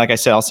 I mean, like I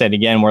said, I'll say it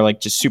again, we're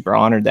like just super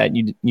honored that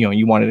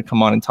you wanted to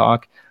come on and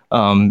talk,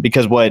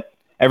 because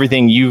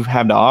everything you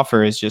have to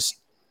offer is just,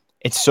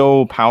 it's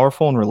so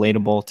powerful and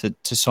relatable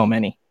to so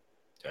many.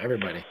 To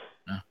everybody.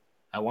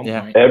 At one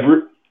point.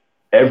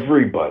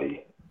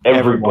 Everybody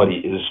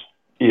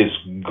is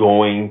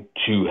going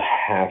to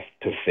have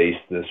to face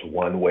this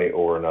one way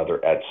or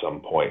another at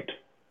some point.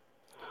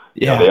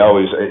 Yeah. They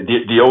always,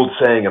 the old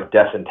saying of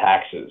death and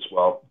taxes.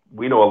 Well,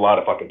 we know a lot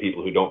of fucking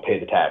people who don't pay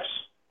the tax.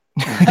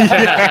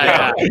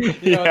 That's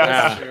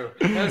true.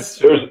 That's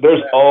true.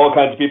 There's all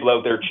kinds of people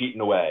out there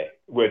cheating away.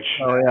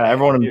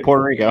 Everyone in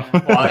Puerto Rico.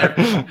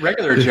 Well,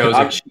 regular Joes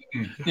are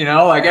cheating.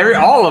 Like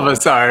all of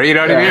us are. You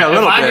know what I mean? A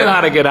little bit. I knew how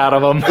to get out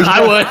of them.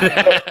 I would.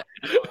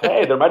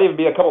 Hey, there might even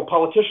be a couple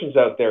politicians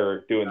out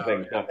there doing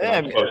things not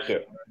supposed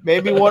to.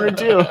 Maybe one or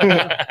two.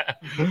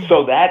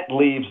 So that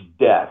leaves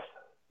death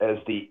as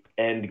the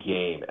end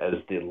game, as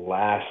the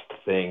last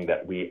thing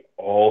that we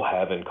all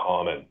have in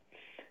common.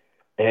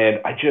 And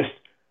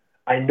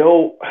I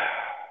know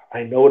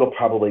it'll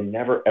probably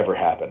never, ever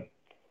happen.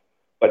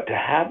 But to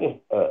have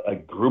a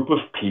group of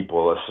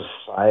people, a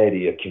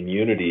society, a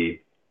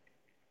community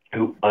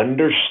who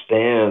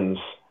understands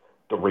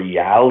the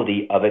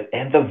reality of it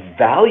and the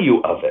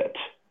value of it.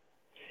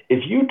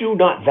 If you do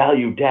not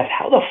value death,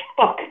 how the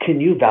fuck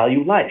can you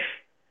value life?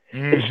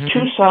 Mm-hmm. It's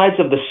two sides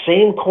of the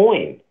same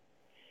coin.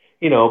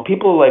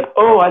 People are like,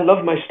 oh, I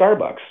love my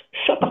Starbucks.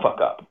 Shut the fuck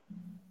up.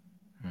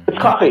 It's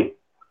coffee.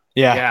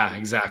 Yeah,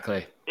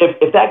 exactly.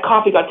 If that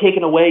coffee got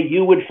taken away,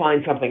 you would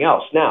find something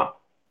else. Now,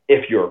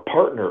 if your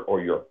partner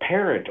or your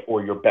parent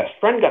or your best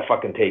friend got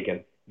fucking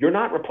taken, you're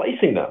not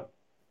replacing them.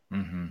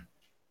 Mm-hmm.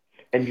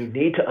 And you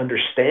need to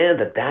understand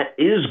that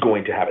is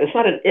going to happen. It's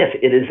not an if,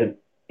 it is a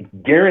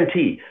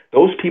guarantee.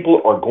 Those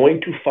people are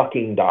going to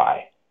fucking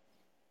die.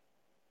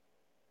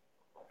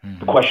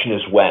 Mm-hmm. The question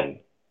is when.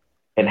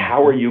 And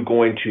how are you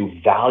going to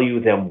value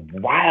them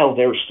while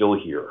they're still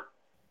here?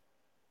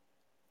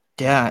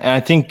 Yeah, and I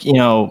think,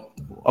 a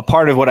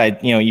part of what I,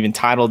 even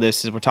titled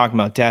this is we're talking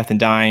about death and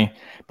dying,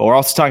 but we're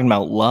also talking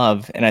about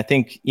love. And I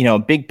think, a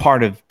big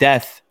part of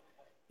death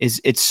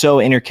is it's so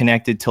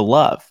interconnected to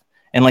love.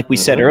 And like we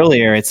said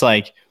earlier, it's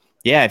like,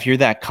 yeah, if you're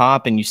that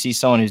cop and you see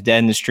someone who's dead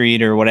in the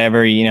street or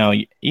whatever, you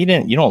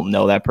don't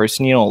know that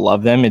person, you don't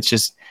love them. It's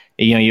just,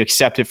 you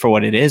accept it for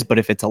what it is. But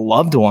if it's a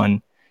loved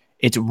one,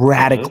 it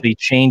radically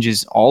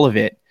changes all of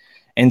it.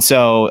 And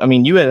so, I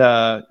mean, you had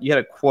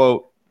a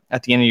quote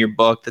at the end of your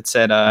book that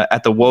said,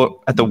 at the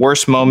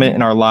worst moment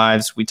in our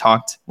lives, we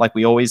talked like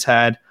we always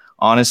had,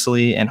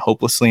 honestly and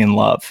hopelessly in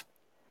love.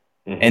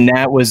 Mm-hmm. And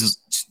that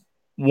was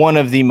one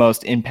of the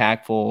most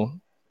impactful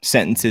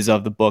sentences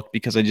of the book,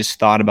 because I just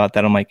thought about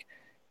that. I'm like,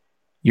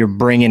 you're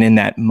bringing in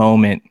that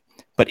moment,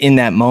 but in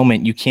that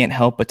moment, you can't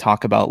help but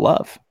talk about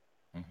love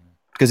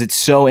because it's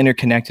so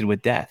interconnected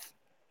with death.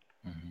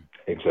 Mm-hmm.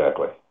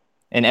 Exactly.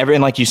 And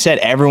like you said,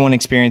 everyone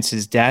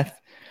experiences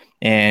death,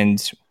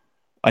 and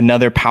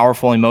another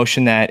powerful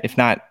emotion that, if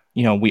not,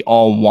 we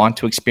all want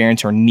to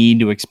experience or need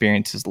to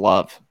experience, is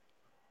love.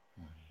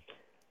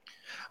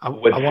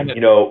 Go ahead.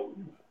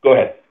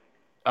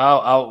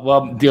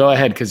 Well, go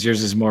ahead, because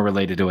yours is more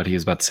related to what he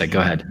was about to say. Go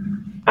ahead.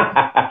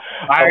 I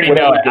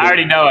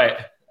already know it.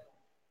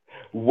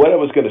 What I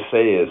was going to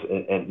say is,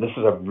 and this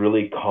is a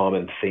really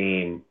common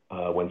theme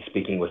when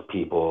speaking with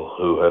people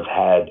who have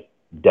had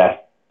death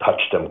touch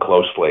them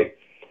closely,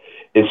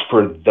 is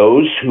for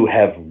those who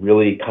have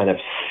really kind of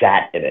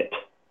sat in it,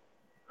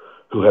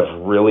 who have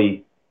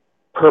really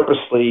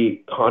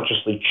purposely,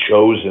 consciously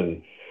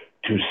chosen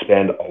to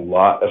spend a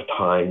lot of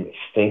time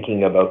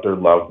thinking about their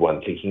loved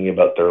one, thinking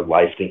about their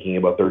life, thinking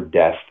about their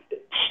death,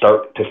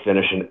 start to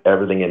finish and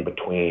everything in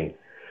between.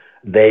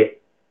 They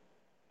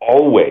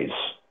always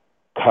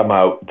come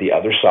out the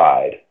other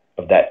side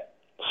of that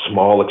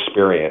small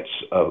experience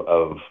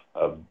of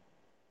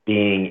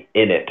being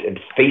in it and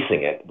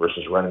facing it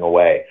versus running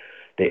away.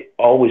 They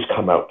always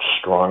come out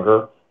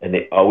stronger, and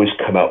they always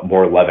come out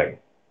more loving.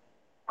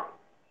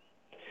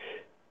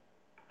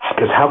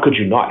 Because how could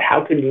you not?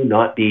 How can you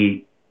not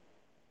be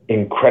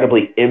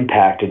incredibly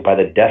impacted by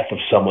the death of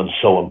someone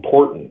so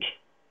important?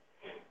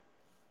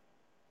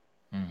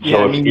 Yeah,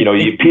 so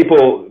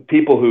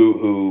people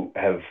who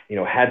have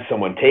had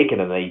someone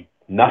taken and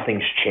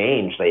nothing's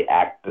changed. They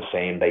act the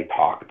same. They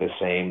talk the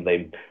same.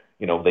 They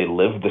they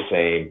live the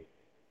same,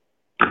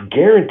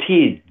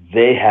 guaranteed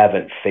they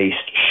haven't faced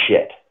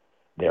shit.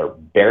 They're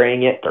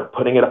burying it. They're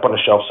putting it up on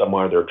a shelf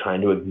somewhere. They're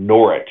trying to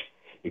ignore it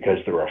because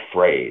they're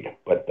afraid.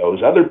 But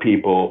those other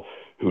people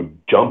who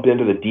jump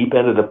into the deep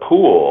end of the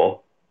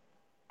pool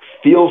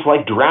feels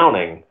like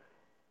drowning,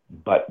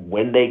 but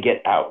when they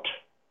get out,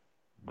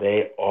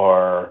 they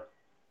are,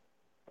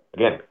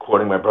 again,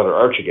 quoting my brother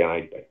Arch again,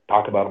 I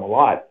talk about him a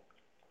lot,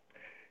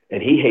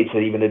 and he hates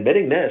it even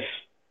admitting this.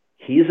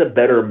 He's a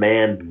better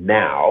man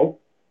now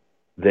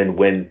than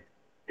when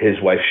his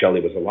wife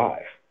Shelley was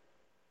alive.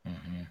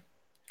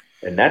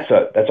 Mm-hmm. And that's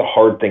a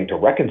hard thing to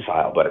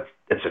reconcile, but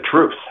it's a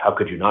truth. How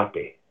could you not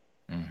be?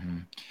 Mm-hmm.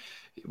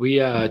 We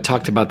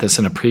talked about this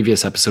in a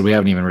previous episode. We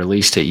haven't even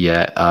released it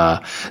yet.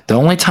 The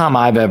only time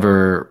I've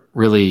ever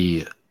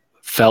really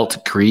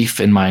felt grief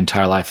in my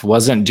entire life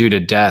wasn't due to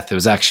death. It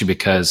was actually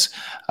because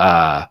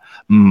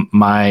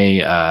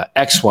my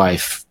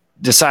ex-wife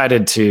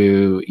decided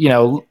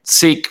to,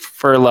 seek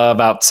for love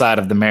outside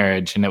of the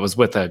marriage, and it was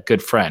with a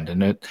good friend.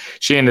 And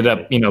she ended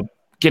up,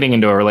 getting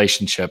into a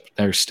relationship.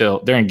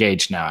 They're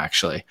engaged now,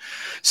 actually.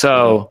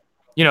 So,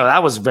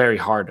 that was very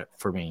hard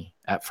for me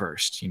at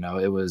first.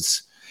 It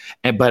was.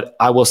 But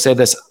I will say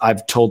this,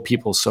 I've told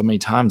people so many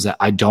times that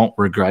I don't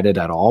regret it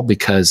at all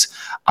because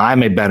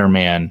I'm a better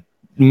man.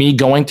 Me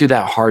going through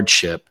that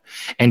hardship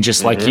and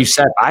just like you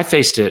said, I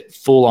faced it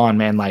full on,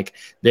 man. Like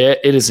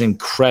it is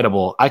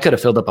incredible. I could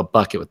have filled up a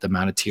bucket with the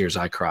amount of tears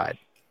I cried,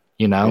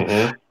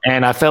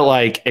 and I felt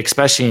like,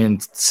 especially in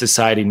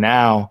society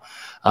now,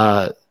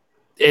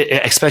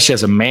 especially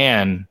as a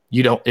man,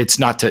 you don't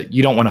want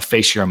to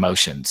face your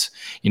emotions.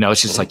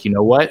 It's just like,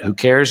 what, who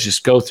cares?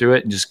 Just go through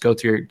it and just go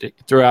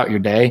throughout your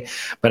day.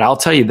 But I'll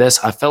tell you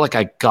this, I felt like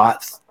I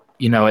got,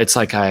 it's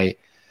like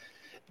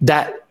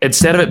that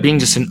instead of it being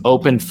just an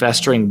open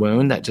festering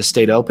wound that just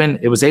stayed open,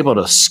 it was able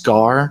to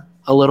scar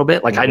a little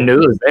bit. Like I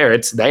knew it was there.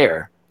 It's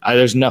there.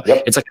 It's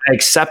like I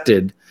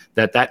accepted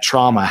that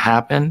trauma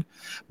happened,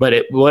 but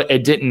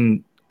it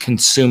didn't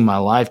consume my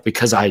life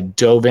because I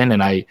dove in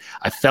and I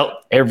felt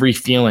every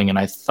feeling, and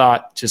I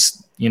thought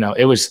just,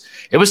 it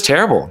was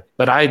terrible,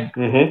 but I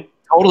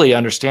totally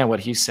understand what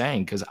he's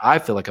saying because I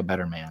feel like a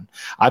better man.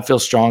 I feel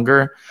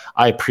stronger.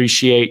 I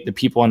appreciate the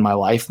people in my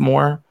life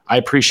more. I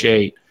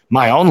appreciate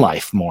my own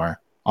life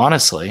more,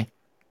 honestly.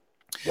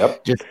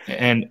 Yep.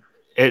 And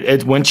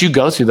once you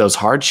go through those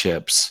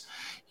hardships,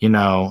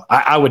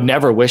 I would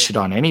never wish it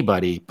on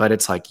anybody, but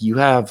it's like you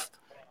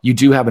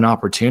do have an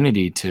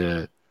opportunity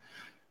to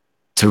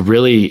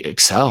really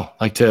excel.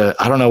 I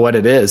don't know what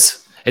it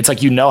is. It's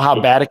like,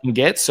 how bad it can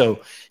get.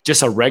 So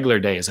just a regular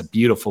day is a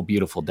beautiful,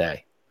 beautiful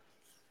day.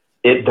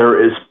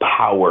 There is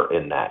power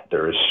in that.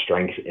 There is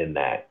strength in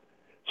that.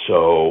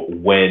 So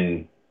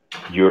when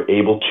you're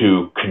able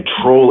to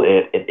control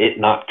it and it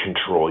not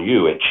control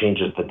you, it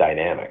changes the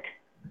dynamic.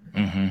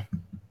 Mm-hmm.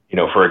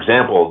 For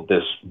example,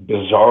 this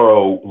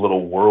bizarro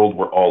little world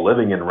we're all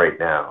living in right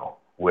now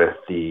with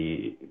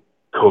the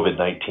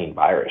COVID-19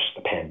 virus,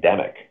 the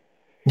pandemic.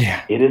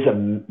 Yeah, it is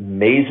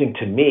amazing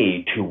to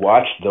me to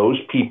watch those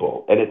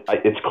people, and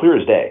it's clear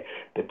as day,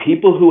 the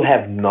people who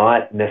have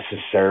not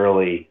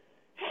necessarily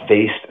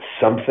faced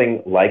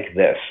something like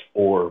this,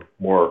 or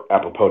more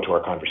apropos to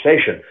our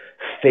conversation,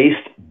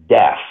 faced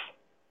death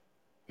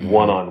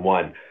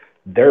one-on-one,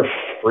 they're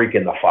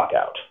freaking the fuck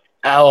out.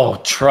 Oh,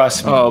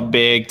 trust me. Oh,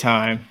 big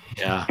time.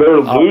 Yeah. They're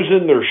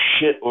losing their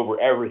shit over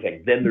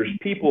everything. Then there's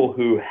people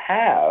who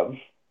have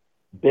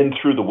been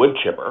through the wood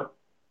chipper,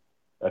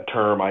 a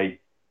term I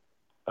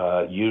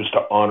used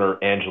to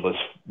honor Angela's,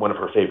 one of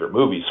her favorite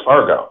movies,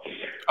 Fargo.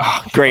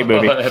 Oh, great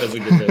movie. That is a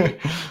good movie.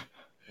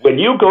 When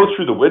you go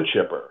through the wood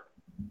chipper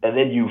and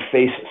then you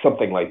face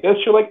something like this,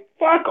 you're like,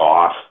 fuck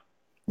off.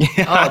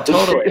 Yeah, oh,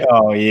 totally.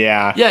 Oh,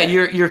 yeah. Yeah,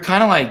 you're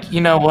kind of like,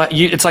 you know what?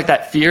 It's like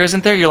that fear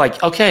isn't there. You're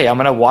like, okay, I'm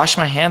going to wash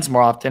my hands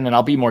more often and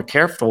I'll be more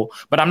careful,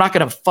 but I'm not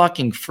going to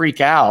fucking freak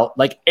out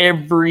like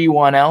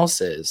everyone else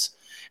is.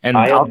 And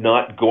I am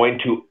not going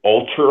to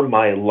alter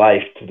my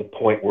life to the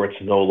point where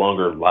it's no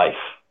longer life.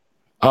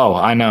 Oh,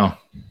 I know.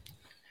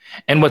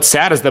 And what's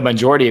sad is the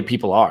majority of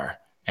people are,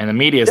 and the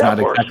media is not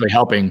exactly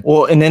helping.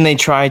 Well, and then they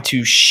try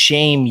to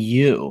shame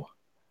you,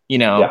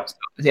 and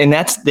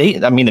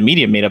the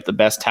media made up the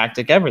best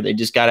tactic ever. They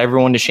just got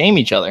everyone to shame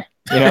each other,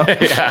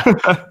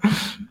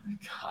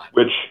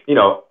 Which,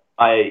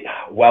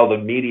 while the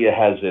media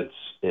has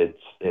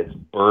its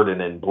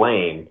burden and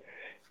blame,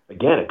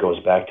 again, it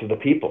goes back to the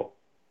people.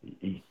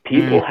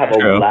 People have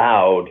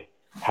allowed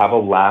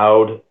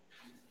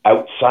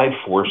outside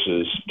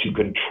forces to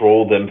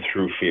control them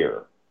through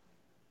fear.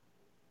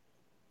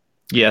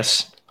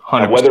 Yes,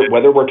 100%. Now,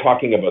 whether we're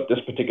talking about this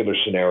particular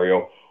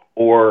scenario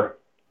or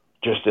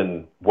just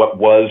in what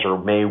was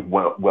or may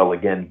well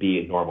again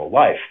be normal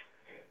life,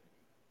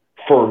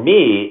 for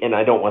me, and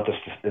I don't want this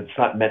it's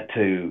not meant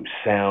to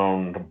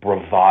sound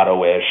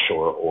bravado-ish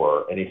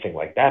or anything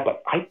like that,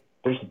 but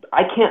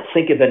I can't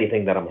think of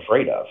anything that I'm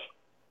afraid of.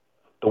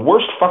 The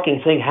worst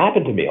fucking thing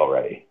happened to me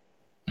already.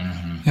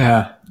 Mm-hmm.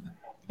 Yeah.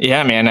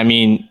 Yeah, man. I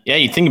mean,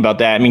 you think about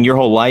that. I mean, your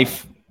whole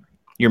life,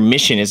 your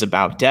mission is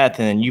about death,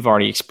 and then you've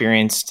already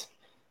experienced,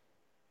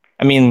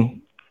 I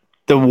mean,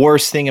 the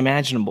worst thing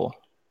imaginable.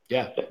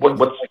 Yeah.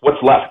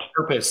 What's left?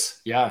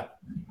 Purpose. Yeah.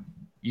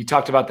 You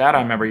talked about that.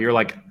 I remember you're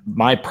like,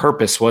 my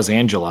purpose was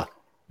Angela.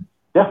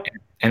 Yeah.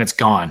 And it's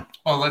gone.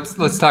 Well,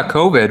 let's talk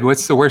COVID.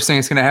 What's the worst thing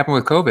that's going to happen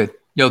with COVID?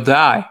 You'll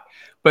die,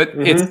 but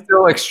it's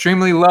still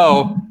extremely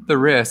low, the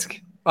risk.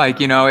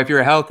 Like, if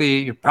you're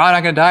healthy, you're probably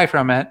not going to die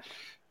from it.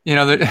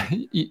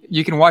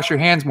 You can wash your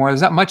hands more.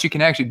 There's not much you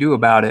can actually do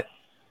about it.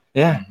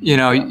 Yeah.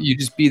 You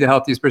just be the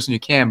healthiest person you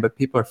can, but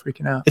people are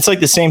freaking out. It's like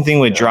the same thing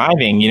with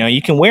driving.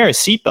 You can wear a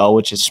seatbelt,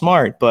 which is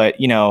smart, but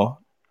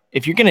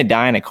if you're going to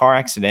die in a car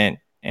accident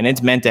and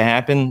it's meant to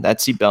happen, that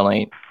seatbelt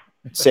ain't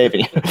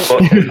saving you.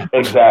 Well,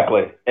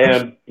 exactly.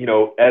 And,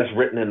 as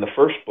written in the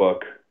first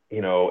book,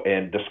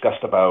 and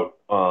discussed about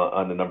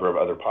on a number of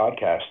other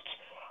podcasts,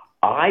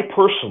 I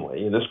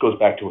personally, and this goes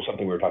back to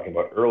something we were talking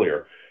about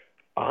earlier,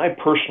 I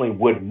personally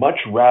would much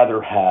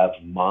rather have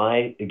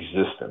my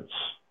existence,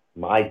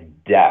 my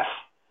death,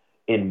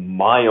 in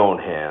my own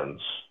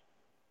hands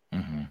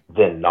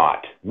than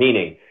not.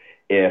 Meaning,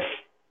 if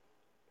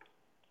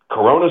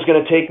Corona's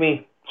going to take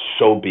me,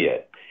 so be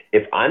it.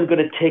 If I'm going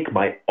to take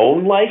my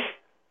own life,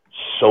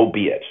 so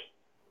be it.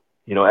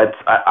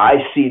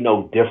 I see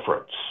no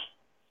difference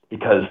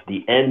because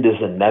the end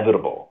is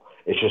inevitable.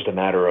 It's just a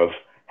matter of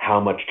how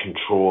much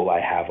control I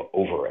have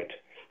over it.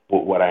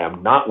 But what I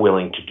am not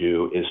willing to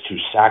do is to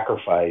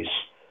sacrifice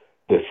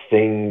the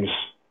things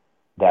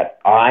that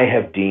I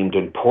have deemed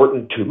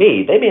important to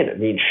me. They may not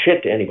mean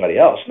shit to anybody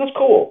else, and that's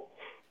cool.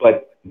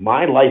 But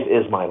my life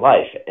is my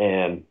life,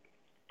 and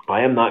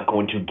I am not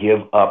going to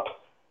give up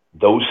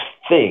those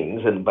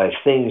things. And by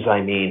things,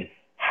 I mean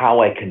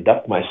how I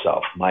conduct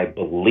myself, my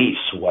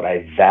beliefs, what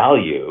I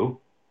value.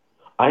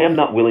 I am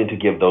not willing to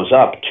give those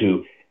up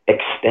to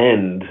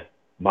extend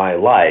my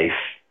life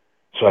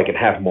so I can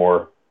have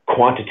more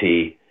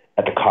quantity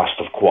at the cost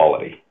of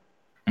quality.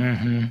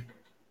 Mm-hmm.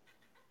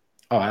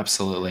 Oh,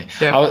 absolutely.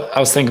 Yeah. I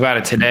was thinking about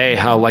it today,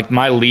 how like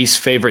my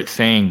least favorite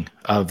thing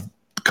of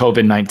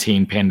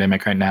COVID-19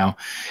 pandemic right now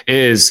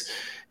is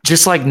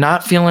just like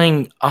not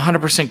feeling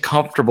 100%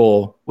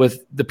 comfortable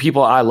with the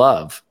people I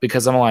love,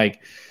 because I'm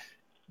like,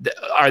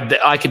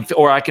 I can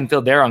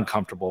feel they're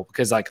uncomfortable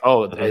because like,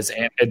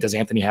 does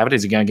Anthony have it?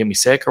 Is he going to get me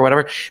sick or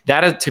whatever?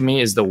 That to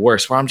me is the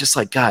worst, where I'm just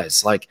like,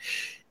 guys, like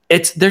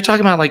they're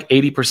talking about like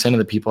 80% of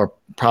the people are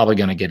probably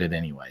going to get it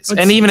anyways.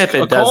 And even if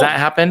it does not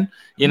happen,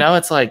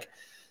 it's like,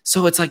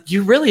 so it's like,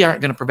 you really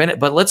aren't going to prevent it,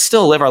 but let's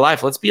still live our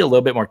life. Let's be a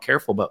little bit more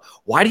careful. But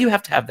why do you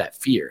have to have that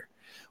fear?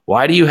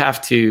 Why do you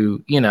have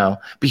to,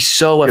 be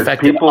so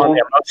effective on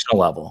the emotional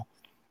level?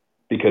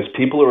 Because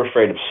people are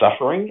afraid of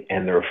suffering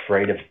and they're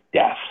afraid of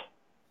death.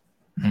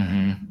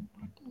 Mm-hmm.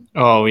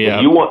 Oh yeah.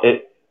 If you want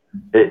it,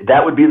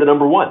 that would be the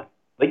number one.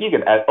 Like you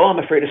could add, I'm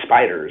afraid of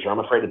spiders, or I'm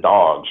afraid of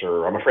dogs,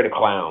 or I'm afraid of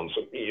clowns.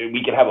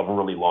 We could have a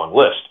really long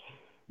list,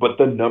 but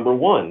the number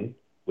one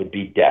would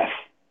be death.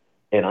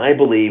 And I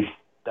believe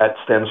that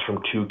stems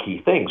from two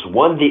key things.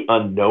 One, the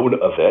unknown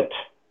of it,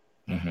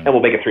 and we'll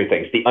make it three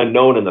things: the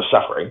unknown and the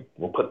suffering.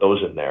 We'll put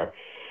those in there.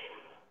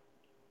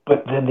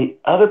 But then the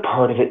other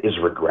part of it is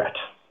regret.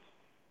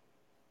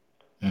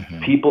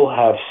 People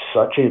have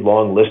such a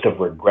long list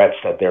of regrets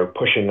that they're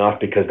pushing off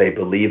because they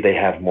believe they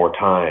have more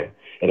time.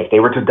 And if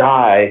they were to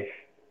die,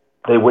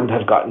 they wouldn't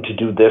have gotten to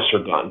do this or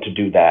gotten to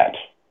do that,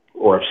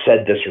 or have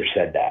said this or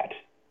said that.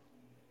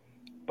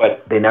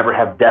 But they never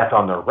have death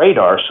on their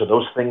radar, so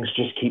those things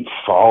just keep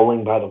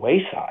falling by the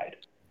wayside.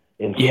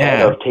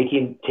 Instead of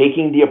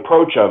taking the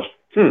approach of,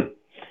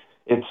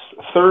 it's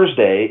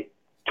Thursday,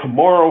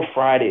 tomorrow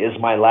Friday is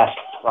my last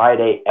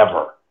Friday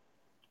ever.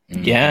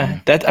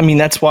 Yeah,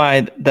 that's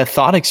why the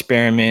thought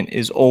experiment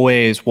is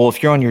always, well,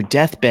 if you're on your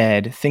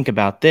deathbed, think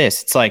about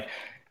this. It's like,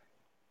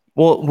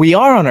 well, we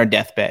are on our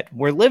deathbed.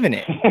 We're living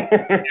it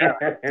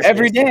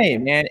every day,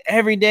 man.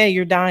 Every day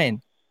you're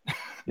dying.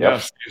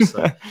 Yep.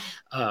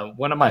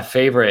 One of my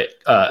favorite,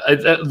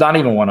 not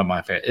even one of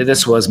my favorite,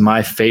 this was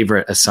my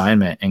favorite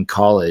assignment in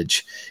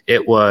college.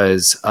 It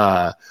was,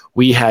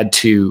 we had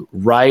to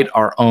write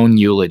our own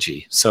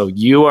eulogy. So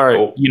you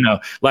are,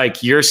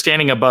 like you're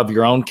standing above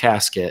your own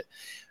casket.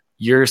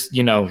 Your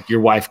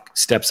wife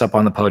steps up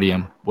on the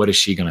podium. What is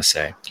she going to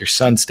say? Your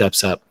son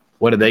steps up.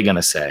 What are they going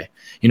to say?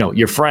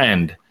 Your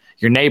friend,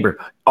 your neighbor.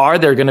 Are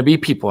there going to be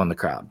people in the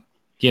crowd?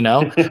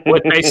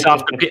 Based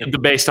off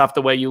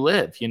the way you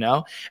live,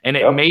 and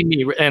it made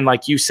me, and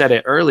like you said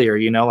it earlier,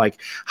 like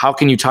how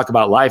can you talk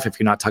about life if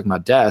you're not talking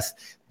about death?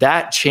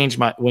 That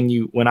changed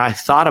when I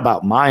thought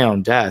about my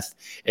own death,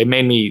 it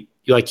made me,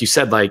 like you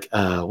said, like,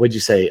 what'd you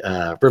say?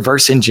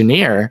 Reverse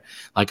engineer.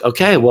 Like,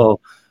 okay,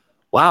 well,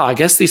 wow, I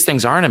guess these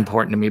things aren't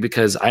important to me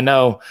because I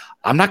know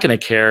I'm not going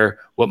to care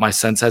what my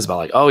son says about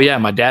like, oh yeah,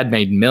 my dad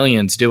made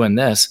millions doing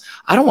this.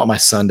 I don't want my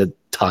son to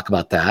talk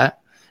about that.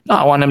 No,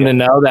 I want him to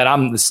know that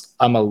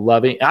I'm a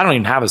loving, I don't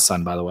even have a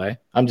son, by the way.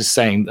 I'm just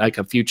saying like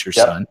a future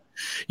son,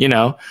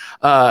 no,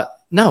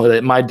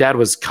 that my dad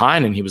was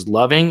kind and he was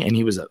loving and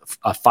he was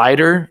a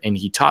fighter and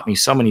he taught me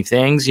so many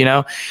things,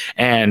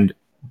 and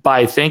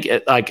by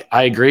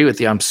I agree with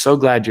you. I'm so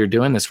glad you're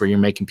doing this where you're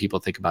making people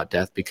think about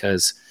death,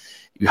 because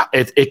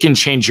it can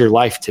change your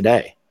life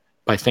today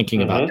by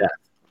thinking about death.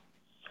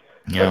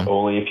 But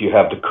only if you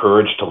have the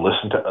courage to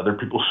listen to other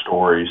people's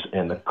stories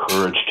and the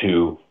courage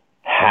to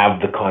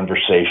have the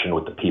conversation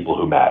with the people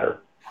who matter.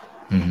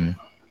 Mm-hmm.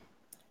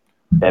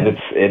 And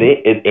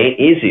it ain't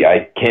easy.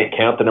 I can't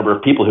count the number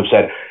of people who've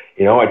said,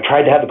 I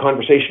tried to have the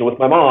conversation with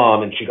my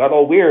mom and she got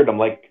all weird. I'm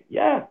like,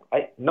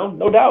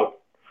 no doubt.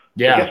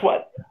 Yeah. But guess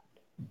what?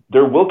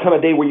 There will come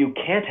a day where you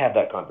can't have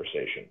that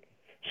conversation.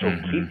 So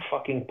keep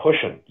fucking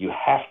pushing. You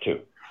have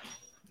to.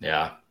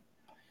 Yeah.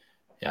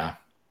 Yeah.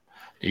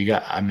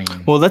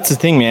 Well, that's the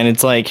thing, man.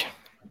 It's like,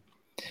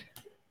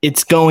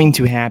 it's going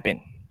to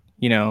happen,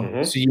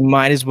 so you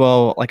might as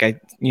well,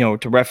 to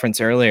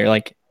reference earlier,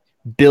 like,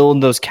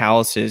 build those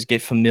calluses,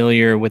 get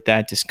familiar with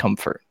that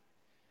discomfort.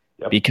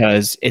 Yep.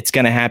 Because it's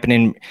going to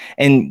happen.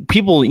 And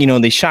people,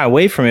 they shy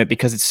away from it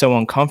because it's so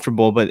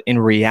uncomfortable. But in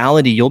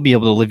reality, you'll be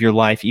able to live your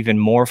life even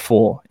more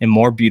full and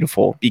more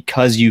beautiful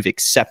because you've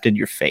accepted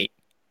your fate.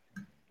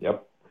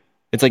 Yep.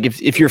 It's like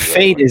if your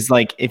fate is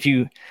like,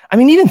 even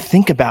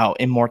think about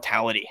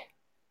immortality.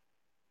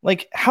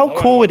 Like, how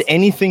cool would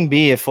anything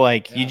be if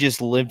you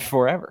just lived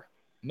forever?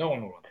 No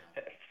one would.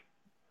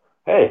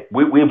 Hey,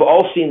 we've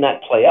all seen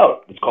that play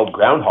out. It's called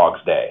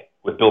Groundhog's Day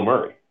with Bill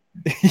Murray.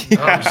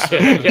 Oh,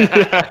 shit.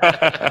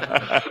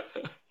 Yeah.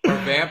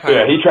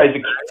 Yeah, he tries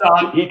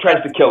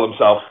to kill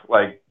himself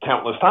like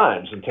countless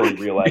times until he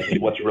realizes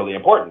what's really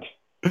important.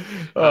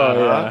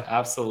 Yeah,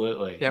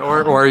 absolutely. Yeah,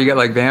 or you get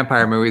like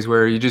vampire movies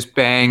where you just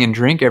bang and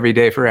drink every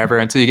day forever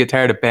until you get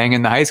tired of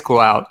banging the high school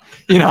out.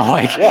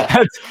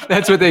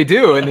 That's what they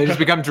do, and they just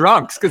become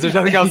drunks because there's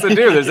nothing else to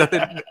do. There's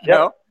nothing.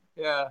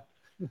 Yeah.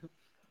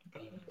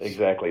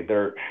 Exactly.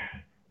 There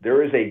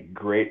is a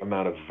great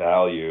amount of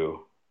value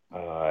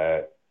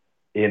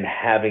in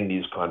having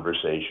these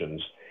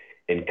conversations,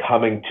 in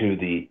coming to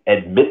the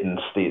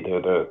admittance,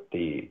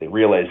 the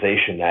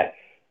realization that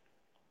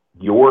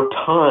your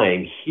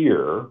time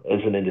here as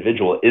an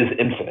individual is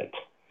infinite.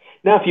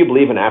 Now, if you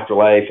believe in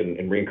afterlife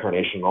and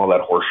reincarnation and all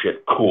that horse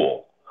shit,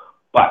 cool.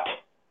 But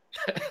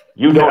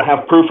you don't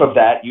have proof of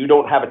that. You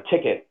don't have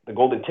the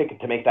golden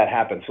ticket to make that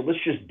happen. So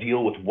let's just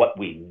deal with what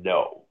we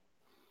know.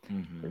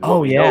 Mm-hmm.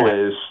 What we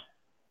know is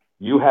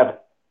you have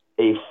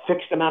a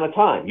fixed amount of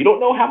time. You don't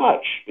know how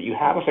much, but you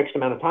have a fixed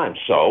amount of time.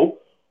 So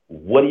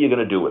what are you going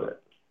to do with it?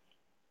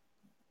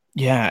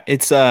 Yeah,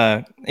 it's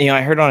I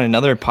heard on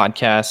another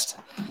podcast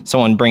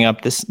someone bring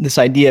up this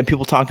idea.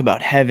 People talk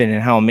about heaven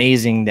and how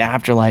amazing the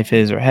afterlife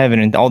is, or heaven,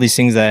 and all these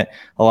things that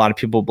a lot of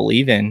people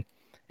believe in.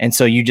 And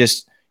so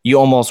you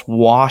almost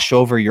wash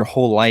over your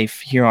whole life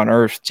here on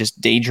earth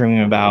just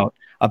daydreaming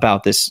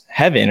about this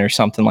heaven or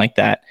something like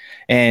that.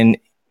 And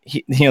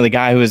the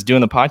guy who was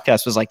doing the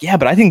podcast was like, yeah,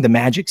 but I think the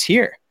magic's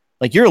here.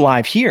 Like, you're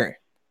alive here.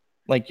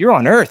 Like, you're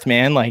on earth,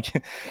 man. Like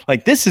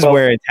this is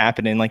where it's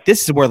happening. Like,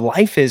 this is where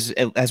life is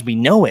as we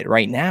know it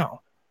right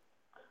now.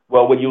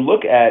 Well, when you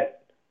look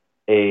at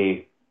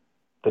the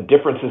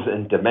differences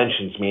in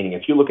dimensions, meaning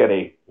if you look at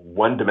a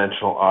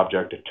one-dimensional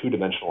object, a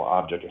two-dimensional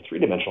object, a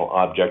three-dimensional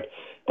object,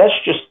 that's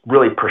just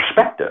really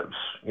perspectives,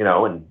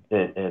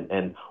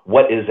 and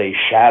what is a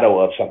shadow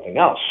of something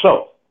else.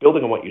 So,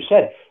 building on what you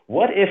said,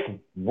 what if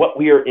what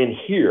we are in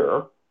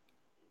here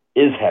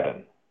is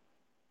heaven?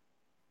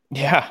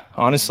 Yeah,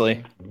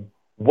 honestly.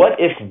 What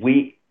if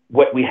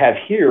what we have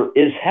here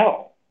is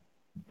hell?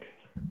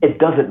 It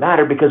doesn't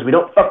matter because we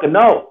don't fucking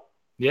know.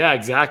 Yeah,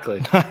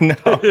 exactly. I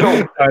know.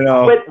 So I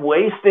know. quit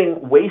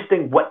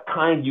wasting what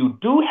kind you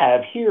do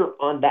have here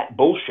on that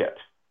bullshit.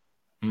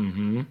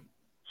 Mm-hmm.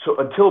 So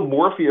until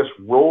Morpheus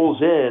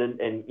rolls in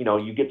and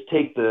you get to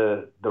take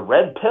the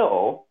red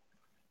pill,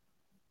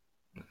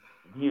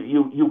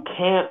 you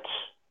can't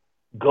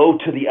go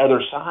to the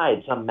other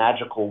side some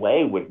magical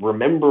way with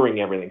remembering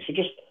everything. So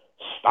just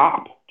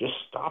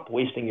stop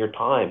wasting your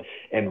time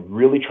and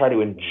really try to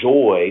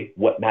enjoy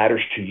what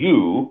matters to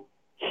you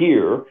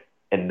here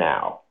and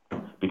now.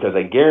 Because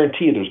I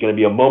guarantee there's going to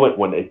be a moment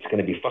when it's going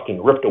to be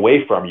fucking ripped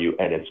away from you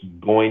and it's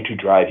going to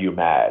drive you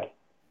mad.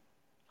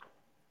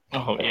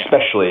 Oh, yeah.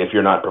 Especially if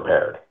you're not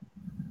prepared.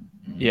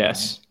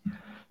 Yes.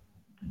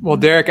 Well,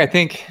 Derek, I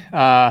think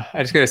I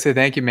just got to say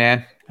thank you,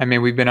 man. I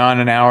mean, we've been on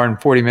an hour and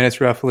 40 minutes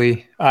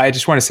roughly. I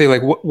just want to say,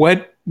 like,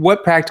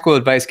 what practical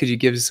advice could you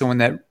give to someone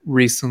that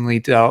recently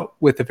dealt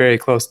with a very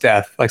close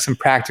death? Like some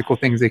practical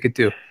things they could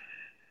do,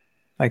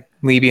 like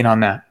leaving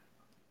on that.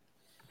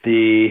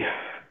 The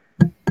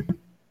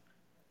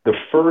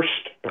first,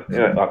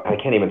 I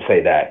can't even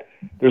say that.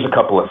 There's a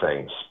couple of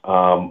things.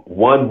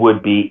 One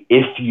would be,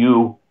 if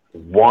you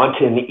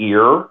want an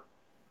ear,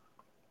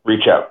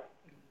 reach out.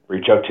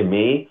 Reach out to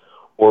me,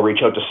 or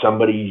reach out to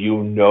somebody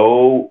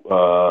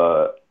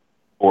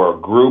or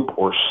a group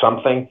or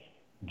something,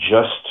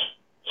 just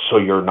so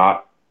you're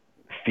not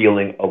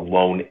feeling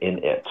alone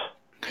in it.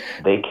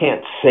 They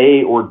can't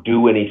say or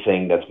do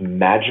anything that's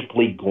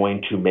magically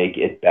going to make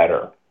it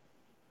better.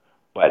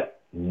 But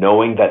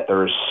knowing that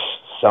there's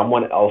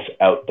someone else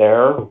out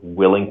there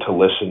willing to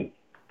listen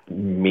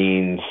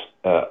means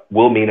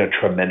will mean a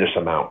tremendous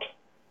amount.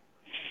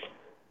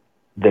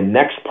 The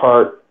next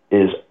part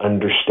is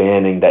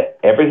understanding that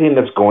everything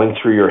that's going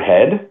through your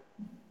head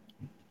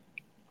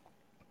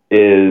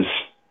is,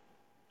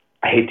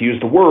 I hate to use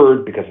the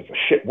word because it's a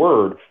shit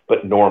word,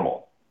 but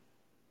normal.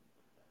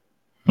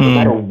 No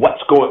matter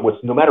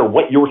no matter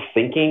what you're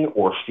thinking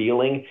or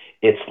feeling,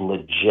 it's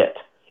legit.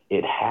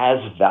 It has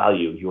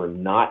value. You're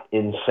not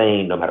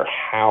insane, no matter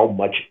how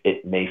much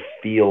it may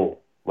feel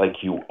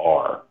like you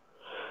are.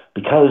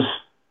 Because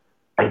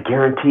I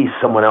guarantee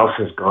someone else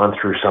has gone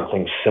through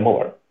something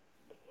similar.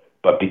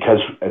 But because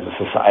as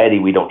a society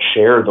we don't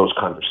share those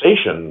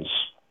conversations,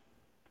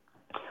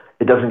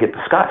 it doesn't get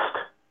discussed.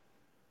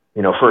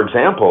 For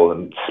example,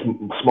 and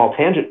small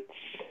tangent,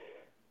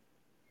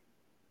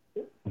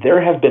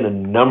 there have been a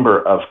number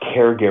of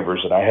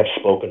caregivers that I have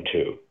spoken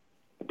to,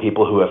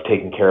 people who have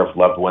taken care of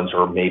loved ones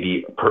or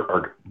maybe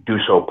or do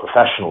so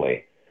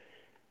professionally.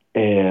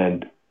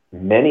 And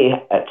many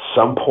at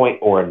some point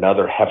or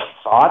another have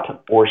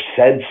thought or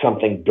said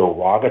something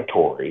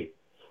derogatory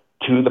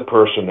to the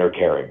person they're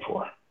caring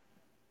for.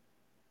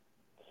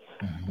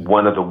 Mm-hmm.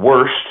 One of the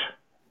worst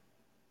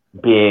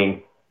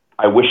being,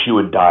 I wish you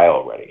would die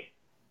already.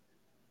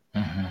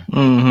 Mm-hmm.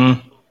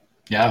 Mm-hmm.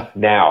 Yeah.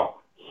 Now,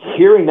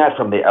 hearing that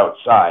from the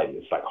outside,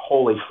 it's like,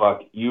 holy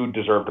fuck, you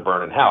deserve to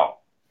burn in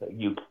hell.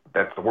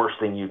 That's the worst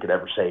thing you could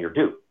ever say or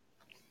do.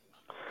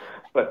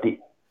 But the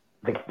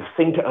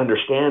thing to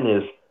understand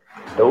is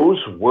those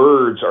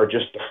words are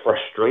just the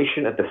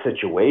frustration at the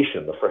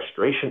situation, the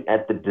frustration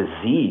at the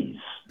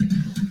disease.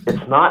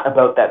 It's not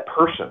about that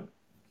person.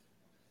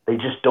 They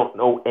just don't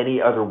know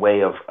any other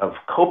way of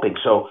coping.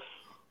 So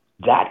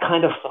that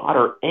kind of thought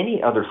or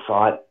any other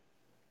thought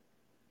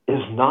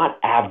is not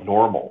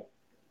abnormal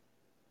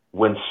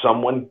when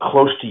someone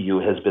close to you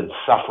has been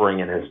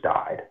suffering and has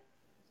died.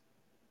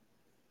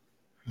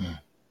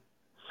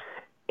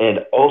 And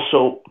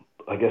also,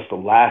 I guess the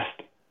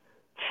last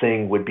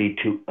thing would be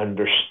to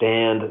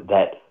understand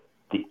that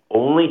the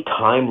only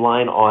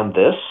timeline on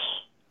this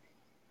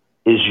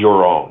is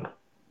your own.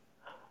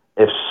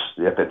 If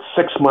it's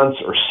 6 months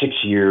or 6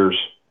 years,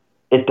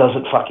 it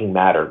doesn't fucking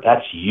matter.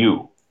 That's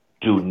you.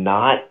 Do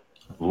not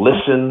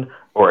listen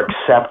or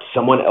accept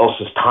someone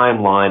else's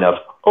timeline of,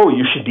 oh,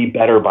 you should be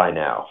better by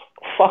now.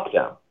 Fuck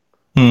them.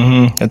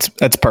 Mm-hmm.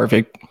 That's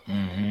perfect.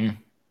 Mm-hmm.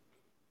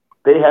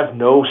 They have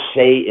no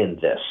say in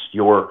this.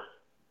 Your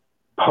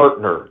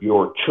partner,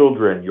 your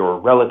children, your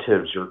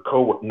relatives, your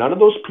coworkers, none of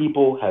those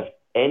people have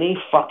any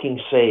fucking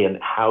say in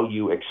how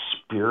you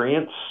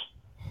experience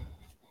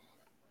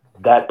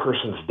that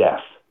person's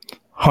death.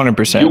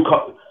 100%.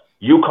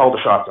 You call the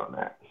shots on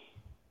that.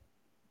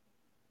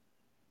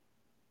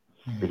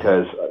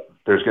 Because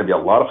there's going to be a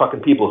lot of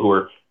fucking people who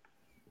are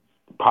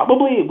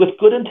probably with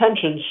good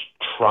intentions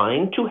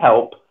trying to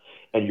help,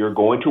 and you're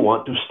going to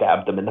want to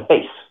stab them in the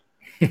face.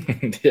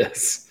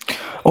 Yes.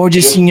 Or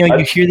just, you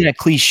hear that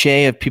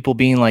cliche of people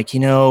being like,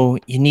 you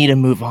need to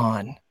move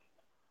on.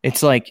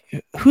 It's like,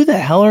 who the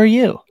hell are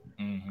you?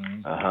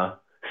 Mm-hmm.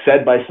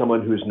 Said by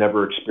someone who's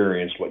never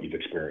experienced what you've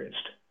experienced.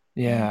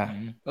 Yeah.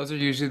 Mm-hmm. Those are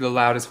usually the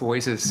loudest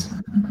voices,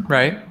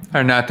 right?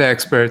 Are not the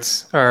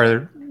experts,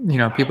 are,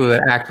 people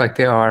that act like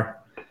they are.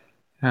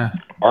 Yeah.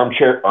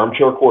 Armchair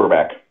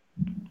quarterback.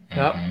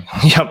 Yep.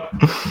 Yep.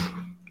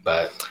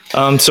 But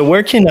so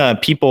where can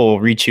people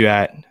reach you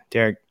at,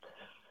 Derek?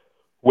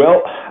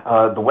 Well,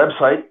 the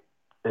website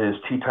is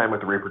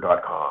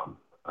teatimewiththereaper.com.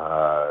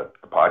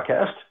 The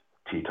podcast,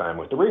 Tea Time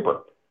with the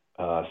Reaper.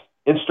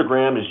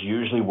 Instagram is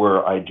usually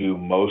where I do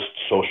most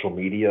social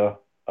media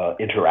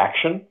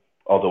interaction,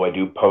 although I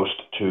do post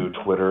to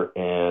Twitter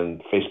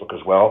and Facebook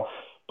as well.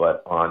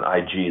 But on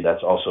IG,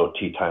 that's also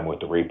Tea Time with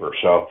the Reaper.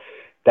 So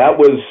that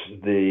was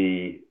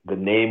the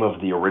name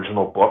of the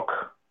original book.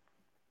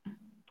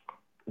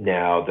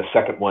 Now, the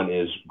second one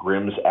is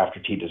Grimm's After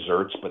Tea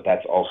Desserts, but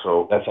that's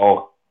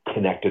all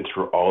connected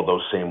through all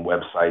those same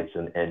websites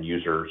and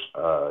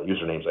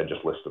usernames I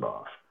just listed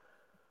off.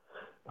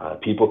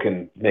 People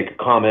can make a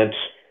comment.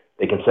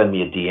 They can send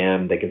me a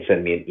DM. They can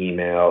send me an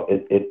email.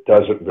 It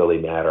doesn't really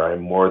matter.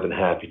 I'm more than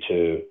happy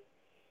to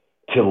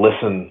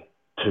listen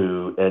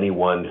to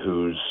anyone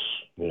who's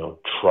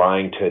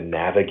trying to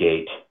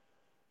navigate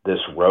this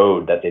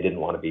road that they didn't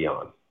want to be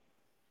on.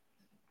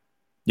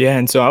 Yeah,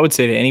 and so I would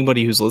say to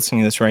anybody who's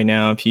listening to this right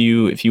now, if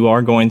you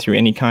are going through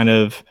any kind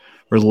of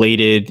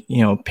related,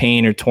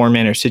 pain or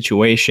torment or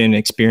situation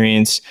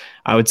experience,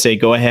 I would say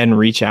go ahead and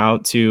reach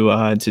out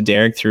to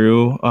Derek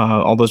through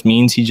all those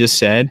means he just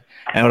said.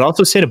 And I would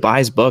also say to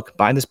buy this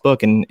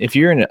book. And if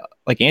you're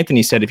like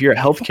Anthony said, if you're a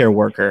healthcare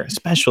worker,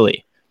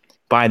 especially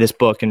buy this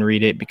book and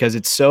read it, because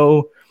it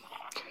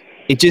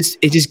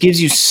just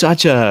gives you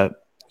such a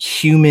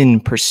human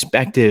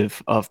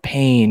perspective of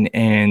pain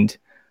and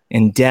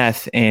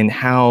death, and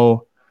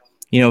how,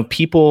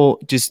 people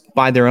just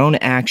by their own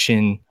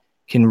action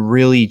can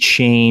really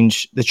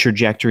change the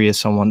trajectory of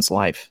someone's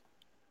life.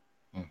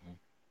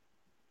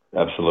 Mm-hmm.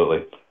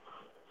 Absolutely.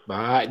 All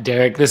right,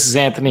 Derek, this is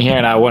Anthony here,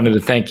 and I wanted to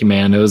thank you,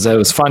 man. It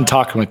was fun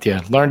talking with you.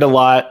 Learned a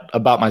lot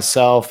about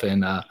myself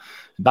and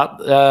about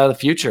the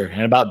future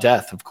and about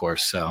death, of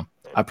course. So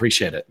I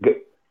appreciate it.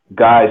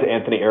 Guys,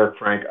 Anthony, Eric,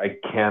 Frank, I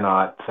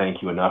cannot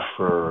thank you enough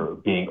for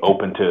being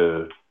open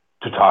to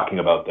talking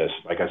about this.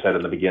 Like I said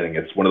in the beginning,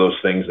 it's one of those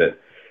things that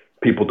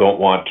people don't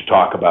want to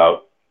talk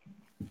about,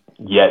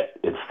 yet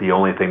it's the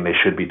only thing they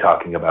should be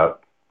talking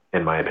about,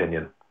 in my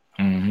opinion.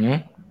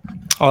 Mm-hmm.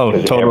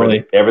 Oh,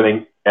 totally.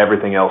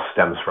 Everything else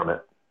stems from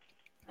it.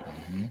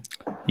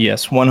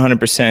 Yes,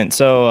 100%.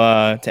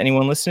 So to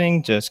anyone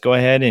listening, just go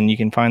ahead and you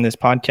can find this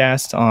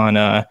podcast on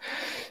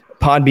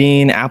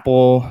Podbean,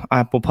 Apple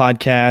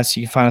Podcasts.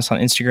 You can find us on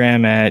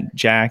Instagram at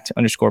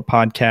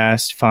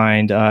jacked_podcast.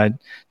 Find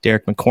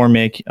Derek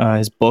McCormick.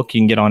 His book you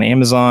can get on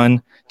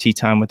Amazon, Tea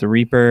Time with the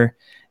Reaper,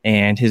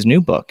 and his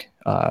new book.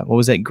 What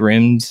was that?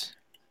 Grimm's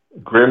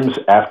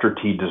After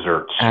Tea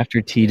Desserts.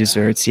 After Tea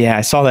Desserts. Yeah,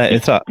 I saw that.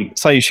 I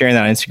saw you sharing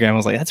that on Instagram. I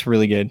was like, that's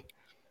really good.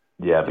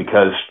 Yeah,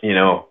 because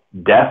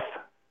death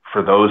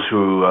for those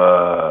who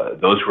are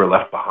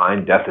left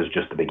behind, death is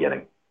just the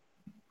beginning.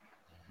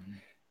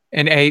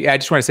 And hey, I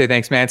just want to say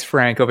thanks, man. It's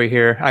Frank over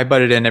here. I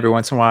butted in every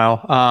once in a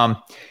while.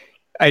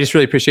 I just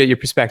really appreciate your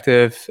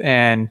perspective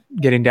and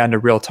getting down to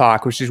real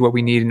talk, which is what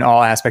we need in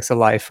all aspects of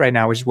life right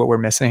now, which is what we're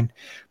missing.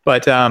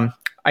 But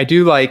I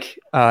do like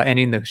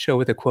ending the show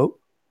with a quote.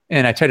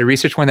 And I tried to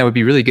research one that would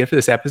be really good for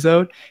this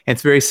episode. And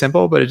it's very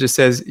simple, but it just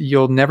says,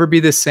 "You'll never be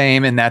the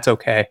same, and that's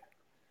okay."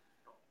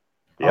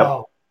 Yep.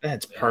 Oh,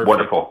 that's perfect.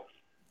 Wonderful.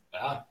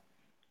 Yeah.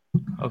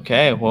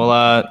 Okay.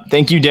 Well,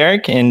 thank you,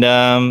 Derek. And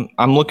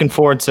I'm looking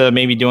forward to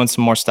maybe doing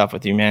some more stuff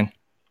with you, man.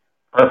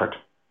 Perfect.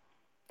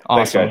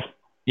 Awesome. Thanks, guys.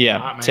 Yeah.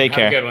 All right, man. Take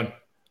care. Have a good one.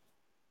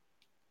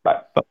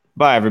 Bye.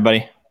 Bye,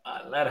 everybody.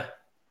 Later.